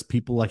 Because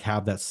people like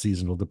have that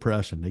seasonal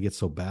depression. They get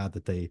so bad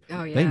that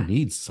Oh they yeah.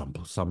 need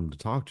someone to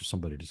talk to,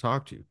 somebody to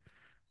talk to.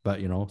 But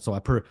so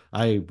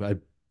I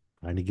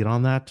need to get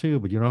on that too.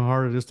 But you know how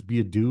hard it is to be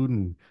a dude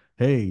and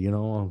hey, I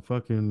want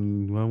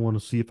to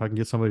see if I can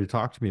get somebody to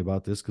talk to me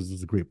about this because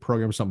it's a great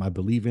program, something I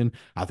believe in.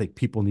 I think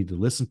people need to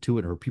listen to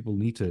it or people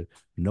need to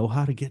know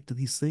how to get to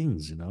these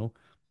things.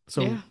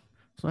 So Yeah.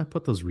 so I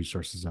put those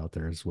resources out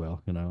there as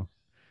well.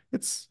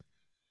 It's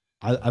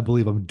I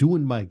believe I'm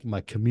doing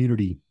my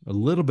community a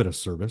little bit of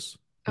service.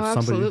 Oh, If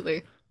somebody,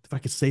 absolutely. if I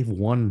could save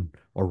one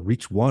or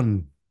reach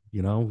one,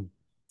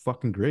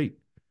 fucking great.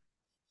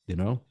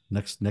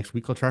 Next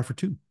week I'll try for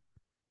two.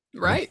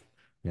 And Right.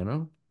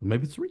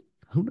 maybe three.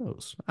 Who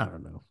knows? I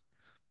don't know.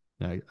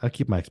 I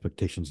keep my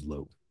expectations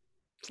low.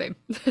 Same.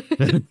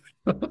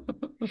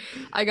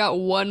 I got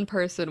one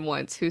person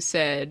once who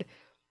said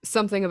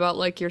something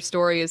about your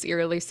story is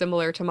eerily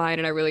similar to mine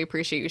and I really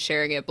appreciate you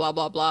sharing it, blah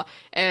blah blah.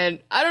 And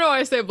I don't know why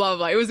I say blah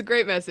blah. It was a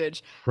great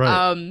message.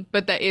 Right.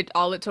 But that it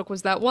all it took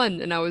was that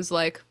one and I was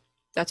like,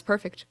 that's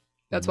perfect.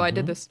 That's why I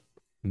did Mm-hmm. this.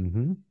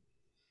 Mm-hmm.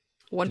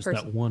 One Just that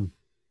person. one.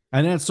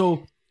 And then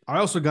so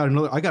I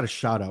got a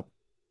shout out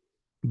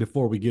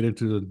before we get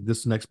into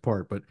this next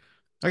part, but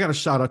I got a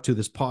shout out to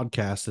this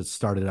podcast that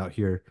started out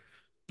here.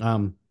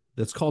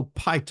 That's called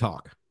Pi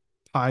Talk.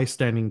 Pi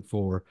standing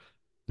for,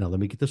 now let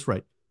me get this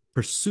right.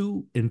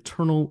 Pursue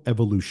internal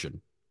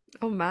evolution.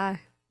 Oh my.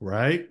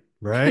 Right?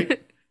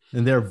 Right?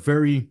 And they're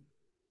very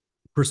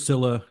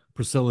Priscilla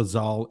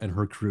Zal and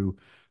her crew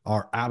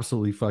are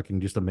absolutely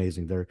fucking just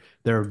amazing. They're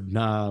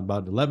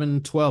about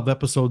 11, 12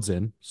 episodes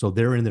in, so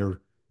they're in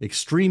their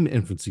extreme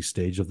infancy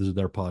stage of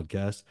their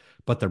podcast,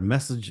 but their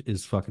message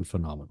is fucking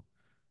phenomenal.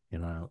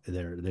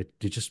 They're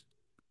just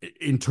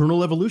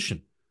internal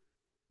evolution.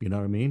 You know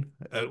what I mean?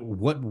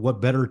 What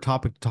better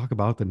topic to talk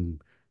about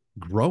than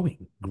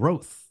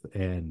growth,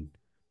 and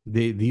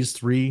these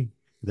three,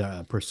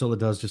 the Priscilla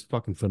does just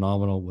fucking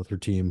phenomenal with her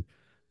team.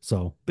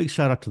 So big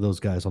shout out to those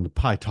guys on the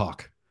Pie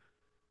Talk.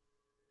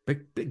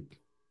 Big,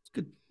 it's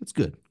good. It's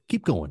good.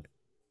 Keep going.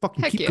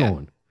 Fucking Heck keep yeah.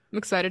 going. I'm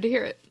excited to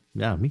hear it.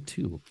 Yeah, me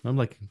too. I'm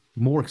like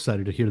more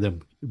excited to hear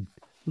them.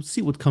 Let's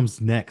see what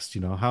comes next.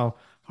 How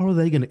are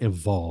they going to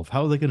evolve?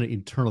 How are they going to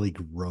internally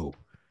grow?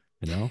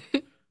 You know,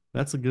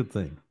 that's a good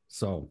thing.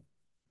 So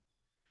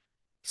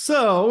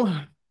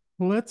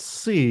let's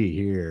see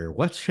here.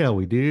 What shall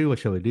we do? What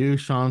shall we do?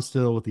 Sean's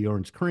still with the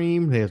orange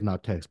cream. He has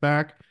not text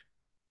back.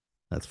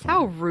 That's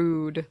How fine.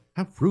 rude.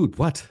 How rude.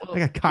 What? I Well,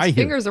 got his Kai here.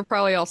 fingers are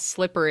probably all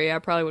slippery. I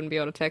probably wouldn't be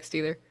able to text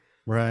either.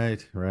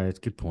 Right, right.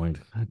 Good point.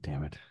 God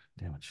damn it.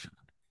 Damn it, Sean.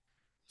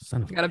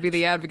 Son of a Gotta be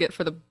the bitch. advocate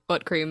for the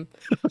butt cream.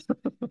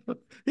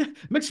 Yeah,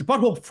 it makes your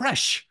butthole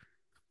fresh.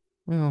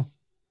 Well,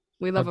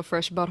 We I, love a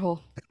fresh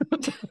butthole.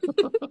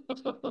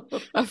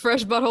 A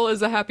fresh butthole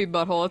is a happy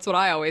butthole. That's what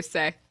I always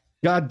say.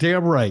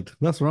 goddamn right.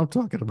 That's what I'm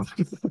talking about.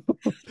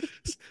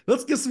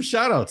 Let's get some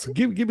shout outs.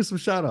 Give me some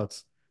shout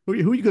outs. Who are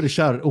you going to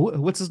shout out?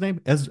 What's his name?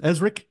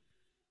 Ezric?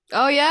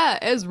 Oh yeah,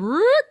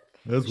 Ezric.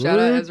 Shout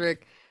out Ezric. Ezric.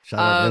 Shout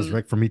out Um,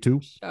 Ezric for me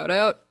too. Shout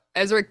out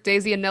Ezric,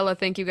 Daisy, and Nella.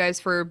 Thank you guys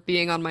for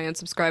being on my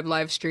unsubscribed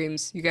live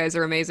streams. You guys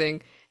are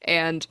amazing,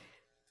 and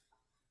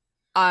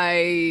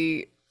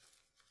I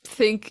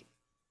think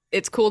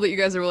it's cool that you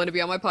guys are willing to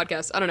be on my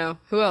podcast. I don't know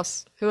who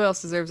else. Who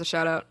else deserves a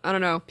shout out? I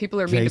don't know. People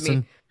are mean to me.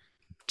 Jason.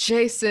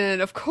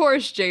 Jason, of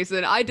course,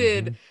 Jason. I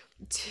did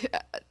Mhm. t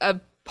a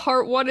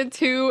part one and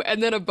two,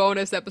 and then a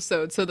bonus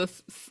episode. So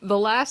the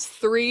last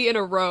three in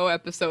a row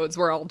episodes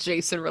were all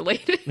Jason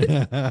related.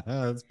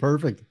 That's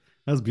perfect.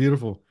 That's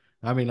beautiful.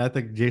 I mean, I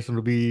think Jason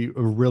would be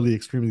really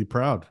extremely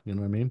proud. You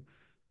know what I mean?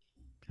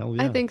 Hell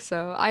I yeah. think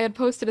so. I had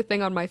posted a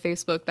thing on my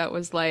Facebook that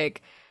was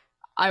like,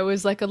 I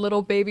was like a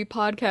little baby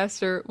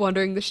podcaster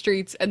wandering the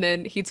streets, and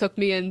then he took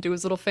me into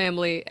his little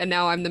family, and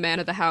now I'm the man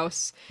of the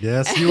house.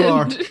 Yes, you And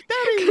are. Daddy.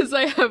 because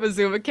I have a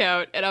Zoom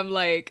account, and I'm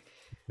like,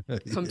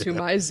 come to Yeah.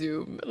 my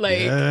Zoom. Like,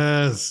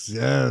 Yes,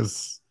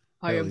 yes.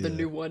 I Hell am the yeah.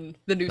 new one,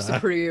 the new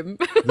supreme.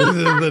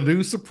 The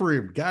new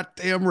Supreme.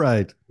 Goddamn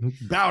right.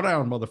 Bow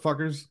down,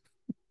 motherfuckers.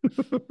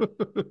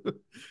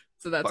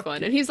 So that's Fuck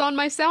fun. yeah. And he's on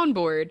my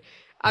soundboard.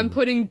 I'm Mhm.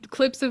 putting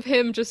clips of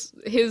him just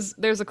his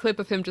there's a clip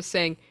of him just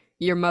saying,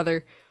 "Your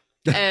mother."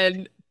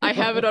 And I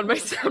have it on my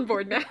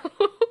soundboard now.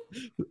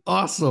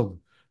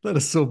 Awesome. That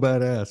is so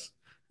badass.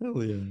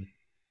 Hell yeah.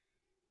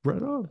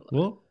 Right on.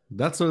 Well,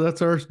 that's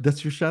your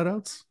shout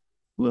outs.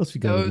 Who else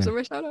you got in Those are there?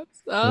 my shout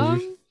outs. Those are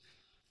your,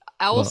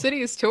 Owl well,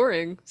 City is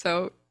touring,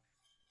 so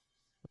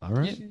all you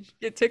right. should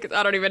get tickets.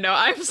 I don't even know.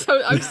 I'm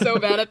so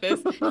bad at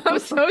this. I'm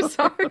so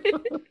sorry.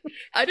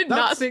 I did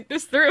not That's think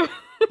this through.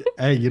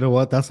 Hey, you know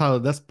what? That's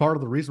part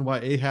of the reason why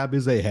Ahab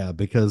is Ahab,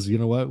 because you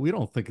know what? We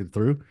don't think it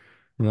through.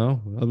 You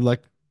know,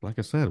 like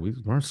I said,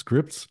 our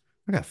scripts.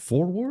 I got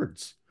 4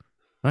 words.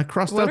 I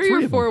crossed What out are your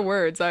 3 of them. 4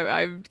 words?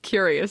 I'm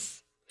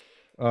curious.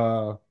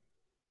 Uh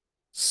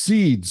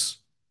seeds,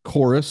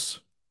 chorus,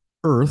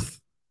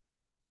 earth,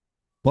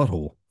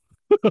 butthole.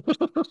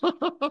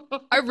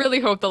 I really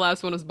hope the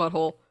last one is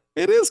butthole.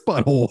 It is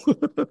butthole.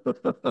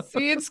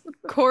 Seeds,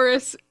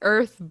 chorus,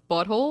 earth,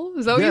 butthole.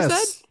 Is that what you said?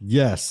 Yes,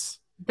 yes,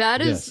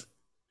 That is, yes.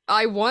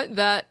 I want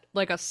that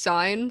like a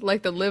sign,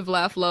 like the live,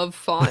 laugh, love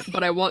font,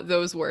 but I want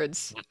those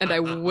words, and I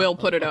will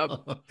put it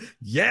up.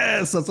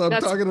 Yes, that's what I'm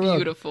That's talking about.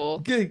 beautiful.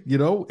 Okay,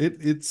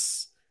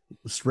 it's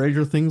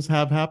stranger things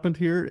have happened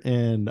here,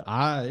 and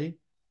I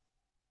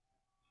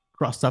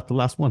crossed out the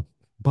last one.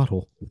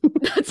 Butthole.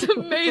 That's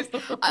amazing.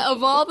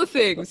 Of all the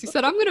things, he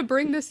said, I'm gonna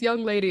bring this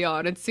young lady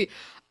on and see.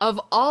 Of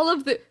all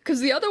of the, because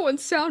the other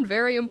ones sound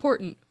very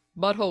important.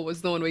 Butthole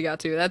was the one we got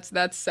to.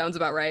 That sounds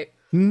about right.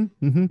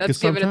 Mm-hmm. That's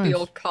Because giving it the sometimes.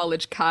 old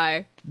college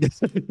Kai.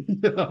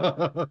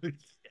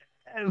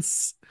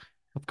 Yes,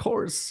 of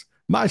course.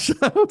 My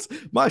shout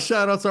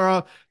outs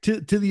are to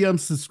the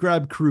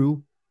unsubscribed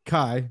crew,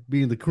 Kai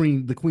being the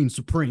queen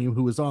supreme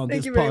who is on Thank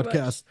this you very much.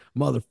 podcast,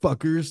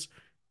 motherfuckers.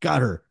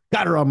 Got her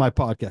on my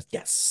podcast.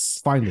 Yes,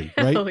 finally,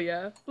 right? Hell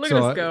yeah. Look at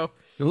So us go.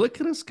 look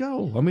at us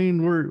go. I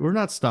mean, we're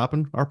not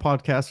stopping. Our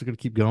podcasts are going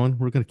to keep going.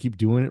 We're going to keep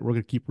doing it. We're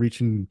going to keep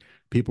reaching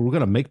people. We're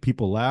going to make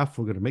people laugh.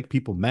 We're going to make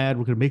people mad.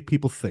 We're going to make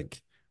people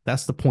think.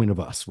 That's the point of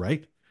us,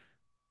 right?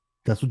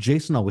 That's what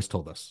Jason always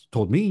told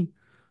me.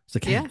 It's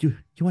like, hey, Yeah. you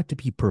want to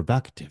be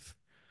provocative.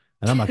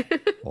 And I'm like,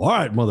 all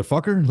right,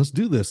 motherfucker, let's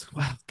do this.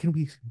 Wow, can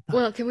we?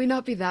 Well, can we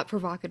not be that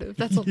provocative?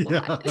 That's a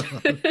Yeah, lot.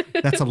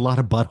 that's a lot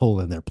of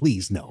butthole in there.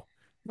 Please, no.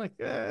 I'm like,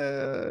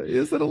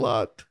 is it a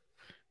lot?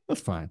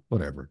 That's fine,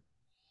 whatever.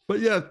 But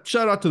yeah,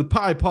 shout out to the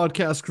Pie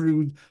Podcast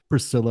crew,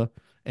 Priscilla,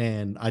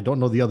 and I don't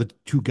know the other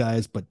 2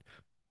 guys, but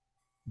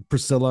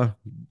Priscilla,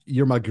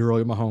 you're my girl,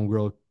 you're my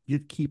homegirl. You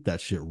keep that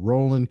shit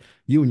rolling.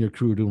 You and your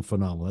crew are doing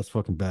phenomenal. That's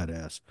fucking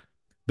badass.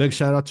 Big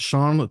shout out to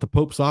Sean at the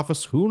Pope's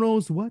office. Who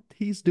knows what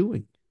he's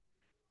doing?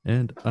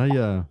 And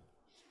good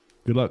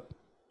luck,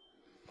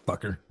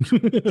 fucker.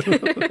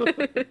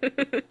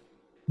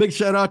 Big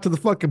shout out to the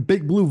fucking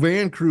Big Blue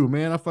Van crew,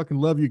 man. I fucking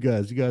love you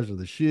guys. You guys are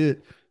the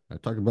shit. I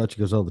talk about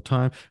you guys all the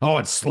time. Oh,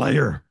 it's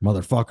Slayer,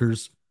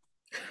 motherfuckers.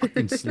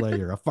 Fucking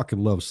Slayer. I fucking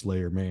love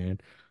Slayer,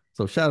 man.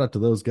 So shout out to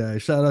those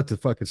guys. Shout out to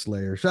fucking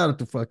Slayer. Shout out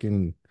to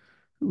fucking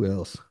who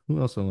else? Who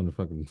else I want to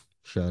fucking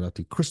shout out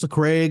to? Krista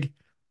Craig.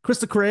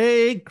 Krista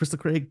Craig. Krista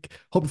Craig.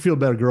 Hope you feel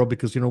better, girl,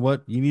 because you know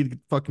what? You need to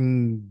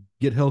fucking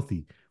get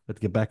healthy. Let's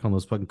get back on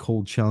those fucking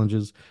cold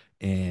challenges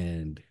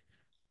and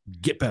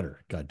get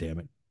better. God damn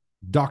it.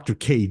 Dr.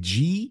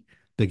 KG.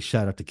 Big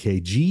shout out to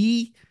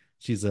KG.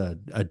 She's a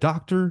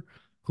doctor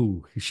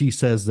who she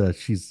says that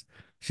she's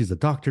a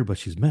doctor, but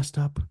she's messed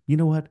up. You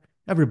know what?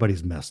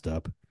 Everybody's messed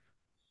up.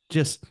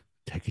 Just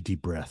take a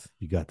deep breath.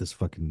 You got this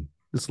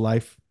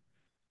life.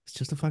 It's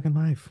just a fucking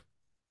life.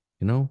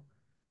 You know?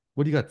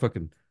 What do you got?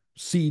 Fucking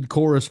seed,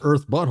 chorus,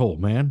 earth, butthole,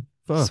 man.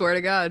 Swear Fuck.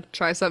 to God,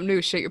 try something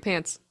new. Shit your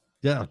pants.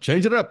 Yeah,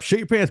 change it up. Shit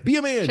your pants. Be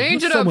a man.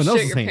 Change Use it up, someone shit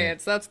else's your hand.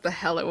 pants. That's the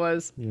hell it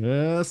was.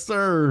 Yes,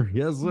 sir.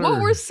 Yes,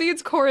 What were sir.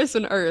 seeds, chorus,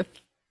 and earth?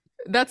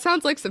 That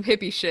sounds like some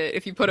hippie shit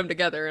if you put them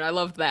together, and I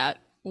loved that.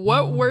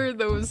 What were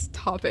those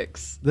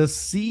topics? The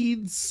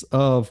seeds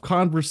of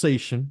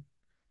conversation,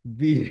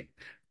 the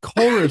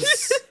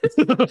chorus.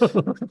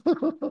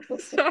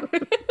 Sorry.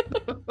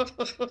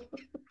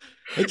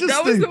 I just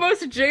That was the think,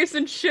 most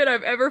Jason shit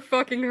I've ever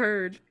fucking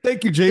heard.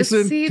 thank you, The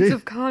Jason. seeds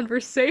of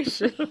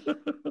conversation.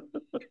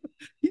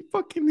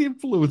 fucking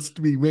influenced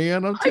me,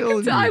 man. I'm I could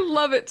telling I you.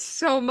 love it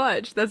so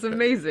much. That's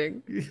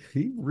amazing.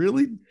 He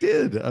really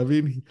did. I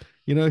mean,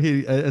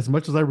 he as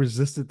much as I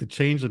resisted the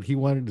change that he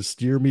wanted to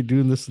steer me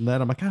doing this and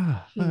that, I'm like,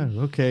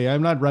 okay.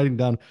 I'm not writing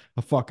down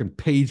a fucking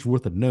page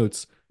worth of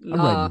notes. I'm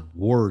Nah, writing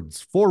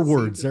words, four seeds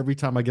words of every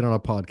time I get on a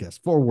podcast.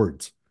 Four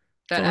words.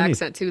 That's that all I need.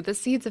 accent too. The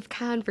seeds of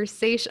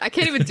conversation. I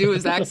can't even do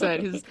his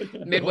accent. His I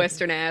know.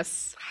 Midwestern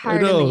ass, I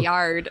hard in the know.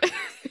 yard.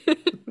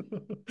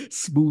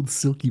 Smooth,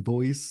 silky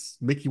voice,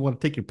 make you want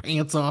to take your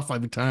pants off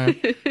every time.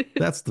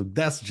 That's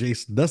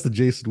Jason. That's the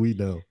Jason we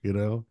know, you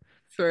know.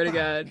 Swear to Fuck,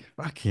 God.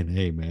 fucking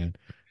hey, man.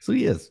 So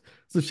yes.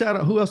 So shout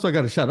out. Who else do I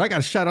got to shout out? I got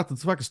to shout out the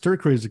fucking Stir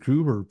Crazy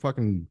crew who are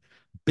fucking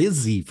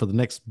busy for the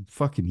next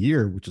fucking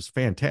year, which is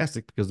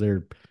fantastic because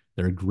they're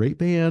a great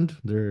band.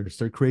 They're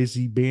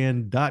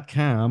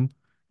stircrazyband.com.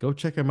 Go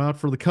check them out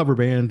for the cover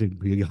band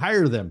and you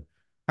hire them.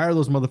 Hire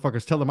those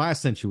motherfuckers. Tell them I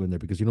sent you in there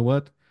because you know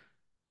what?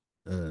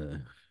 I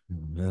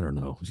don't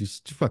know.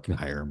 Just fucking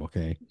hire them,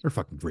 okay? They're a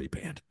fucking great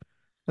band.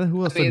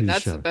 Who I else I mean, need to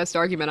that's shout the out? best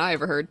argument I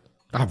ever heard.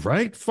 All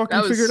right, That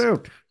fucking figure it was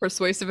out.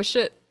 persuasive as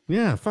shit.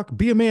 Yeah, fuck.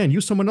 Be a man.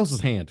 Use someone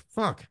else's hand.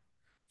 Fuck.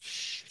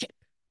 Shit.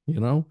 You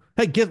know?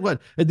 Hey, guess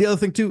what? And the other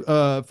thing too,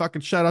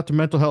 fucking shout out to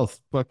mental health.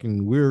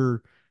 Fucking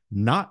we're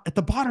not at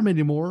the bottom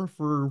anymore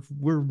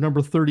we're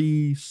number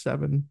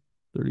 37,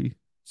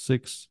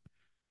 36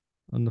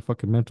 on the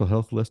fucking mental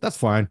health list. That's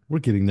fine. We're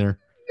getting there.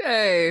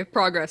 Yay,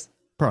 progress.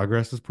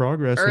 Progress is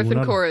progress, and Earth we're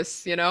and not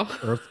chorus, you know?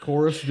 Earth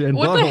chorus and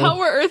What the hell butthole.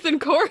 were Earth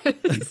and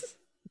chorus?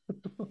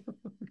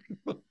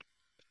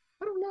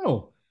 I don't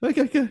know. Like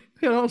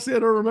honestly, I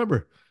don't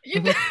remember.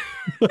 You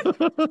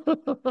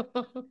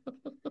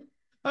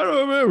I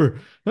don't remember.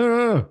 I don't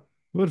know.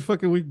 What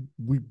fucking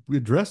we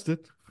addressed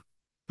it.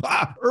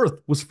 Ah,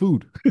 Earth was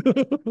food.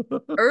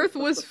 Earth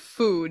was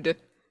food.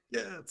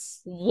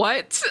 Yes.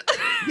 What?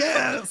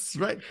 Yes.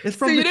 Right. It's So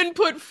from you the didn't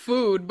put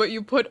food, but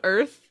you put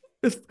Earth?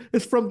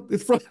 it's from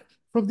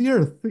the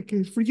Earth.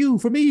 It's for you,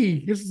 for me.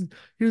 Here's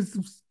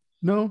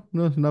no,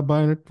 not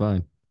buying it.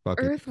 Fine. Fuck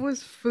it. Earth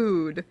was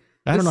food.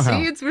 I The don't know how.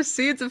 seeds were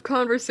seeds of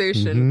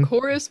conversation. Mm-hmm.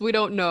 Chorus, we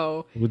don't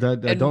know. With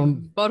that, I don't.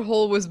 And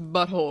butthole was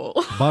butthole.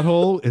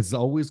 Butthole is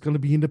always going to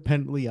be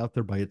independently out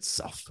there by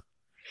itself.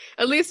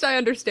 At least I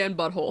understand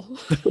butthole.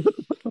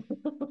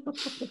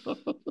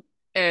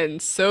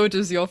 And so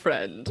does your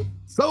friend.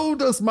 So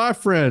does my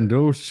friend.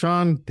 Oh,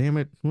 Sean, damn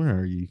it. Where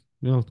are you?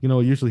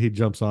 Usually he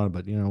jumps on,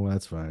 but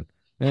that's fine.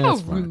 How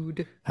That's fine.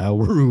 rude. How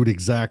rude,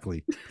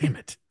 exactly. Damn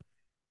it.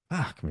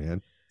 Fuck,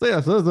 man. So yeah,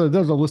 so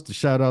there's a list of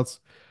shout outs.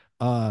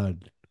 Uh,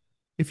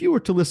 if you were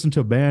to listen to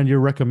a band you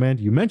recommend,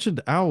 you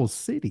mentioned Owl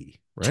City,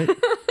 right?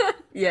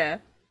 Yeah.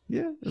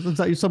 Yeah. Is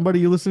that somebody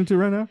you listening to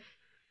right now?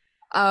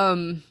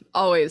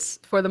 Always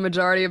for the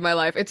majority of my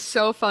life. It's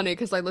so funny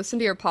because I listen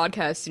to your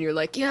podcast and you're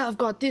like, yeah, I've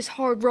got this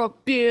hard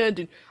rock band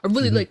and I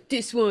really Mm-hmm. like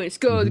this one. It's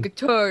got the Mm-hmm.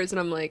 guitars. And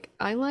I'm like,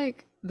 I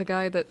like the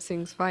guy that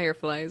sings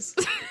Fireflies.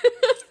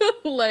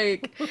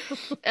 Like,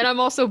 and I'm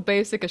also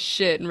basic as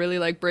shit and really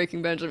like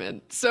Breaking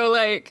Benjamin. So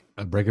like,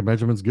 Breaking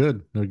Benjamin's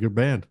good. They're a good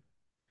band.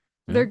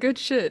 Yeah. they're good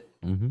shit.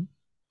 Mm-hmm.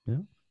 Yeah.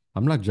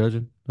 I'm not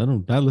judging. I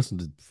listen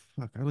to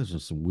I listen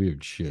to some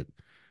weird shit.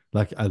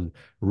 Like I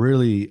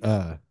really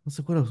what else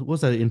what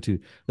was I into?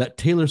 That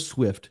Taylor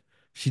Swift,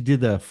 she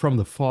did the From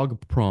the Fog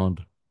Pond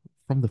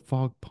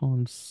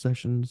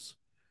sessions,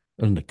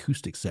 an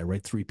acoustic set,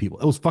 right? Three people.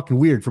 It was fucking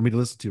weird for me to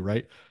listen to,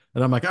 right?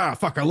 And I'm like,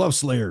 fuck, I love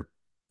Slayer.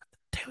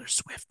 Taylor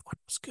Swift one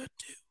was good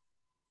too.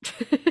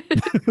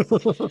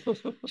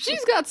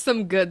 She's got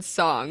some good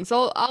songs.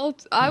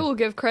 I will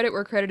give credit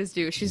where credit is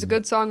due. She's a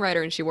good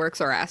songwriter and she works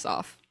her ass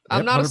off. I'm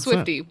Yep, not a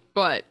 100%. Swiftie,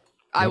 but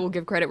I Yep. will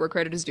give credit where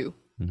credit is due.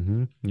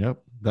 Yep.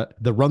 That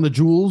the Run the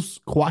Jewels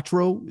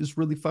Quattro is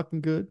really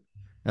fucking good.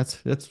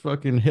 That's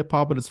fucking hip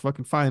hop at its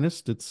fucking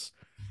finest. It's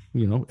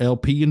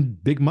LP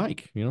and Big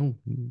Mike.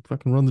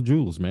 Fucking Run the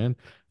Jewels, man.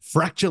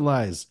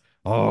 Fractalize.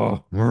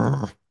 Oh,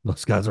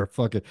 those guys are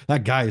fucking.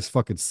 That guy is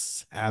fucking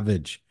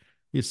savage.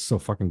 He's so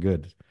fucking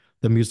good.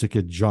 The music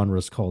genre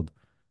is called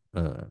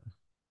uh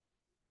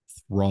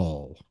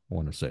thrall. I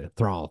want to say it.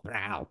 Thrall.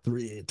 I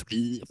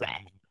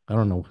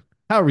don't know.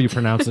 However you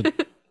pronounce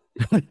it.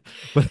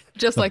 But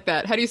Just like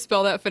that. How do you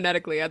spell that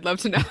phonetically? I'd love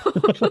to know.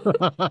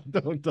 I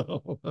don't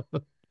know.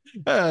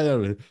 I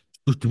don't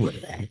know.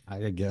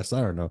 I guess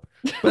I don't know.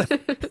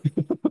 But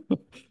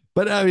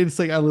but I mean, it's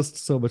like I listen to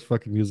so much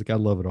fucking music. I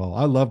love it all.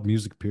 I love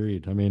music.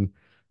 Period. I mean,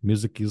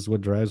 music is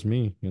what drives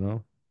me.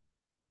 That's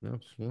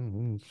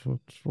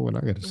what I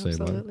got to say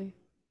about it. Absolutely.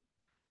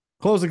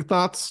 Closing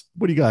thoughts.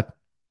 What do you got?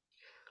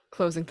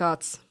 Closing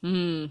thoughts.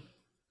 I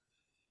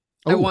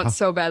Oh, want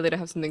so badly to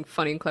have something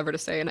funny and clever to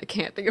say, and I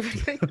can't think of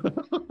anything.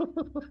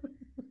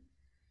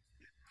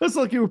 that's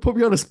like you would put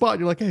me on a spot.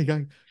 You're like, hey,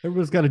 guy,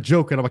 everyone's got a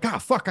joke, and I'm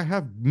like, fuck, I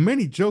have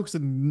many jokes,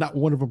 and not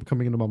one of them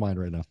coming into my mind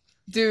right now.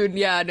 Dude,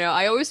 yeah, no,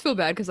 I always feel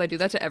bad because I do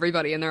that to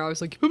everybody, and they're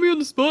always like, you put me on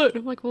the spot.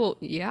 I'm like, well,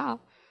 yeah.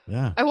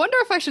 Yeah. I wonder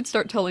if I should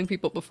start telling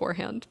people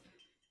beforehand.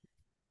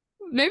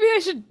 Maybe I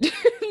should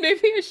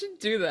maybe I should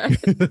do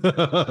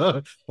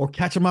that. Or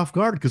catch them off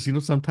guard because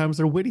sometimes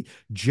they're witty.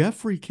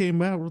 Jeffrey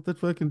came out with the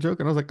fucking joke,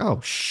 and I was like,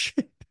 "Oh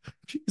shit,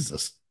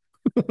 Jesus!"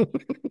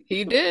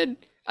 He did.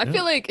 I Yeah,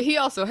 feel like he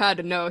also had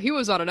to know. He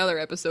was on another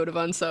episode of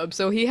Unsub,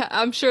 so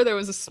I'm sure there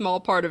was a small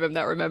part of him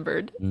that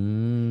remembered.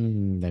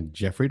 and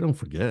Jeffrey, don't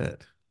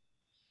forget.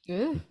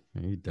 Yeah.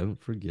 Hey,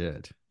 don't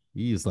forget.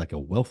 He is like a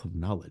wealth of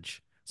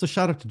knowledge. So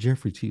shout out to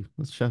Jeffrey too.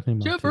 Let's shout him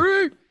out too.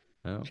 Jeffrey!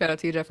 Yeah. Shout out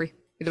to you, Jeffrey.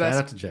 You're the Shout best.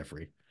 out to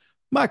Jeffrey.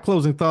 My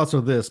closing thoughts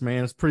are this,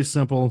 man. It's pretty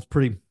simple. It's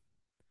pretty,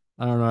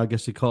 I don't know, I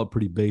guess you call it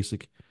pretty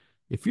basic.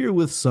 If you're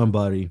with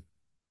somebody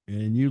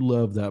and you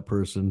love that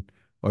person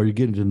or you're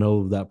getting to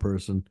know that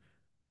person,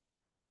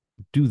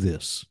 do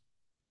this.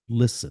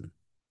 Listen.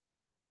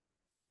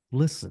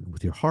 Listen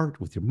with your heart,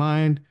 with your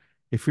mind.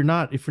 If you're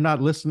not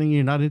listening,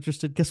 you're not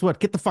interested, guess what?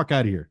 Get the fuck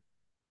out of here.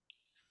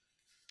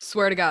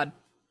 Swear to God.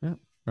 Yeah,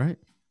 right?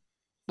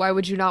 Why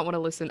would you not want to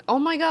listen? Oh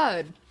my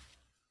God.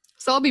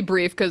 So I'll be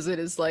brief because it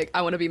is like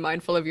I want to be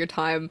mindful of your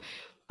time.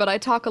 But I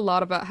talk a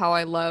lot about how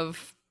I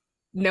love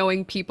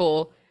knowing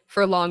people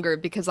for longer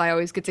because I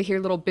always get to hear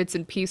little bits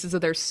and pieces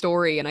of their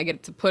story and I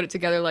get to put it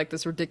together like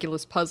this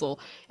ridiculous puzzle.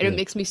 And it Yeah.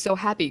 makes me so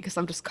happy because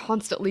I'm just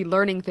constantly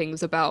learning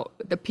things about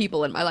the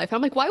people in my life. And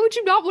I'm like, why would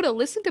you not want to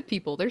listen to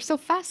people? They're so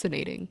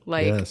fascinating.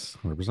 Like, Yes,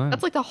 100%.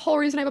 that's like the whole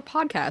reason I have a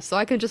podcast, so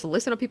I can just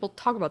listen to people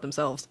talk about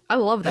themselves. I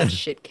love that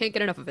shit. Can't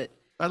get enough of it.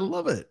 I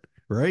love it.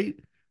 Right?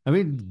 I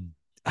mean,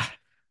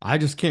 I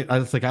just can't. I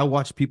just like I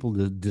watch people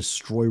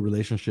destroy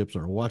relationships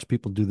or watch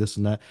people do this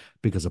and that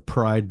because of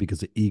pride,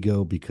 because of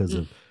ego, because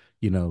Mm, of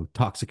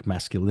toxic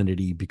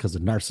masculinity, because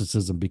of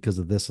narcissism, because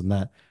of this and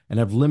that. And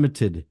I've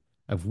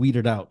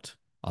weeded out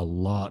a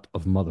lot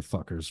of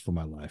motherfuckers from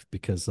my life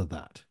because of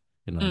that.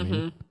 You know what I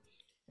mean? hmm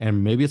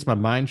And maybe it's my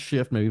mind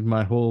shift, maybe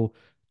my whole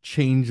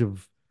change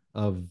of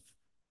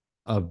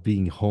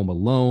being home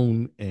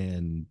alone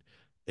and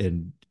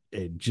and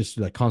just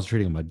like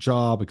concentrating on my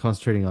job and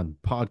concentrating on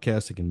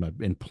podcasting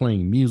and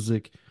playing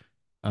music,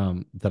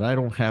 that I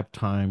don't have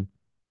time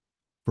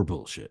for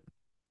bullshit.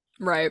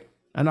 Right.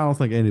 And I don't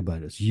think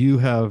anybody does. You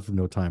have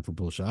no time for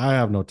bullshit. I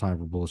have no time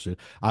for bullshit.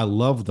 I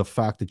love the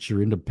fact that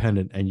you're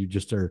independent and you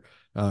just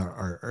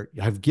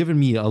have given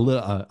me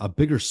a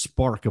bigger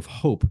spark of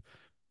hope,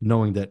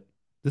 knowing that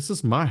this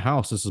is my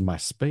house, this is my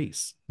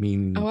space. Oh,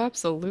 Meaning,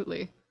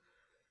 absolutely.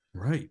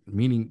 right?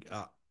 Meaning,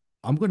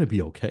 I'm going to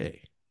be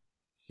okay.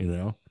 You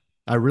know,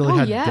 I really Oh,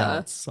 had yeah.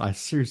 doubts. I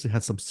seriously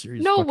had some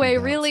serious No fucking way,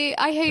 doubts. really.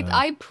 Uh,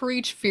 I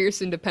preach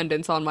fierce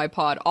independence on my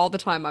pod all the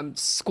time. I'm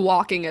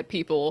squawking at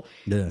people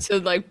yeah. to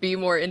like be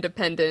more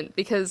independent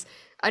because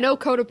I know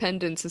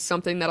codependence is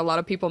something that a lot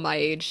of people my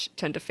age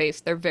tend to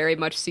face. They're very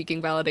much seeking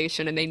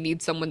validation and they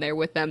need someone there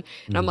with them.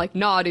 And I'm Mm. like,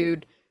 nah,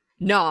 dude,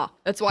 nah.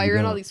 That's why You you're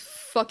in all don't. these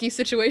fucky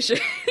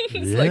situations.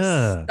 Like,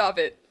 Yeah. stop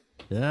it.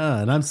 Yeah.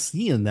 And I'm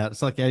seeing that.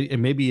 It's like,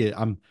 and maybe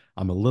I'm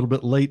a little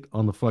bit late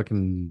on the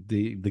fucking,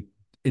 the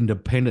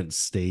independence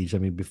stage. I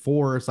mean,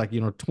 before it's like,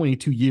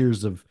 22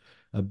 years of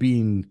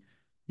being,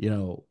 you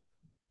know,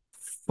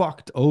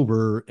 fucked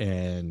over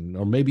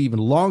or maybe even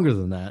longer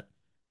than that.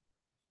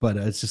 But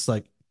it's just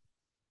like,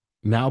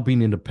 now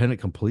being independent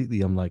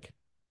completely, I'm like,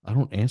 I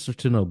don't answer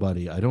to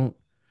nobody. I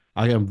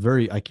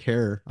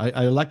care.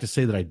 I like to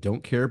say that I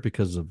don't care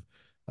because of,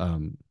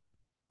 um,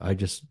 I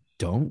just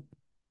don't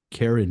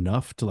care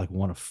enough to like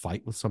want to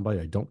fight with somebody.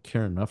 I don't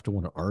care enough to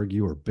want to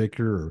argue or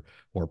bicker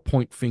or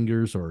point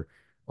fingers or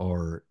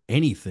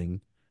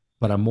anything.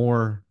 But I'm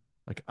more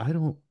like,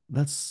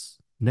 that's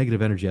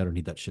negative energy. I don't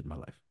need that shit in my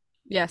life.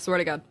 Yeah, swear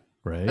to God.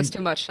 That's Right.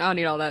 too much. I don't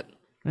need all that.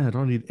 Yeah, I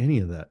don't need any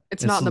of that.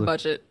 It's And not in the so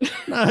budget.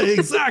 no,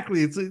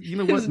 exactly. You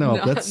know what? It's No,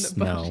 not in the that's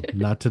no, budget.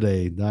 not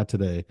today, not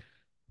today.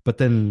 But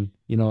then,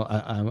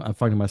 I'm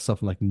finding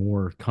myself like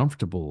more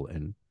comfortable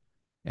and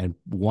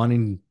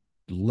wanting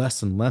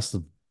less and less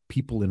of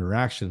people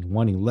interaction,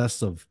 wanting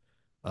less of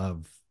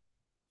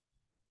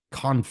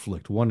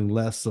conflict, wanting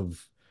less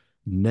of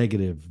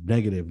negative.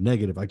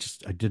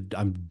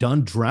 I'm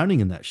done drowning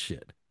in that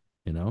shit,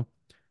 you know?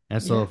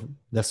 And Yeah. so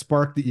that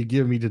spark that you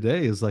give me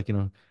today is like,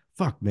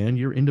 fuck, man,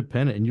 you're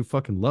independent and you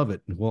fucking love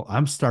it. Well,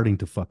 I'm starting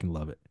to fucking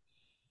love it.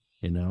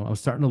 I'm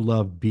starting to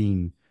love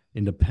being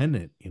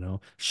independent,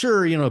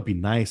 Sure, it'd be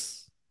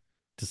nice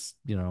to,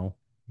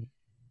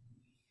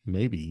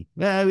 maybe.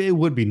 It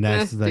would be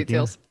nice, like,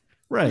 Details.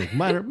 right,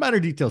 minor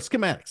details,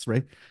 schematics,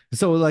 right?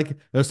 So like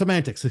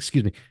semantics,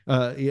 excuse me.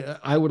 Yeah,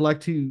 I would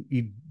like to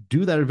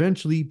do that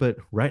eventually, but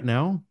right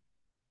now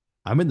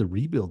I'm in the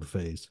rebuild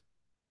phase,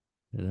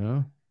 you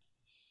know,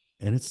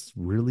 and it's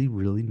really,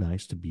 really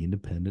nice to be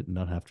independent and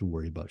not have to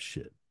worry about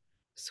shit.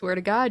 Swear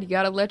to God, you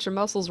gotta let your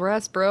muscles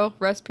rest, bro.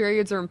 Rest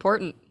periods are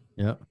important.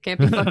 Yeah. Can't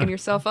be fucking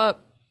yourself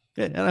up.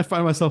 Yeah, and I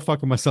find myself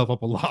fucking myself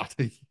up a lot.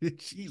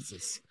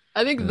 Jesus.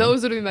 I think Yeah.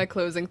 those would be my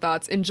closing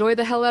thoughts. Enjoy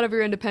the hell out of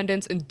your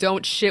independence and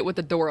don't shit with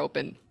the door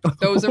open.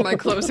 Those are my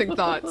closing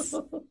thoughts.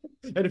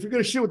 And if you're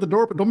gonna shit with the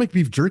door open, don't make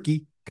beef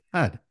jerky.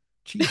 God,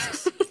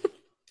 Jesus.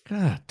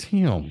 God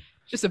damn.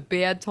 Just a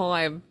bad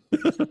time.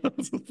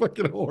 This is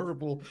fucking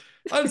horrible.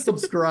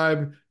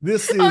 Unsubscribe.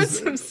 This is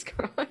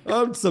Unsubscribe.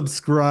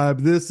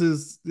 Unsubscribe. This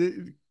is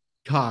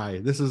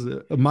Kai. This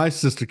is my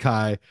sister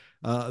Kai,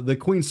 the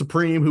Queen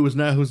Supreme, who's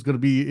going to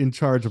be in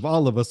charge of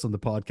all of us in the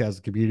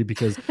podcast community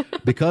because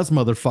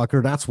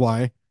motherfucker. That's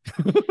why.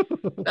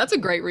 That's a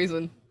great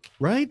reason.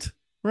 Right,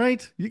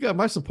 right. You got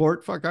my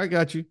support. Fuck, I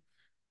got you.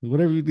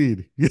 Whatever you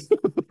need.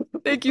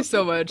 Thank you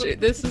so much.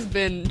 This has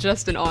been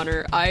just an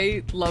honor.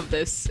 I love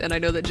this, and I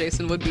know that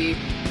Jason would be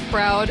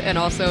proud and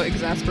also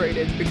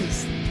exasperated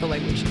because the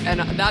language, and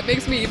that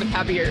makes me even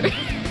happier.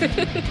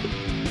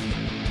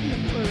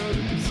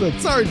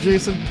 Sorry,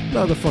 Jason.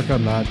 No, the fuck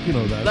I'm not. You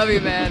know that. Love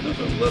you, man.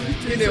 Love you,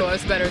 Jason. You knew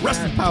us better than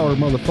Rest in that. power,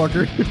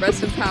 motherfucker.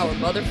 Rest in power,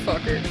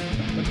 motherfucker.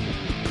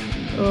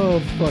 Oh,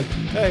 fuck.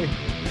 Hey,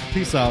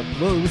 peace out.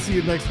 We'll see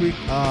you next week.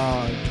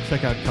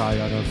 Check out Kai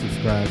on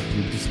Unsubscribe.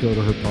 You just go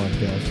to her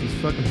podcast. She's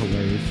fucking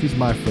hilarious. She's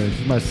my friend.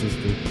 She's my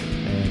sister.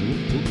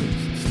 And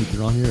we'll sneak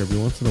her on here every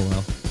once in a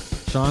while.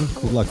 Sean,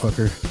 good luck,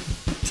 fucker.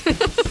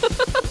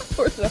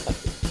 Or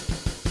that.